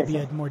maybe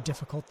a more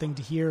difficult thing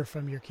to hear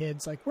from your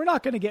kids. Like, we're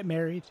not going to get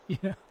married,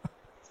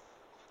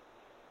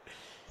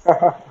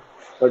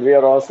 But we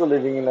are also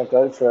living in a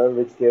culture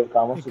which gave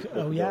Kama Sutra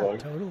Oh to the yeah, world,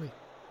 totally.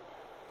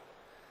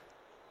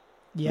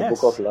 the Yes.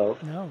 book of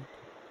love. No.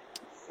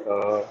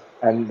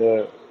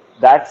 And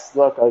that's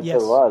the culture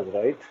Yes. was,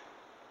 right?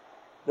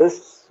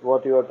 This,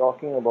 what you are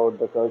talking about,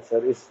 the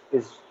culture is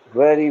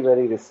very,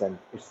 very recent.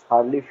 It's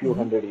hardly few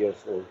hundred years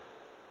old.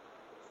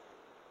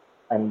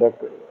 And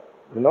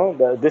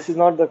this is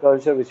not the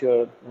culture which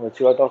you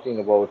are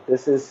talking about.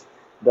 This is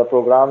the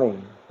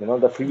programming,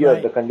 the fear,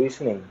 the Right.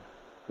 conditioning,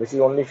 which is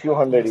only few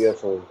hundred Yes.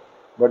 years old.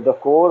 But the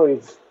core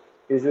is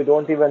we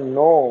don't even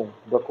know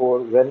the core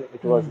when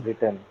it was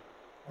written,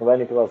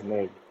 when it was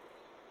made.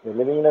 We're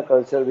living in a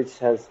culture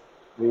which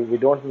we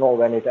don't know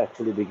when it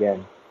actually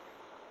began.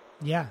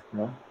 Yeah.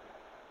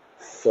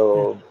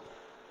 So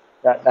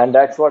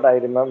that's what I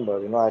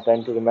remember. I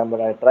tend to remember.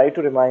 I try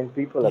to remind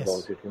people Yes.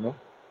 about it.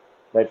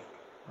 That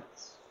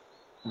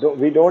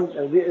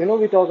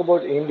we talk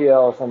about India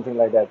or something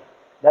like that.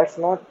 That's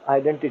not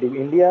identity.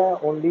 India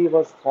only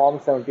was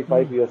formed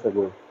 75 years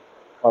ago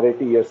or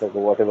 80 years ago,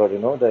 whatever,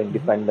 the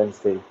Independence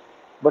Day.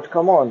 But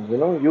come on,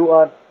 you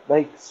are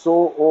like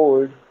so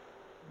old.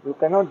 You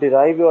cannot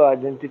derive your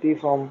identity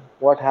from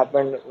what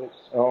happened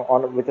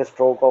with a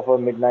stroke of a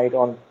midnight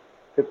on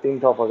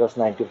 15th of August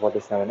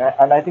 1947.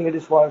 And I think it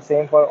is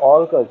same for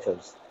all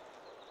cultures.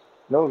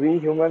 We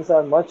humans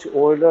are much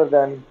older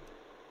than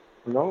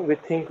we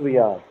think we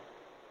are.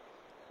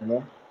 You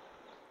know,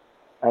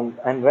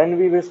 and when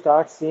we will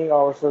start seeing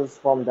ourselves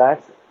from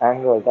that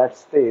angle, that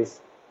space,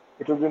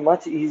 it will be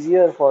much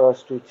easier for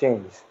us to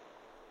change.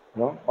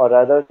 Or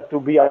rather to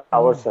be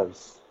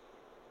ourselves.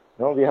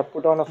 We have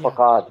put on a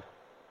facade.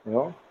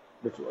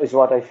 Which is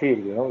what I feel.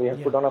 We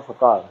have put on a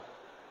facade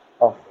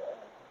of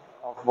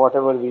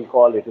whatever we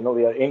call it.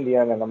 We are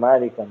Indian and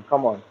American.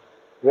 Come on,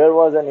 where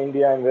was an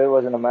India and where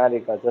was an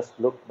America? Just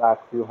look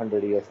back few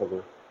hundred years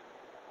ago.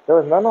 There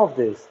was none of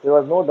this. There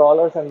was no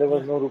dollars and there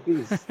was no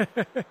rupees.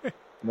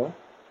 No.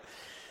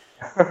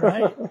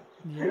 Right.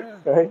 Yeah.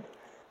 Right.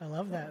 I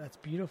love that. That's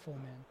beautiful,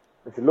 man.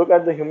 If you look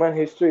at the human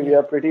history, we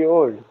are pretty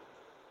old,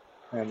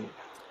 and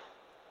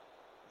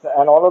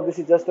all of this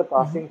is just a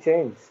passing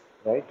change,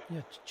 right?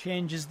 Yeah.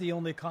 Change is the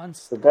only So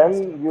constant.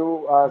 then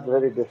you are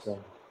very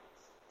different.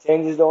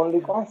 Change is the only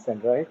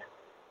constant, right?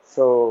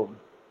 So,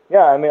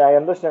 yeah, I mean, I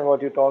understand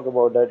what you talk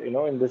about, that,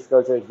 in this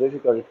culture it's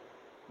difficult,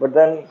 but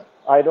then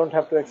I don't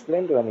have to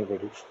explain to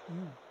anybody.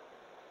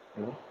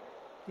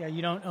 Yeah.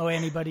 You don't owe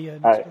anybody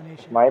an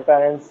explanation. My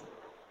parents,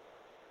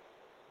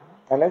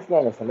 an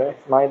explanation,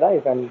 that's my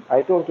life. And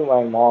I told to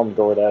my mom,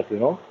 though, that,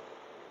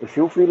 if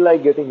you feel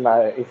like getting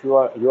married, if you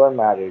are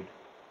married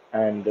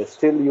and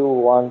still you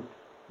want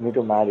me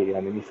to marry,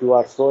 I mean, if you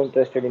are so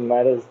interested in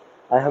marriage,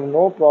 I have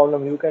no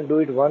problem. You can do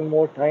it one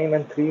more time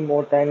and 3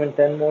 more times and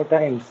 10 more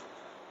times.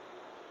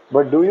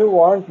 But do you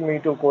want me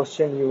to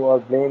question you or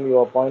blame you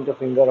or point a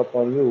finger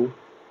upon you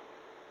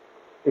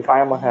if I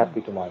am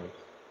unhappy to marry?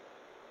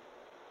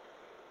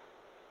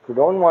 If you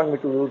don't want me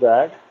to do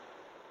that,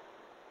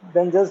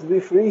 then just be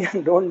free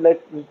and don't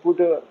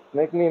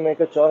make me make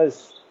a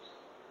choice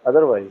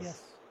otherwise.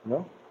 Yes. You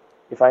know,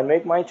 if I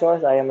make my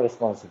choice, I am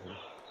responsible.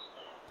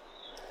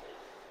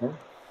 Hmm?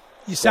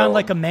 You sound So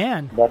like a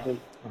man. that is,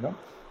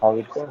 how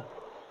it goes.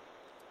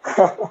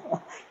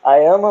 I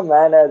am a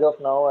man as of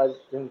now, as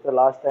since the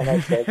last time I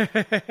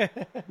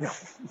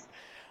checked.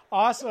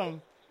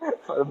 Awesome.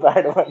 A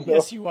bad one though.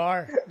 Yes, you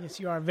are. Yes,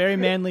 you are. Very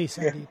manly,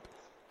 Sandeep.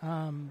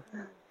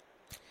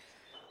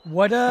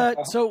 What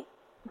so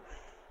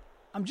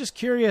I'm just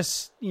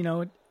curious,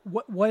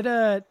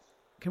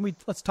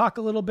 let's talk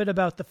a little bit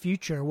about the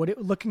future.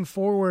 Looking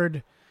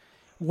forward,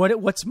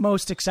 what's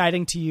most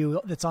exciting to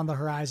you that's on the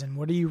horizon?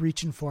 What are you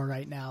reaching for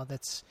right now?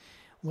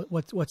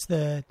 What's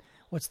the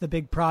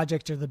big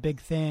project or the big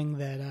thing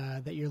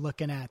that you're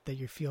looking at that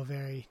you feel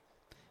very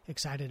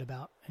excited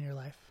about in your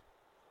life?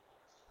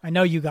 I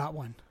know you got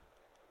one.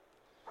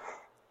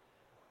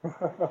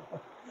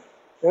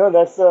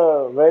 That's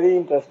a very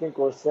interesting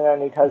question,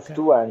 and it has Okay.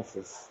 two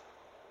answers.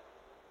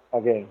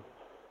 Again,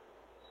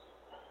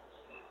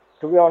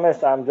 to be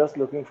honest, I'm just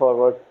looking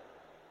forward,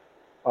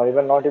 or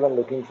even not even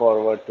looking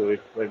forward to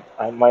it,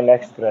 but my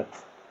next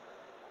breath.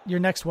 Your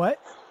next what?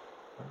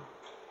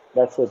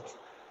 That's it.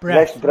 Breath.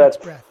 Next Next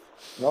breath. breath.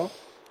 No,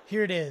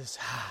 Here it is.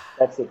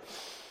 that's it.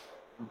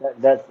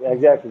 That's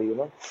exactly,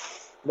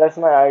 that's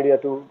my idea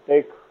to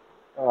take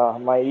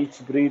my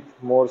each breath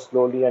more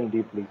slowly and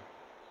deeply.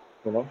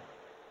 You know,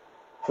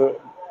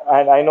 so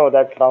and I know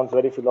that sounds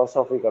very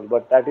philosophical,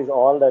 but that is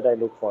all that I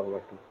look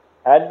forward to.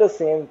 At the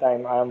same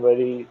time, I'm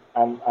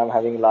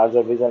having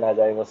larger vision as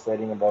I was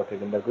sharing about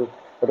it in the group.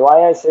 But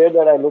why I said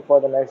that I look for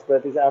the next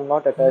breath is I'm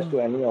not attached to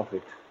any of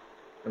it.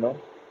 You know,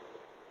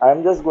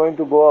 I'm just going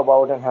to go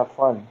about and have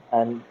fun,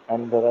 and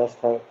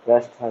the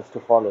rest has to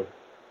follow.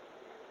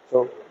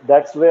 So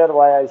that's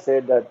why I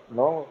said that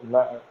no,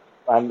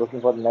 I'm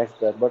looking for the next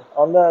step. But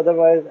on the other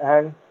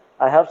hand,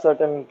 I have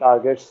certain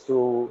targets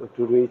to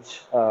reach.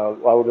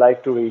 I would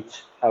like to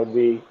reach. I would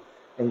be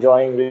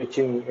enjoying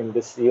reaching in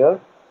this year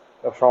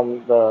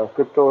from the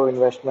crypto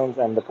investments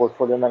and the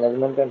portfolio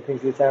management and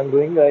things which I'm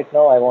doing right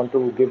now. I want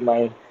to give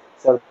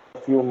myself a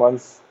few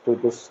months to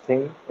this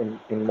thing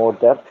in more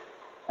depth,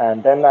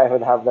 and then I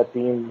will have the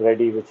team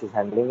ready, which is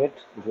handling it.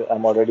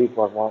 I'm already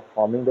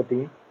forming the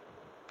team,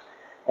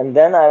 and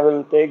then I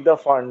will take the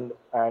fund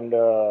and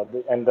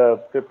the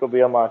crypto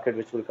bear market,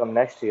 which will come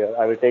next year.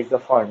 I will take the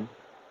fund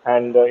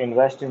and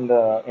invest in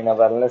a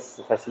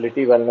wellness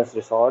facility, wellness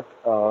resort,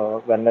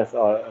 wellness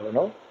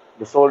or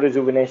the soul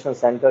rejuvenation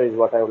center is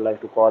what I would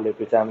like to call it,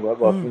 which I'm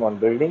working on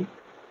building.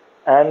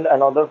 And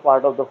another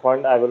part of the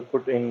fund I will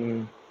put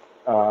in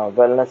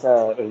wellness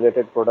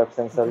related products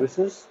and Okay.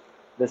 services.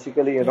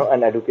 Basically, Yeah.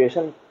 and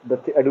education.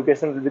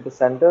 Education will be the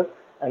center,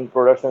 and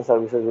products and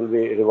services will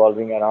be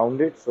revolving around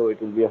it. So it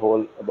will be a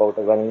whole about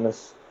a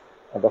wellness,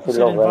 the You field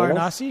said of in wellness.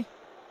 Varanasi?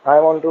 I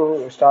want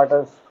to start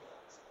as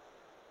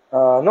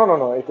no, no,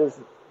 no. It is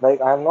like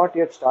I have not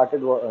yet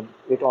started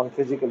it on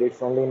physically.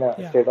 It's only in a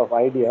Yeah. state of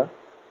idea.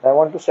 I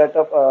want to set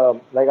up,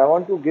 like I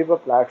want to give a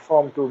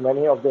platform to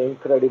many of the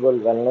incredible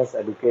wellness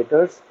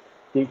educators,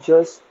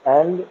 teachers,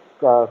 and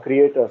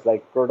creators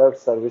like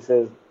products,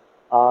 services,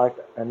 art,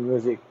 and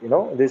music.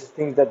 These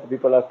things that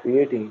people are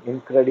creating,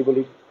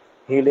 incredibly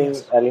healing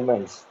Yes.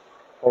 elements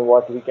for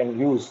what we can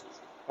use.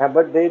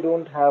 But they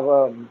don't have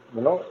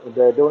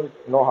they don't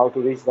know how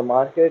to reach the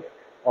market,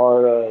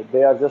 or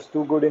they are just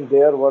too good in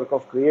their work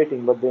of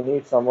creating, but they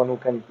need someone who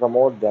can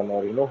promote them,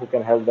 or who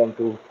can help them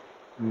to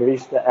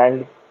reach the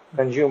end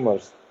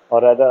consumers,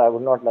 or rather, I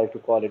would not like to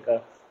call it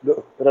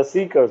the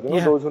seekers,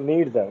 Yeah. those who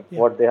need them, Yeah.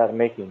 what they are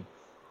making.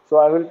 So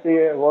I will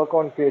work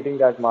on creating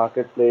that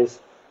marketplace,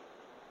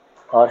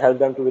 or help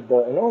them to with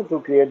the to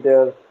create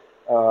their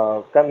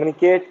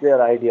communicate their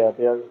idea,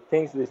 their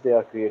things which they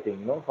are creating,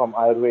 from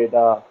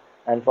Ayurveda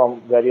and from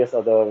various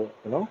other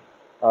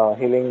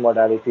healing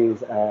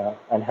modalities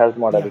and health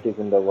Yeah. modalities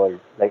in the world,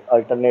 like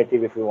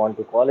alternative if you want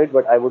to call it,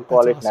 but I would That's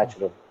call it awesome.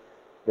 natural,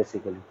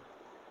 basically.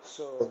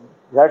 So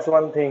that's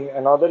one thing.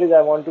 Another is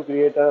I want to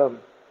create a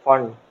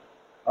fund.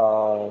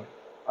 Uh,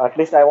 at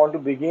least I want to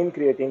begin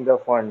creating the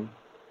fund.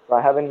 So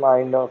I have in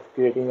mind of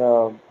creating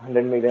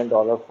 $100 million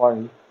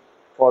fund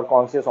for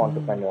conscious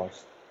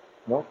entrepreneurs,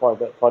 for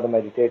the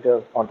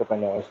meditative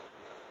entrepreneurs,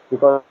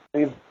 because I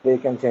believe they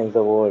can change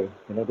the world.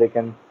 They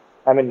can.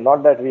 I mean,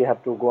 not that we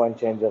have to go and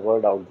change the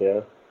world out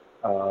there.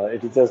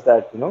 It is just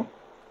that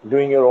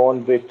doing your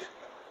own bit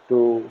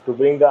to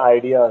bring the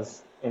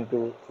ideas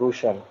into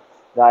fruition,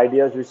 the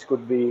ideas which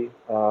could be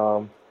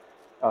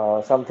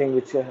something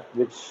which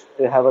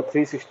have a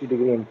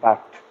 360-degree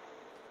impact,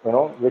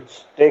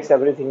 which takes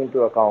everything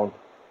into account,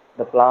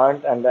 the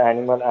plant and the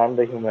animal and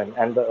the human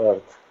and the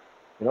earth,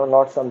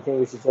 not something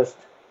which is just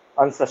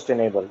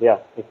unsustainable. Yeah,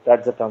 if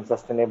that's the term,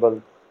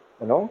 sustainable,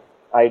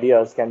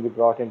 ideas can be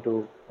brought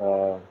into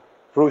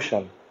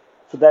fruition.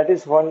 So that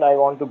is one I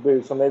want to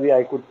build. So maybe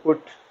I could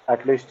put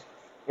at least,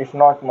 if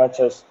not much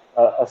as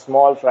a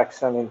small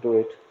fraction into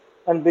it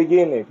and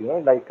begin it,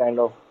 like kind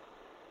of,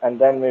 and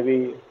then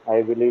maybe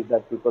I believe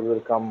that people will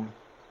come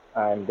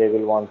and they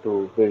will want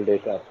to build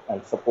it up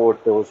and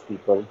support those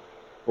people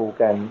who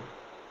can,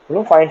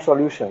 find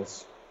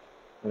solutions,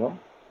 you know,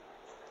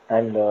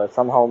 and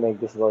somehow make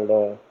this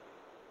world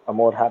a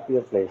more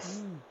happier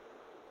place.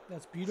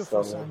 That's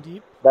beautiful, So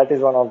Sandeep. that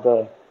is one of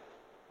the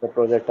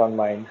project on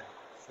mind.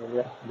 So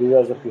yeah, these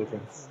are the few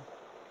things.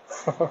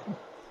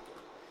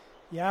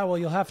 Yeah, well,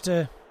 you'll have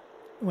to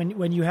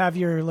when you have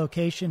your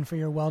location for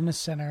your wellness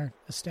center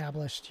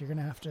established, you're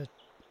gonna have to.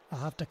 I'll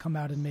have to come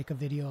out and make a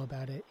video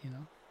about it.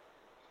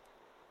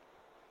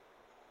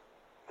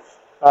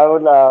 I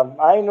would.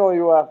 I know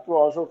you have to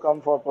also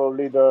come for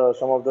probably the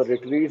some of the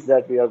retreats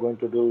that we are going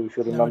to do. If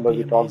you That would remember, be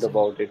we talked amazing.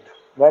 about it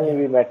when Yeah.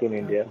 we met in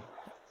India,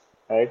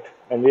 right?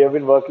 And we have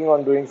been working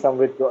on doing some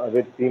with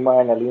Prima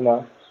and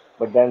Alina,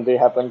 but then they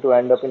happened to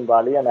end up in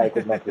Bali, and I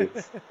could not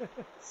reach.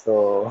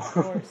 So, Of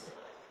course.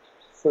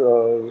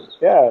 so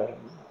yeah,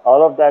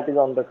 all of that is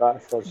on the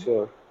cards for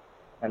sure,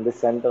 and the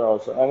center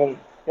also. I mean,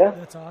 yeah,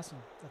 That's awesome.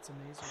 That's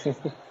amazing.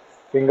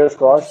 fingers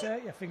What'd you crossed.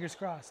 say? Yeah, fingers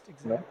crossed. You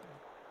Exactly.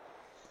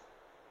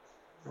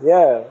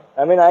 Yeah,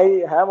 I mean, I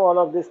have all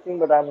of this thing,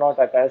 but I'm not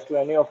attached to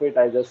any of it.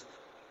 I just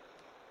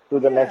do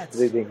the Yeah, next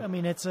breathing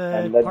it's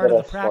and a let the part of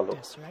the rest follow.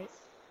 practice, right?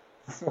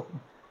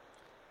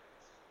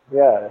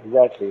 Yeah,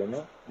 exactly.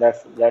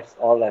 That's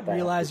all that I have to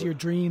Realize do. your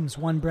dreams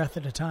one breath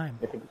at a time.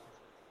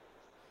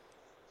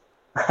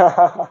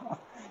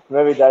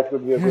 Maybe that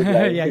could be a good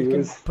line Yeah, to you can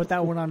use. put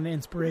that one on an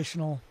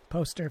inspirational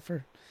poster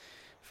for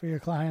your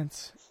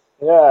clients.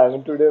 Yeah, I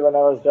mean, today when I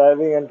was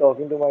driving and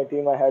talking to my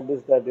team, I had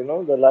this that the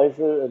life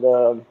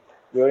the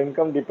your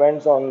income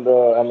depends on the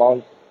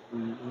amount,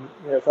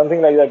 yeah, something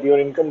like that. Your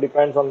income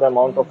depends on the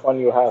amount of fun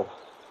you have.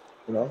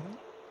 You know,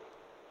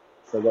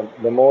 so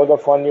the more the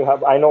fun you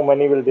have, I know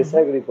many will Mm-hmm.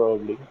 disagree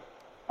probably,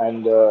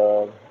 and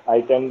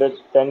I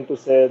tend to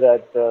say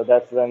that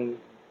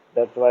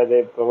that's why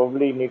they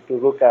probably need to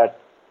look at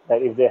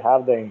that if they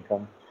have the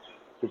income,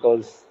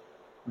 because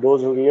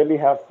those who really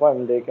have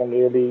fun, they can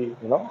really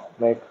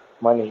make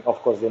money.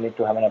 Of course, they need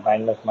to have an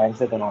abundance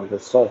mindset and all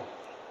this stuff.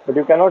 But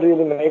you cannot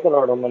really make a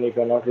lot of money if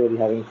you're not really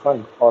having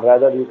fun, or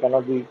rather, you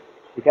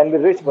can be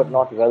rich but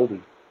not wealthy.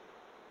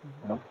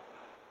 You know,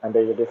 and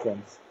there's a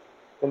difference.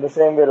 In the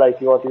same way, like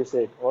what you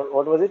said,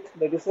 what was it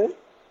that you said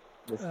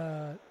just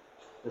Uh,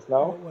 just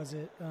now? what was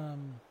it?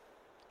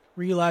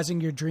 Realizing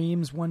your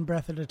dreams one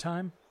breath at a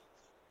time.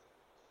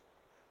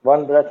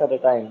 One breath at a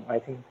time. I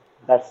think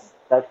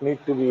that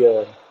needs to be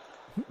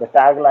the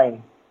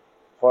tagline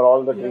for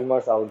all the Yeah.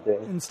 dreamers out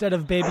there. Instead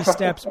of baby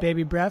steps,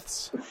 baby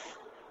breaths.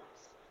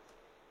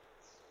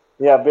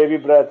 Yeah, baby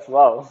breaths.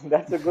 Wow,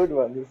 that's a good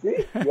one. You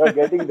see, you're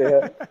getting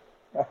there.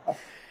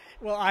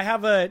 Well, I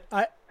have I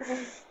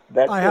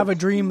That's have it. a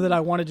dream that I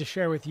wanted to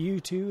share with you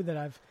too.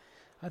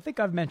 I think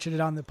I've mentioned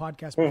it on the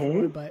podcast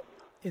before, but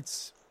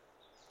it's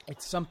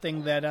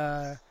something that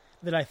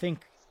that I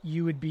think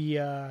you would be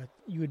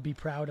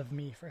proud of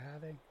me for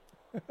having.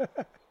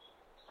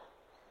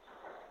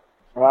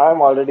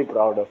 I'm already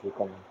proud of you,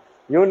 Kamal.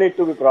 You need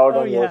to be proud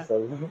Oh of yeah.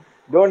 yourself.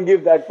 Don't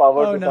give that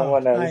power Oh to no.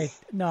 someone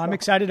else. I'm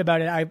excited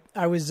about it.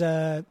 I was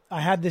I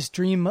had this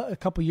dream a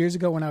couple years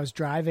ago when I was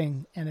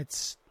driving, and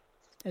it's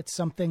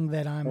something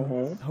that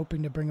I'm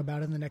hoping to bring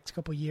about in the next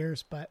couple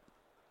years, but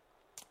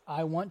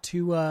I want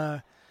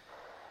to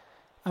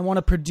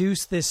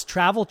produce this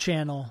travel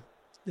channel,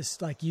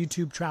 this like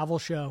YouTube travel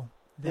show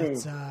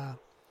that's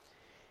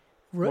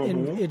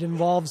it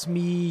involves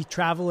me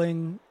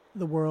traveling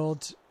the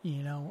world,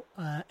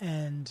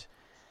 and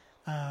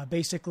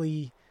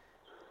basically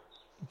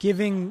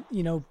giving,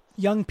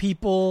 young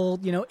people,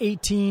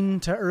 18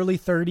 to early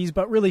 30s,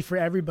 but really for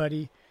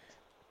everybody,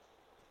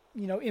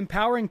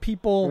 empowering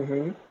people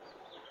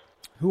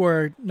who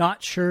are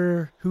not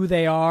sure who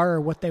they are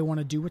or what they want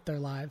to do with their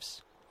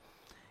lives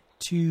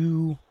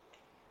to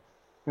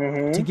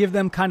give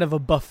them kind of a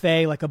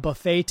buffet, like a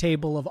buffet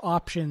table of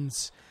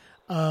options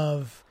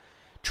of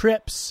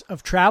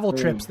travel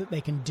trips that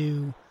they can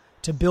do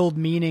to build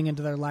meaning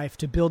into their life,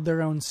 to build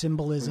their own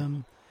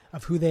symbolism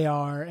of who they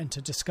are and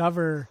to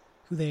discover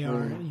who they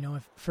are.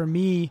 For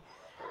me,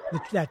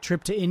 that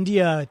trip to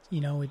India,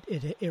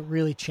 it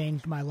really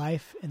changed my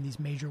life in these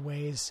major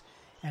ways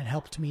and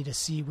helped me to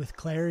see with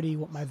clarity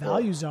what my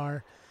values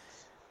are.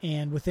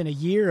 And within a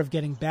year of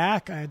getting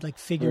back, I had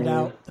figured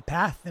out the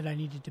path that I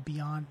needed to be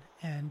on.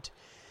 And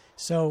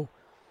so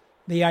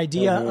the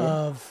idea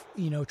of,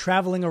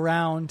 traveling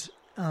around,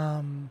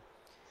 and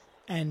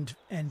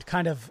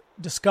kind of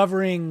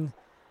discovering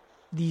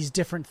these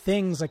different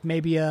things, like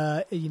maybe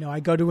I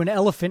go to an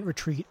elephant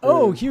retreat.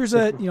 Oh, here's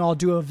I'll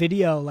do a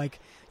video like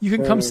you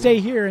can come stay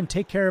here and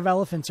take care of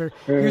elephants, or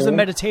here's a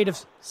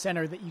meditative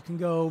center that you can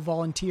go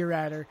volunteer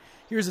at, or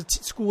here's a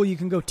school you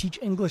can go teach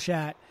English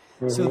at,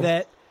 so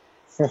that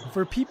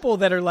for people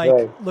that are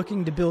Right.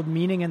 looking to build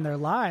meaning in their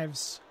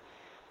lives,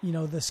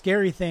 the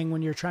scary thing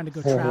when you're trying to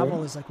go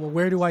travel is well,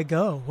 where do I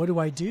go? What do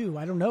I do?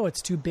 I don't know.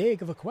 It's too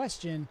big of a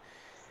question.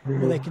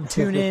 Well, they can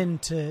tune in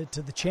to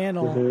the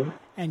channel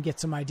and get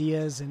some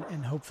ideas,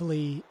 and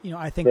hopefully,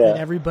 I think that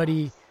Yeah.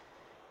 everybody,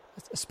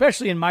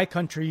 especially in my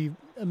country,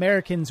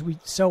 Americans, we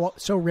so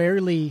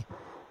rarely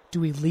do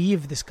we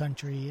leave this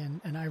country?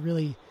 And I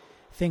really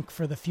think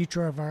for the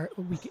future of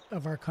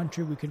our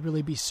country, we could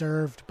really be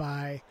served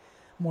by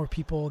more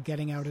people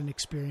getting out and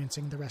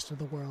experiencing the rest of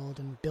the world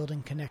and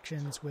building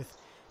connections with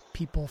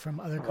people from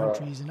other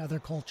countries and other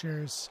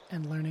cultures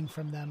and learning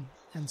from them.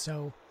 And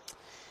so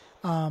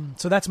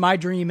that's my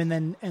dream. And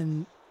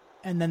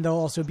then there'll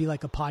also be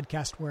like a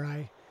podcast where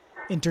I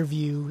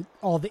interview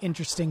all the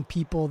interesting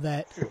people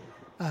that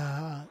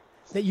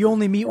you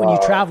only meet when you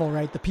travel,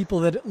 right? The people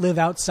that live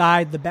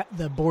outside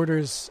the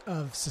borders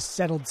of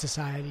settled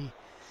society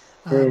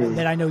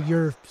that I know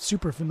you're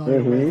super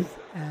familiar with.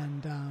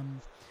 And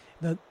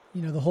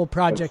the whole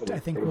project, I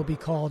think, will be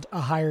called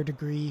A Higher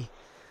Degree.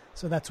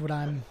 So that's what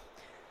I'm...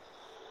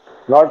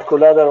 Not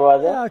Kula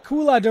Darwaza?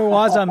 Kula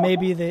Darwaza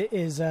maybe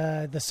is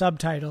the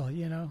subtitle,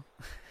 you know.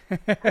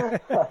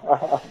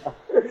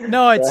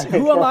 No, it's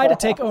who am I to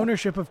take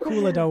ownership of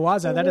Kula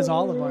Darwaza? That is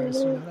all of ours.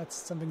 You know, that's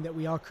something that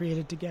we all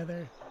created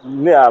together.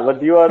 Yeah,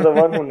 but you are the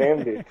one who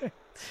named it.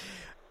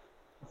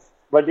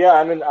 But yeah,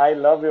 I mean, I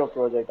love your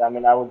project. I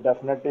mean, I would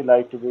definitely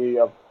like to be,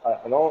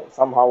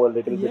 somehow a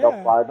little bit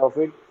of part of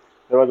it.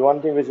 There was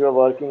one thing which we were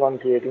working on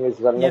creating is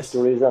wellness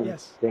tourism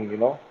thing, you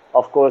know.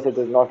 Of course, it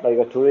is not like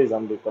a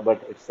tourism,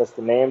 but it's just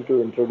a name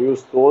to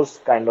introduce those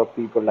kind of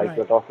people like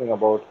you're talking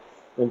about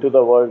into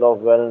the world of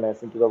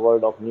wellness, into the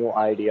world of new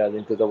ideas,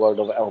 into the world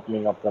of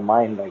opening up the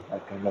mind, like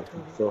that kind of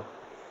thing. So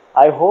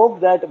I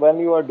hope that when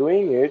you are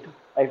doing it,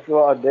 if you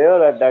are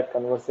there at that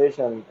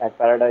conversation at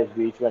Paradise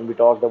Beach when we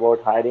talked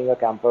about hiring a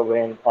camper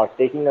van or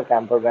taking a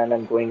camper van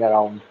and going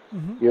around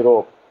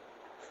Europe,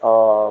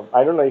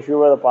 I don't know if you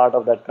were a part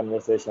of that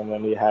conversation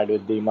when we had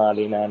with Dima,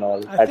 Alina and all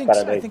at Paradise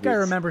I think Beach. I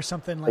remember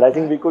something like that. I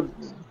think we could...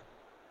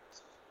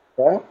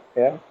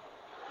 Yeah.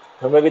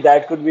 So maybe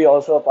that could be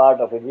also a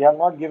part of it. We have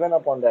not given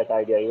up on that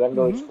idea, even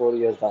though it's 4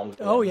 years down.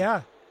 Oh,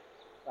 yeah.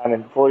 I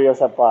mean, 4 years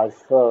have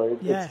passed, so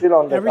it's still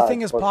on the everything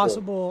cards, is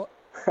possible.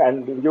 Sure.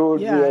 And you would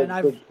be and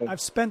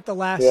I've spent the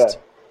last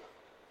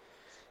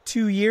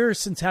 2 years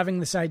since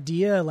having this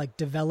idea, like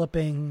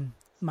developing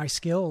my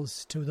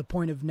skills to the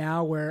point of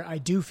now where I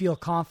do feel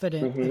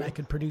confident that I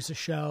could produce a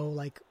show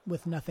like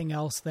with nothing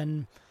else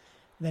than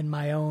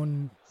my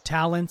own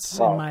talents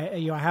and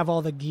I have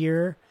all the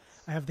gear.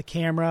 I have the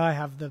camera, I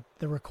have the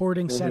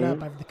recording setup,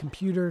 I have the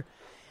computer.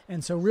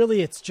 And so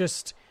really it's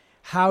just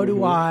how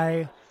do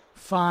I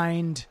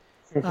find,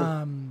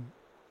 how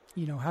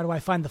do I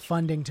find the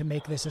funding to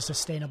make this a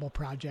sustainable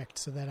project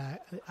so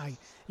that I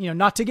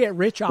not to get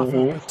rich off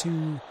it, but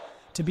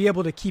to be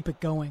able to keep it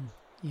going,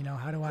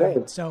 how do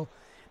I, so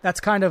that's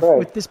kind of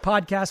with this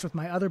podcast, with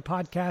my other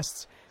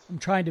podcasts, I'm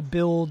trying to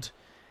build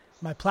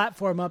my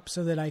platform up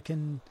so that I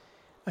can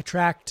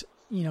attract,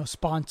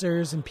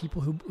 sponsors and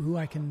people who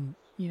I can,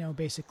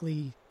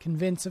 basically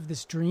convince of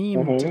this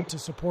dream to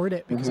support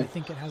it because I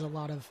think it has a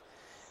lot of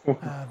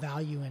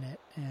value in it.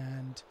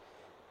 And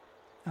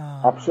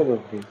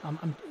absolutely,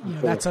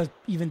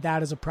 that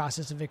is a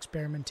process of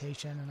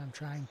experimentation, and I'm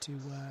trying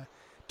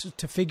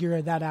to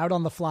figure that out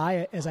on the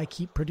fly as I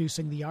keep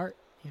producing the art.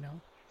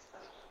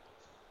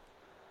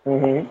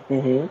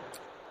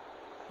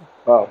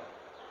 Wow.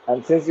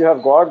 And since you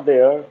have got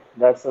there,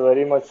 that's a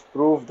very much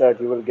proof that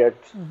you will get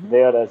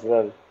there as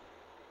well.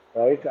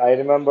 Right? I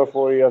remember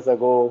 4 years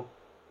ago,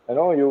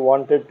 you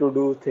wanted to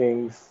do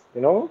things,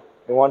 you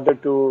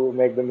wanted to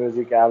make the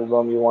music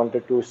album, you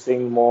wanted to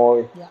sing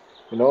more,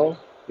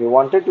 you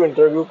wanted to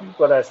interview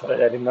people as far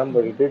as I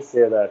remember. You did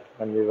say that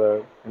when we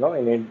were,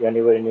 when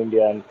you were in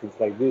India and things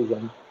like this,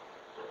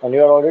 and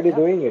you are already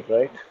doing it,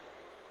 right?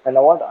 And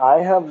what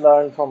I have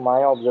learned from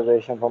my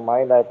observation, from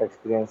my life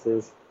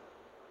experiences,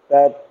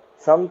 that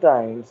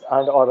sometimes,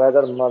 or rather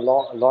a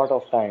lot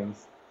of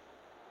times,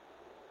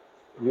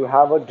 you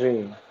have a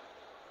dream,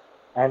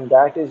 and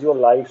that is your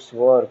life's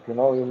work.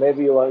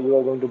 Maybe you are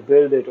going to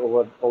build it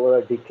over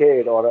a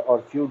decade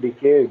or few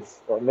decades,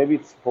 or maybe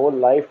it's whole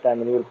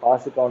lifetime, and you will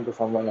pass it on to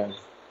someone else.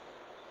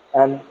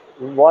 And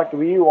what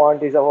we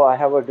want is, I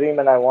have a dream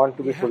and I want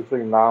to be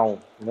fulfilled now.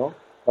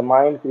 The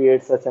mind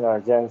creates such an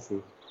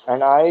urgency.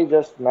 And I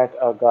just met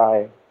a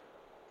guy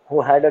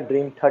who had a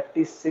dream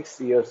 36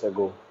 years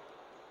ago.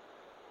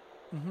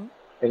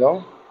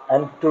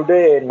 And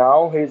today,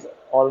 now he's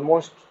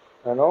almost,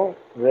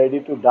 ready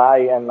to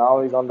die, and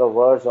now he's on the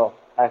verge of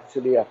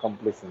actually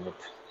accomplishing it.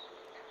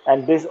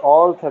 And this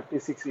all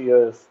 36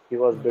 years, he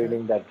was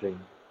building that dream.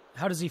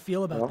 How does he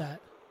feel about that?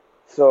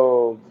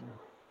 So,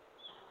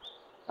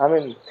 I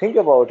mean, think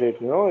about it.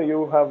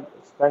 You have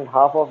spent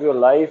half of your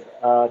life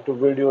to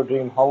build your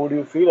dream. How would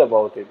you feel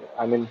about it?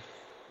 I mean,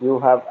 you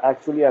have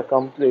actually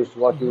accomplished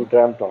what you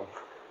dreamt of.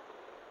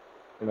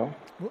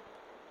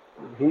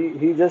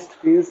 He just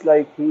feels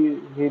like he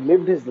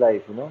lived his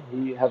life.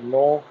 He have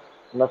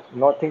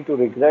nothing to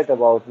regret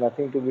about,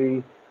 nothing to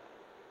be.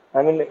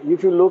 I mean,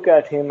 if you look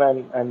at him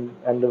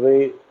and the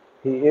way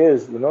he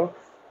is,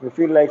 you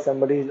feel like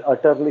somebody is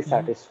utterly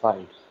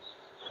satisfied.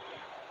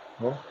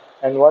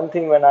 And one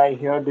thing, when I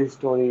heard this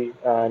story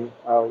and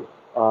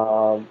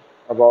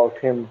about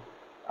him,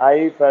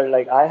 I felt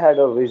like I had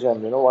a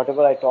vision.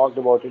 Whatever I talked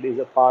about, it is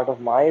a part of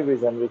my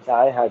vision, which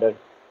I had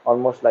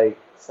almost like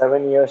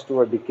 7 years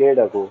to a decade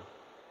ago.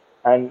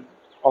 And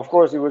of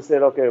course, you would say,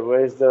 okay,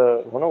 where is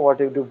the, what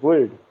did you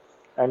build?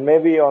 And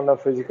maybe on a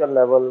physical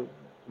level,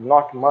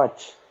 not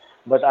much.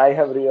 But I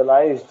have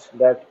realized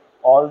that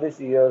all these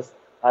years,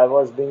 I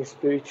was being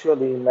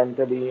spiritually,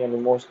 mentally, and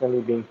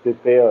emotionally being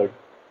prepared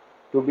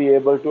to be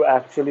able to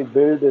actually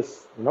build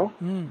this,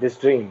 this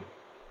dream.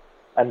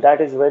 And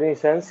that is very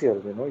essential.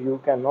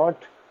 You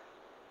cannot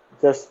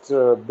just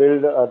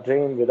build a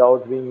dream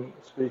without being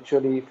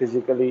spiritually,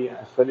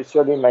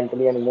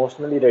 mentally, and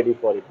emotionally ready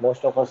for it.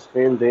 Most of us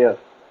fail there.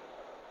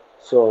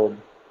 So,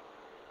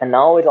 and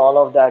now with all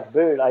of that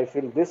build, I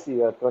feel this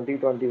year,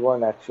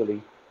 2021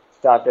 actually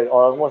started,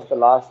 or almost the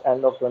last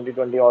end of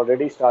 2020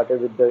 already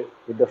started with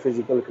the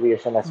physical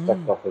creation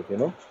aspect of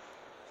it.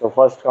 So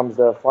first comes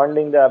the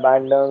funding, the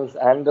abundance,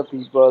 and the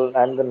people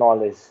and the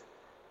knowledge.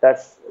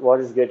 That's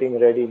what is getting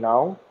ready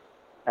now,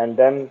 and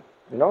then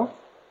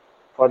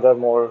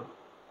furthermore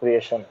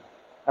creation.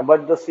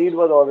 But the seed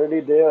was already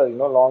there,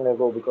 long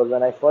ago, because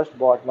when I first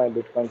bought my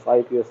Bitcoin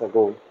 5 years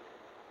ago,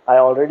 I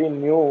already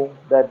knew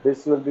that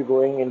this will be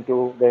going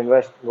into the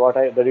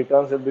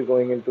returns will be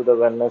going into the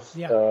wellness,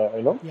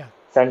 Yeah. Yeah.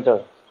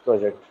 center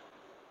project.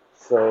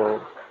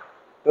 So,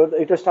 so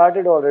it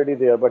started already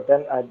there, but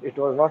then it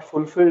was not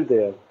fulfilled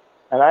there.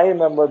 And I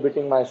remember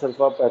beating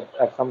myself up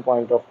at some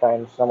point of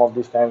time, some of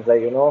these times,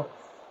 like,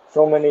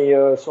 so many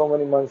years, so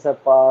many months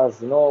have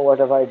passed, what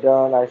have I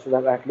done? I should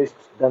have at least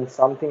done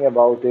something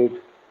about it,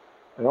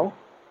 you know.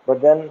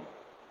 But then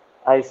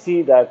I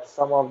see that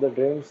some of the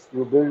dreams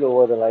you build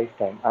over the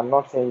lifetime. I'm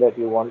not saying that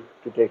you want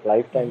to take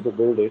lifetime to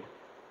build it,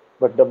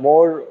 but the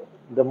more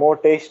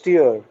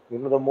tastier,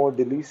 the more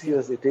Yeah.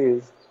 delicious it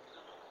is,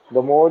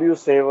 the more you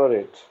savor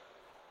it.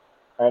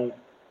 And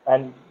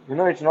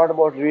it's not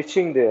about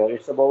reaching there,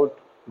 it's about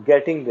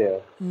getting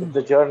there. It's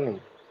the journey,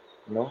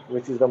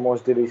 which is the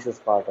most delicious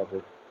part of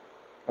it.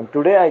 And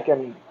today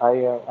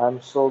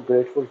I'm so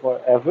grateful for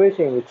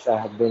everything which I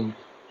have been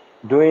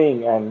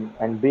doing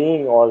and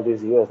being all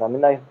these years. I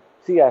mean,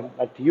 I'm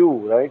at you,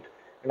 right?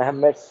 And I have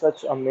met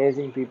such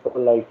amazing people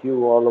like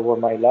you all over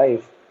my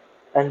life.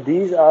 And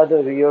these are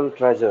the real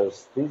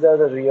treasures. These are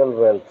the real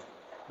wealth.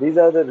 These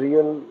are the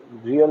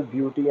real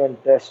beauty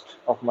and test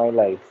of my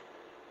life.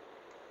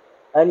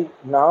 And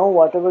now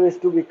whatever is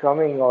to be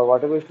coming or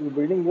whatever is to be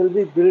building will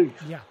be built,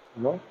 Yeah.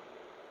 you know.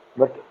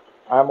 But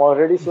I'm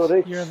already so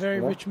rich, You're a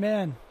very rich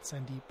man,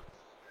 Sandeep.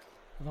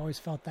 I've always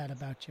felt that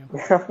about you.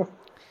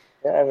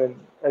 Yeah, I mean,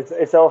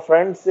 it's our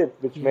friendship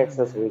which Yeah, makes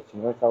us man. rich.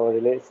 It's our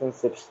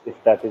relationships,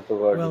 if that is the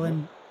word.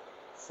 Well,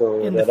 So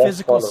in the the rest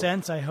physical follows.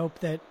 sense, I hope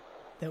that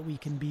we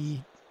can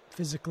be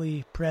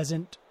physically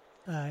present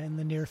in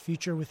the near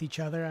future with each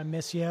other. I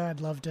miss you.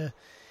 I'd love to.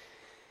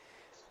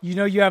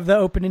 You have the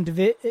open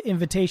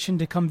invitation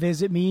to come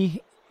visit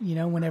me.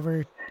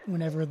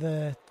 Whenever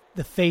the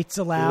fates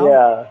allow.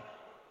 Yeah,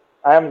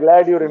 I am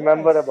glad you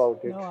remember Yes. about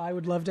it. No, I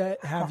would love to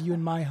have you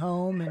in my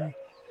home and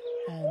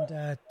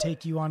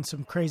take you on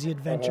some crazy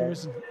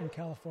adventures in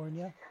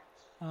California.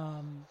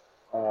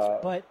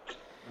 But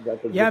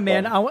That would be yeah,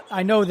 man, fun.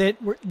 I know that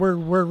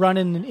we're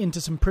running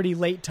into some pretty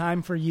late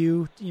time for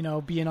you,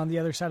 being on the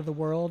other side of the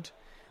world.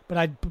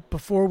 But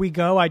before we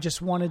go, I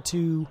just wanted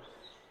to,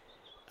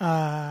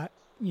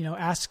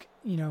 ask,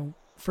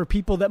 for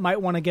people that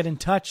might want to get in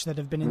touch that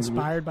have been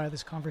inspired by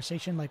this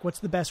conversation, like what's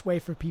the best way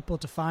for people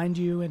to find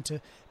you and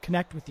to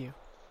connect with you?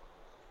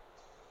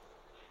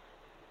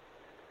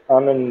 I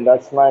mean,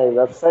 that's my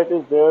website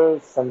is there, Okay.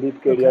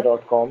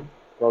 sandeepkedia.com.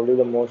 Probably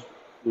the most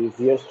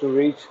easiest to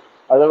reach.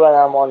 Otherwise,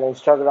 I'm on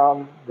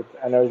Instagram with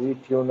Energy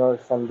Tuner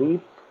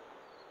Sandeep.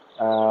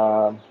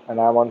 And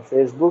I'm on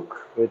Facebook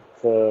with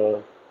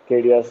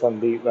Kedia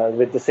Sandeep,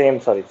 with the same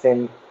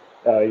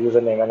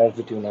username,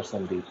 Energy Tuner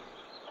Sandeep.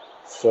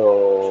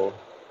 So,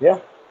 yeah,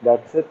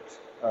 that's it.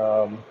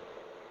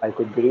 I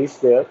could be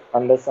reached there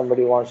unless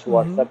somebody wants to Hmm.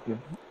 WhatsApp me.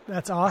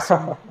 That's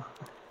awesome.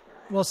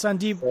 Well,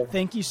 Sandeep, So,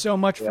 thank you so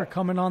much for yeah.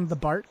 coming on the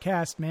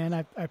Bartcast, man.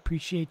 I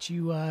appreciate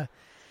you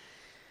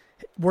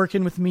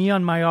working with me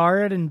on my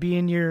art and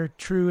being your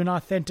true and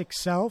authentic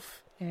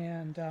self.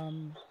 And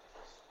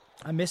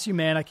I miss you,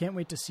 man. I can't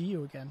wait to see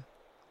you again.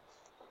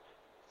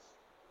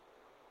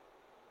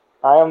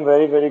 I am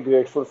very, very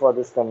grateful for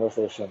this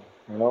conversation.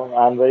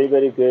 I'm very,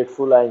 very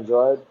grateful. I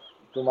enjoyed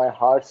to my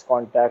heart's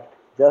contact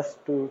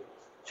just to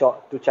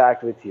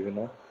chat with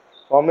you.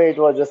 For me, it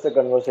was just a Oh,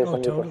 conversation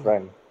with a totally.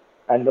 friend,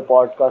 and the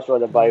podcast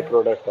was a Yeah,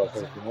 byproduct of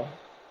it. exactly.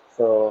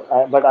 So,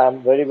 but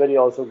I'm very, very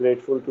also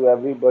grateful to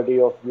everybody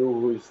of you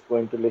who is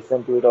going to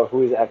listen to it or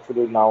who is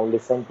actually now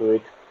listen to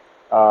it,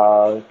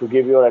 to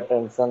give your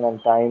attention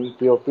and time,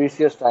 to your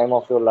precious time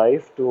of your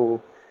life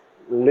to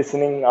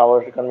listening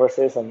our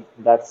conversation.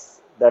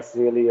 That's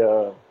really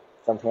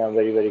something I'm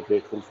very, very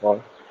grateful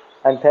for.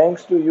 And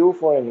thanks to you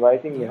for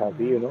inviting me, Yeah,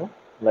 Happy. man.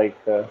 Like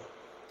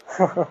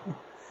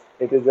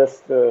it is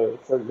just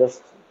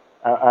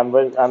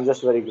I'm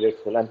just very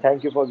grateful, and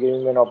thank you for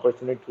giving me an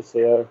opportunity to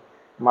share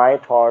my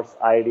thoughts,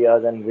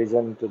 ideas, and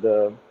vision to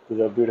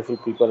the beautiful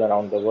people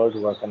around the world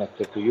who are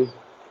connected to you.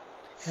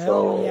 Hell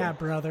So yeah,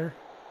 brother.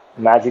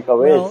 magic Well,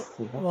 awaits.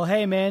 well,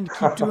 hey man,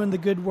 keep doing the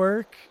good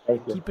work.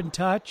 Thank you. Keep in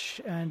touch,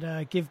 and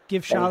give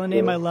Thank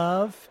Shalane my you.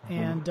 love,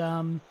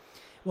 and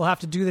we'll have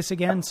to do this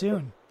again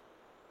soon.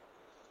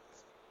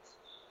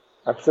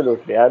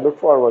 Absolutely. I look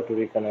forward to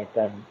reconnect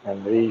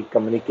and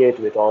re-communicate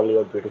with all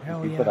your beautiful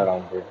Hell people yeah.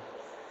 around here.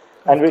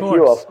 And with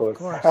you, of Of course.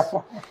 course.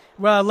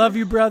 Well, I love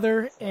you,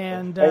 brother,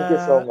 and Thank you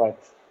so much.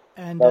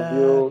 Love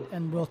you.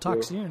 and we'll Thank talk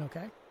you. soon.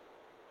 Okay.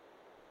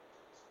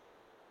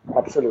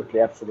 Absolutely,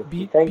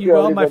 absolutely. Thank Be you,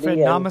 well, my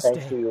friend. everybody, and thanks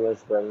Namaste. to you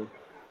as well.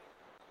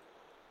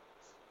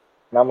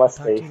 I'll talk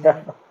to Namaste. you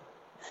later.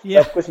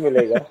 Yeah. सब कुछ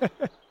मिलेगा. Talk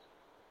to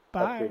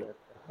Bye. you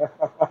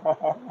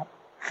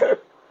later.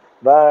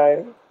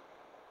 Bye.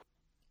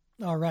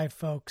 All right,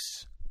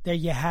 folks. There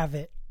you have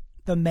it.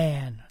 The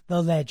man,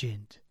 the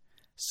legend,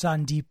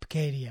 Sandeep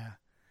Kedia.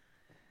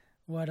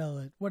 What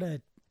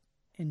a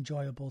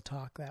enjoyable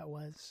talk that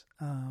was.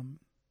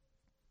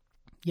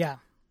 Yeah,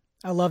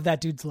 I love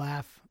that dude's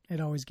laugh. It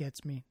always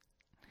gets me.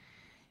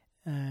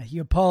 He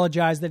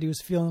apologized that he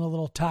was feeling a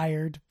little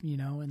tired,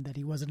 and that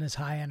he wasn't as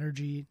high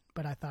energy,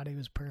 but I thought he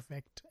was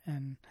perfect.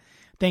 And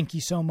thank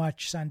you so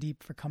much,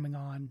 Sandeep, for coming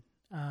on.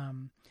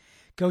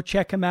 Go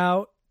check him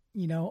out,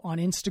 on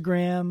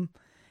Instagram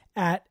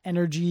at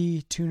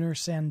Energy Tuner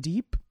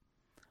Sandeep,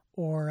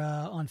 or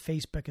on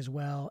Facebook as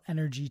well,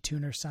 Energy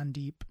Tuner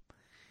Sandeep.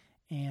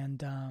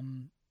 And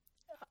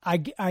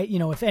I,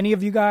 if any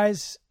of you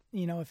guys,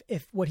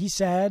 if what he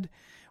said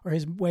or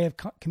his way of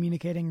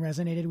communicating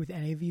resonated with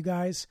any of you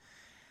guys,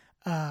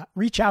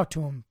 reach out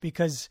to him,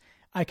 because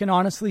I can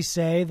honestly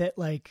say that,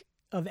 like,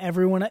 of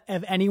anyone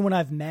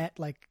I've met,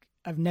 like,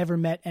 I've never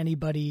met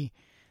anybody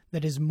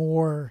that is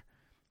more,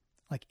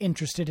 like,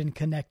 interested in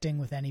connecting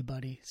with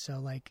anybody. So,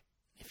 like,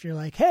 if you're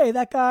like, hey,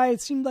 that guy,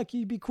 it seemed like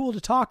he'd be cool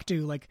to talk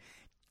to, like,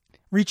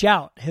 reach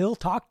out. He'll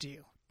talk to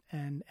you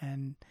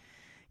and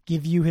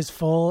give you his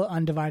full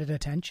undivided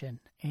attention,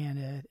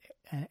 and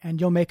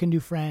you'll make a new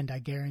friend. I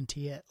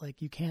guarantee it.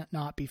 Like, you can't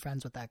not be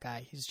friends with that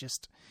guy. He's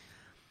just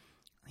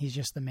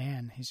the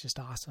man. He's just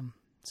awesome.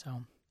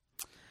 So,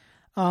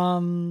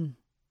 thank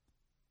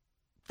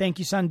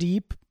you,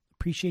 Sandeep.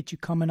 Appreciate you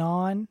coming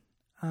on.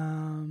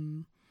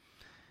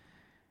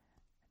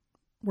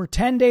 We're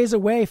 10 days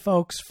away,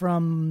 folks,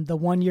 from the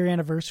 1-year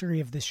anniversary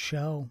of this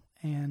show.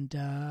 And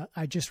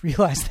I just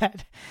realized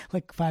that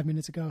like 5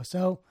 minutes ago.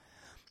 So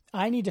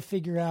I need to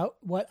figure out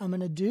what I'm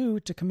going to do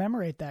to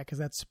commemorate that, because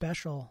that's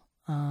special.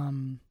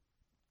 I'm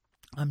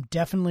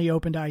definitely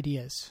open to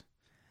ideas.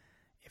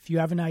 If you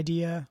have an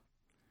idea,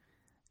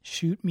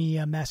 shoot me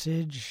a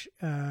message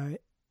on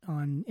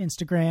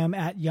Instagram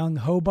at Young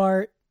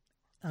Hobart.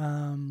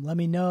 Let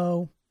me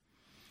know.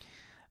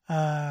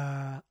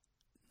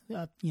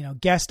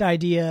 Guest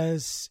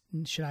ideas.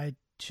 Should I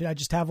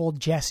just have old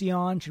Jesse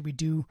on? Should we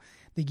do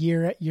the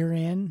year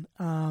in?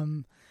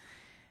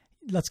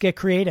 Let's get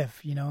creative.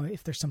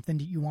 If there's something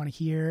that you want to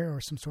hear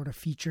or some sort of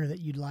feature that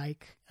you'd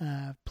like,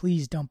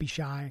 please don't be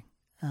shy.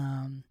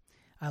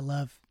 I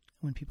love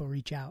when people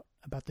reach out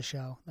about the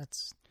show.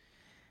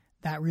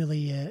 That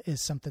really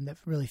is something that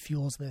really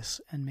fuels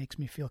this and makes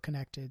me feel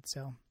connected.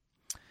 So,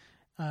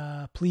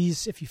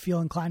 please, if you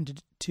feel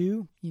inclined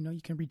to, you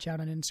can reach out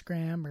on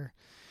Instagram or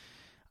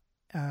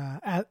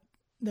at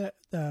the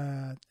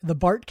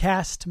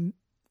Bartcast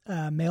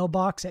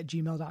mailbox at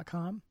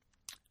gmail.com.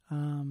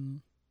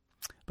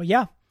 But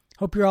yeah,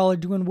 hope you're all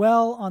doing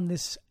well on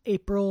this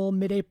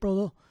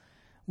mid-April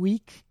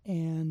week,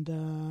 and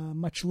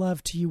much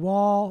love to you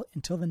all.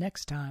 Until the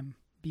next time,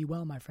 be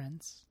well, my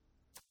friends.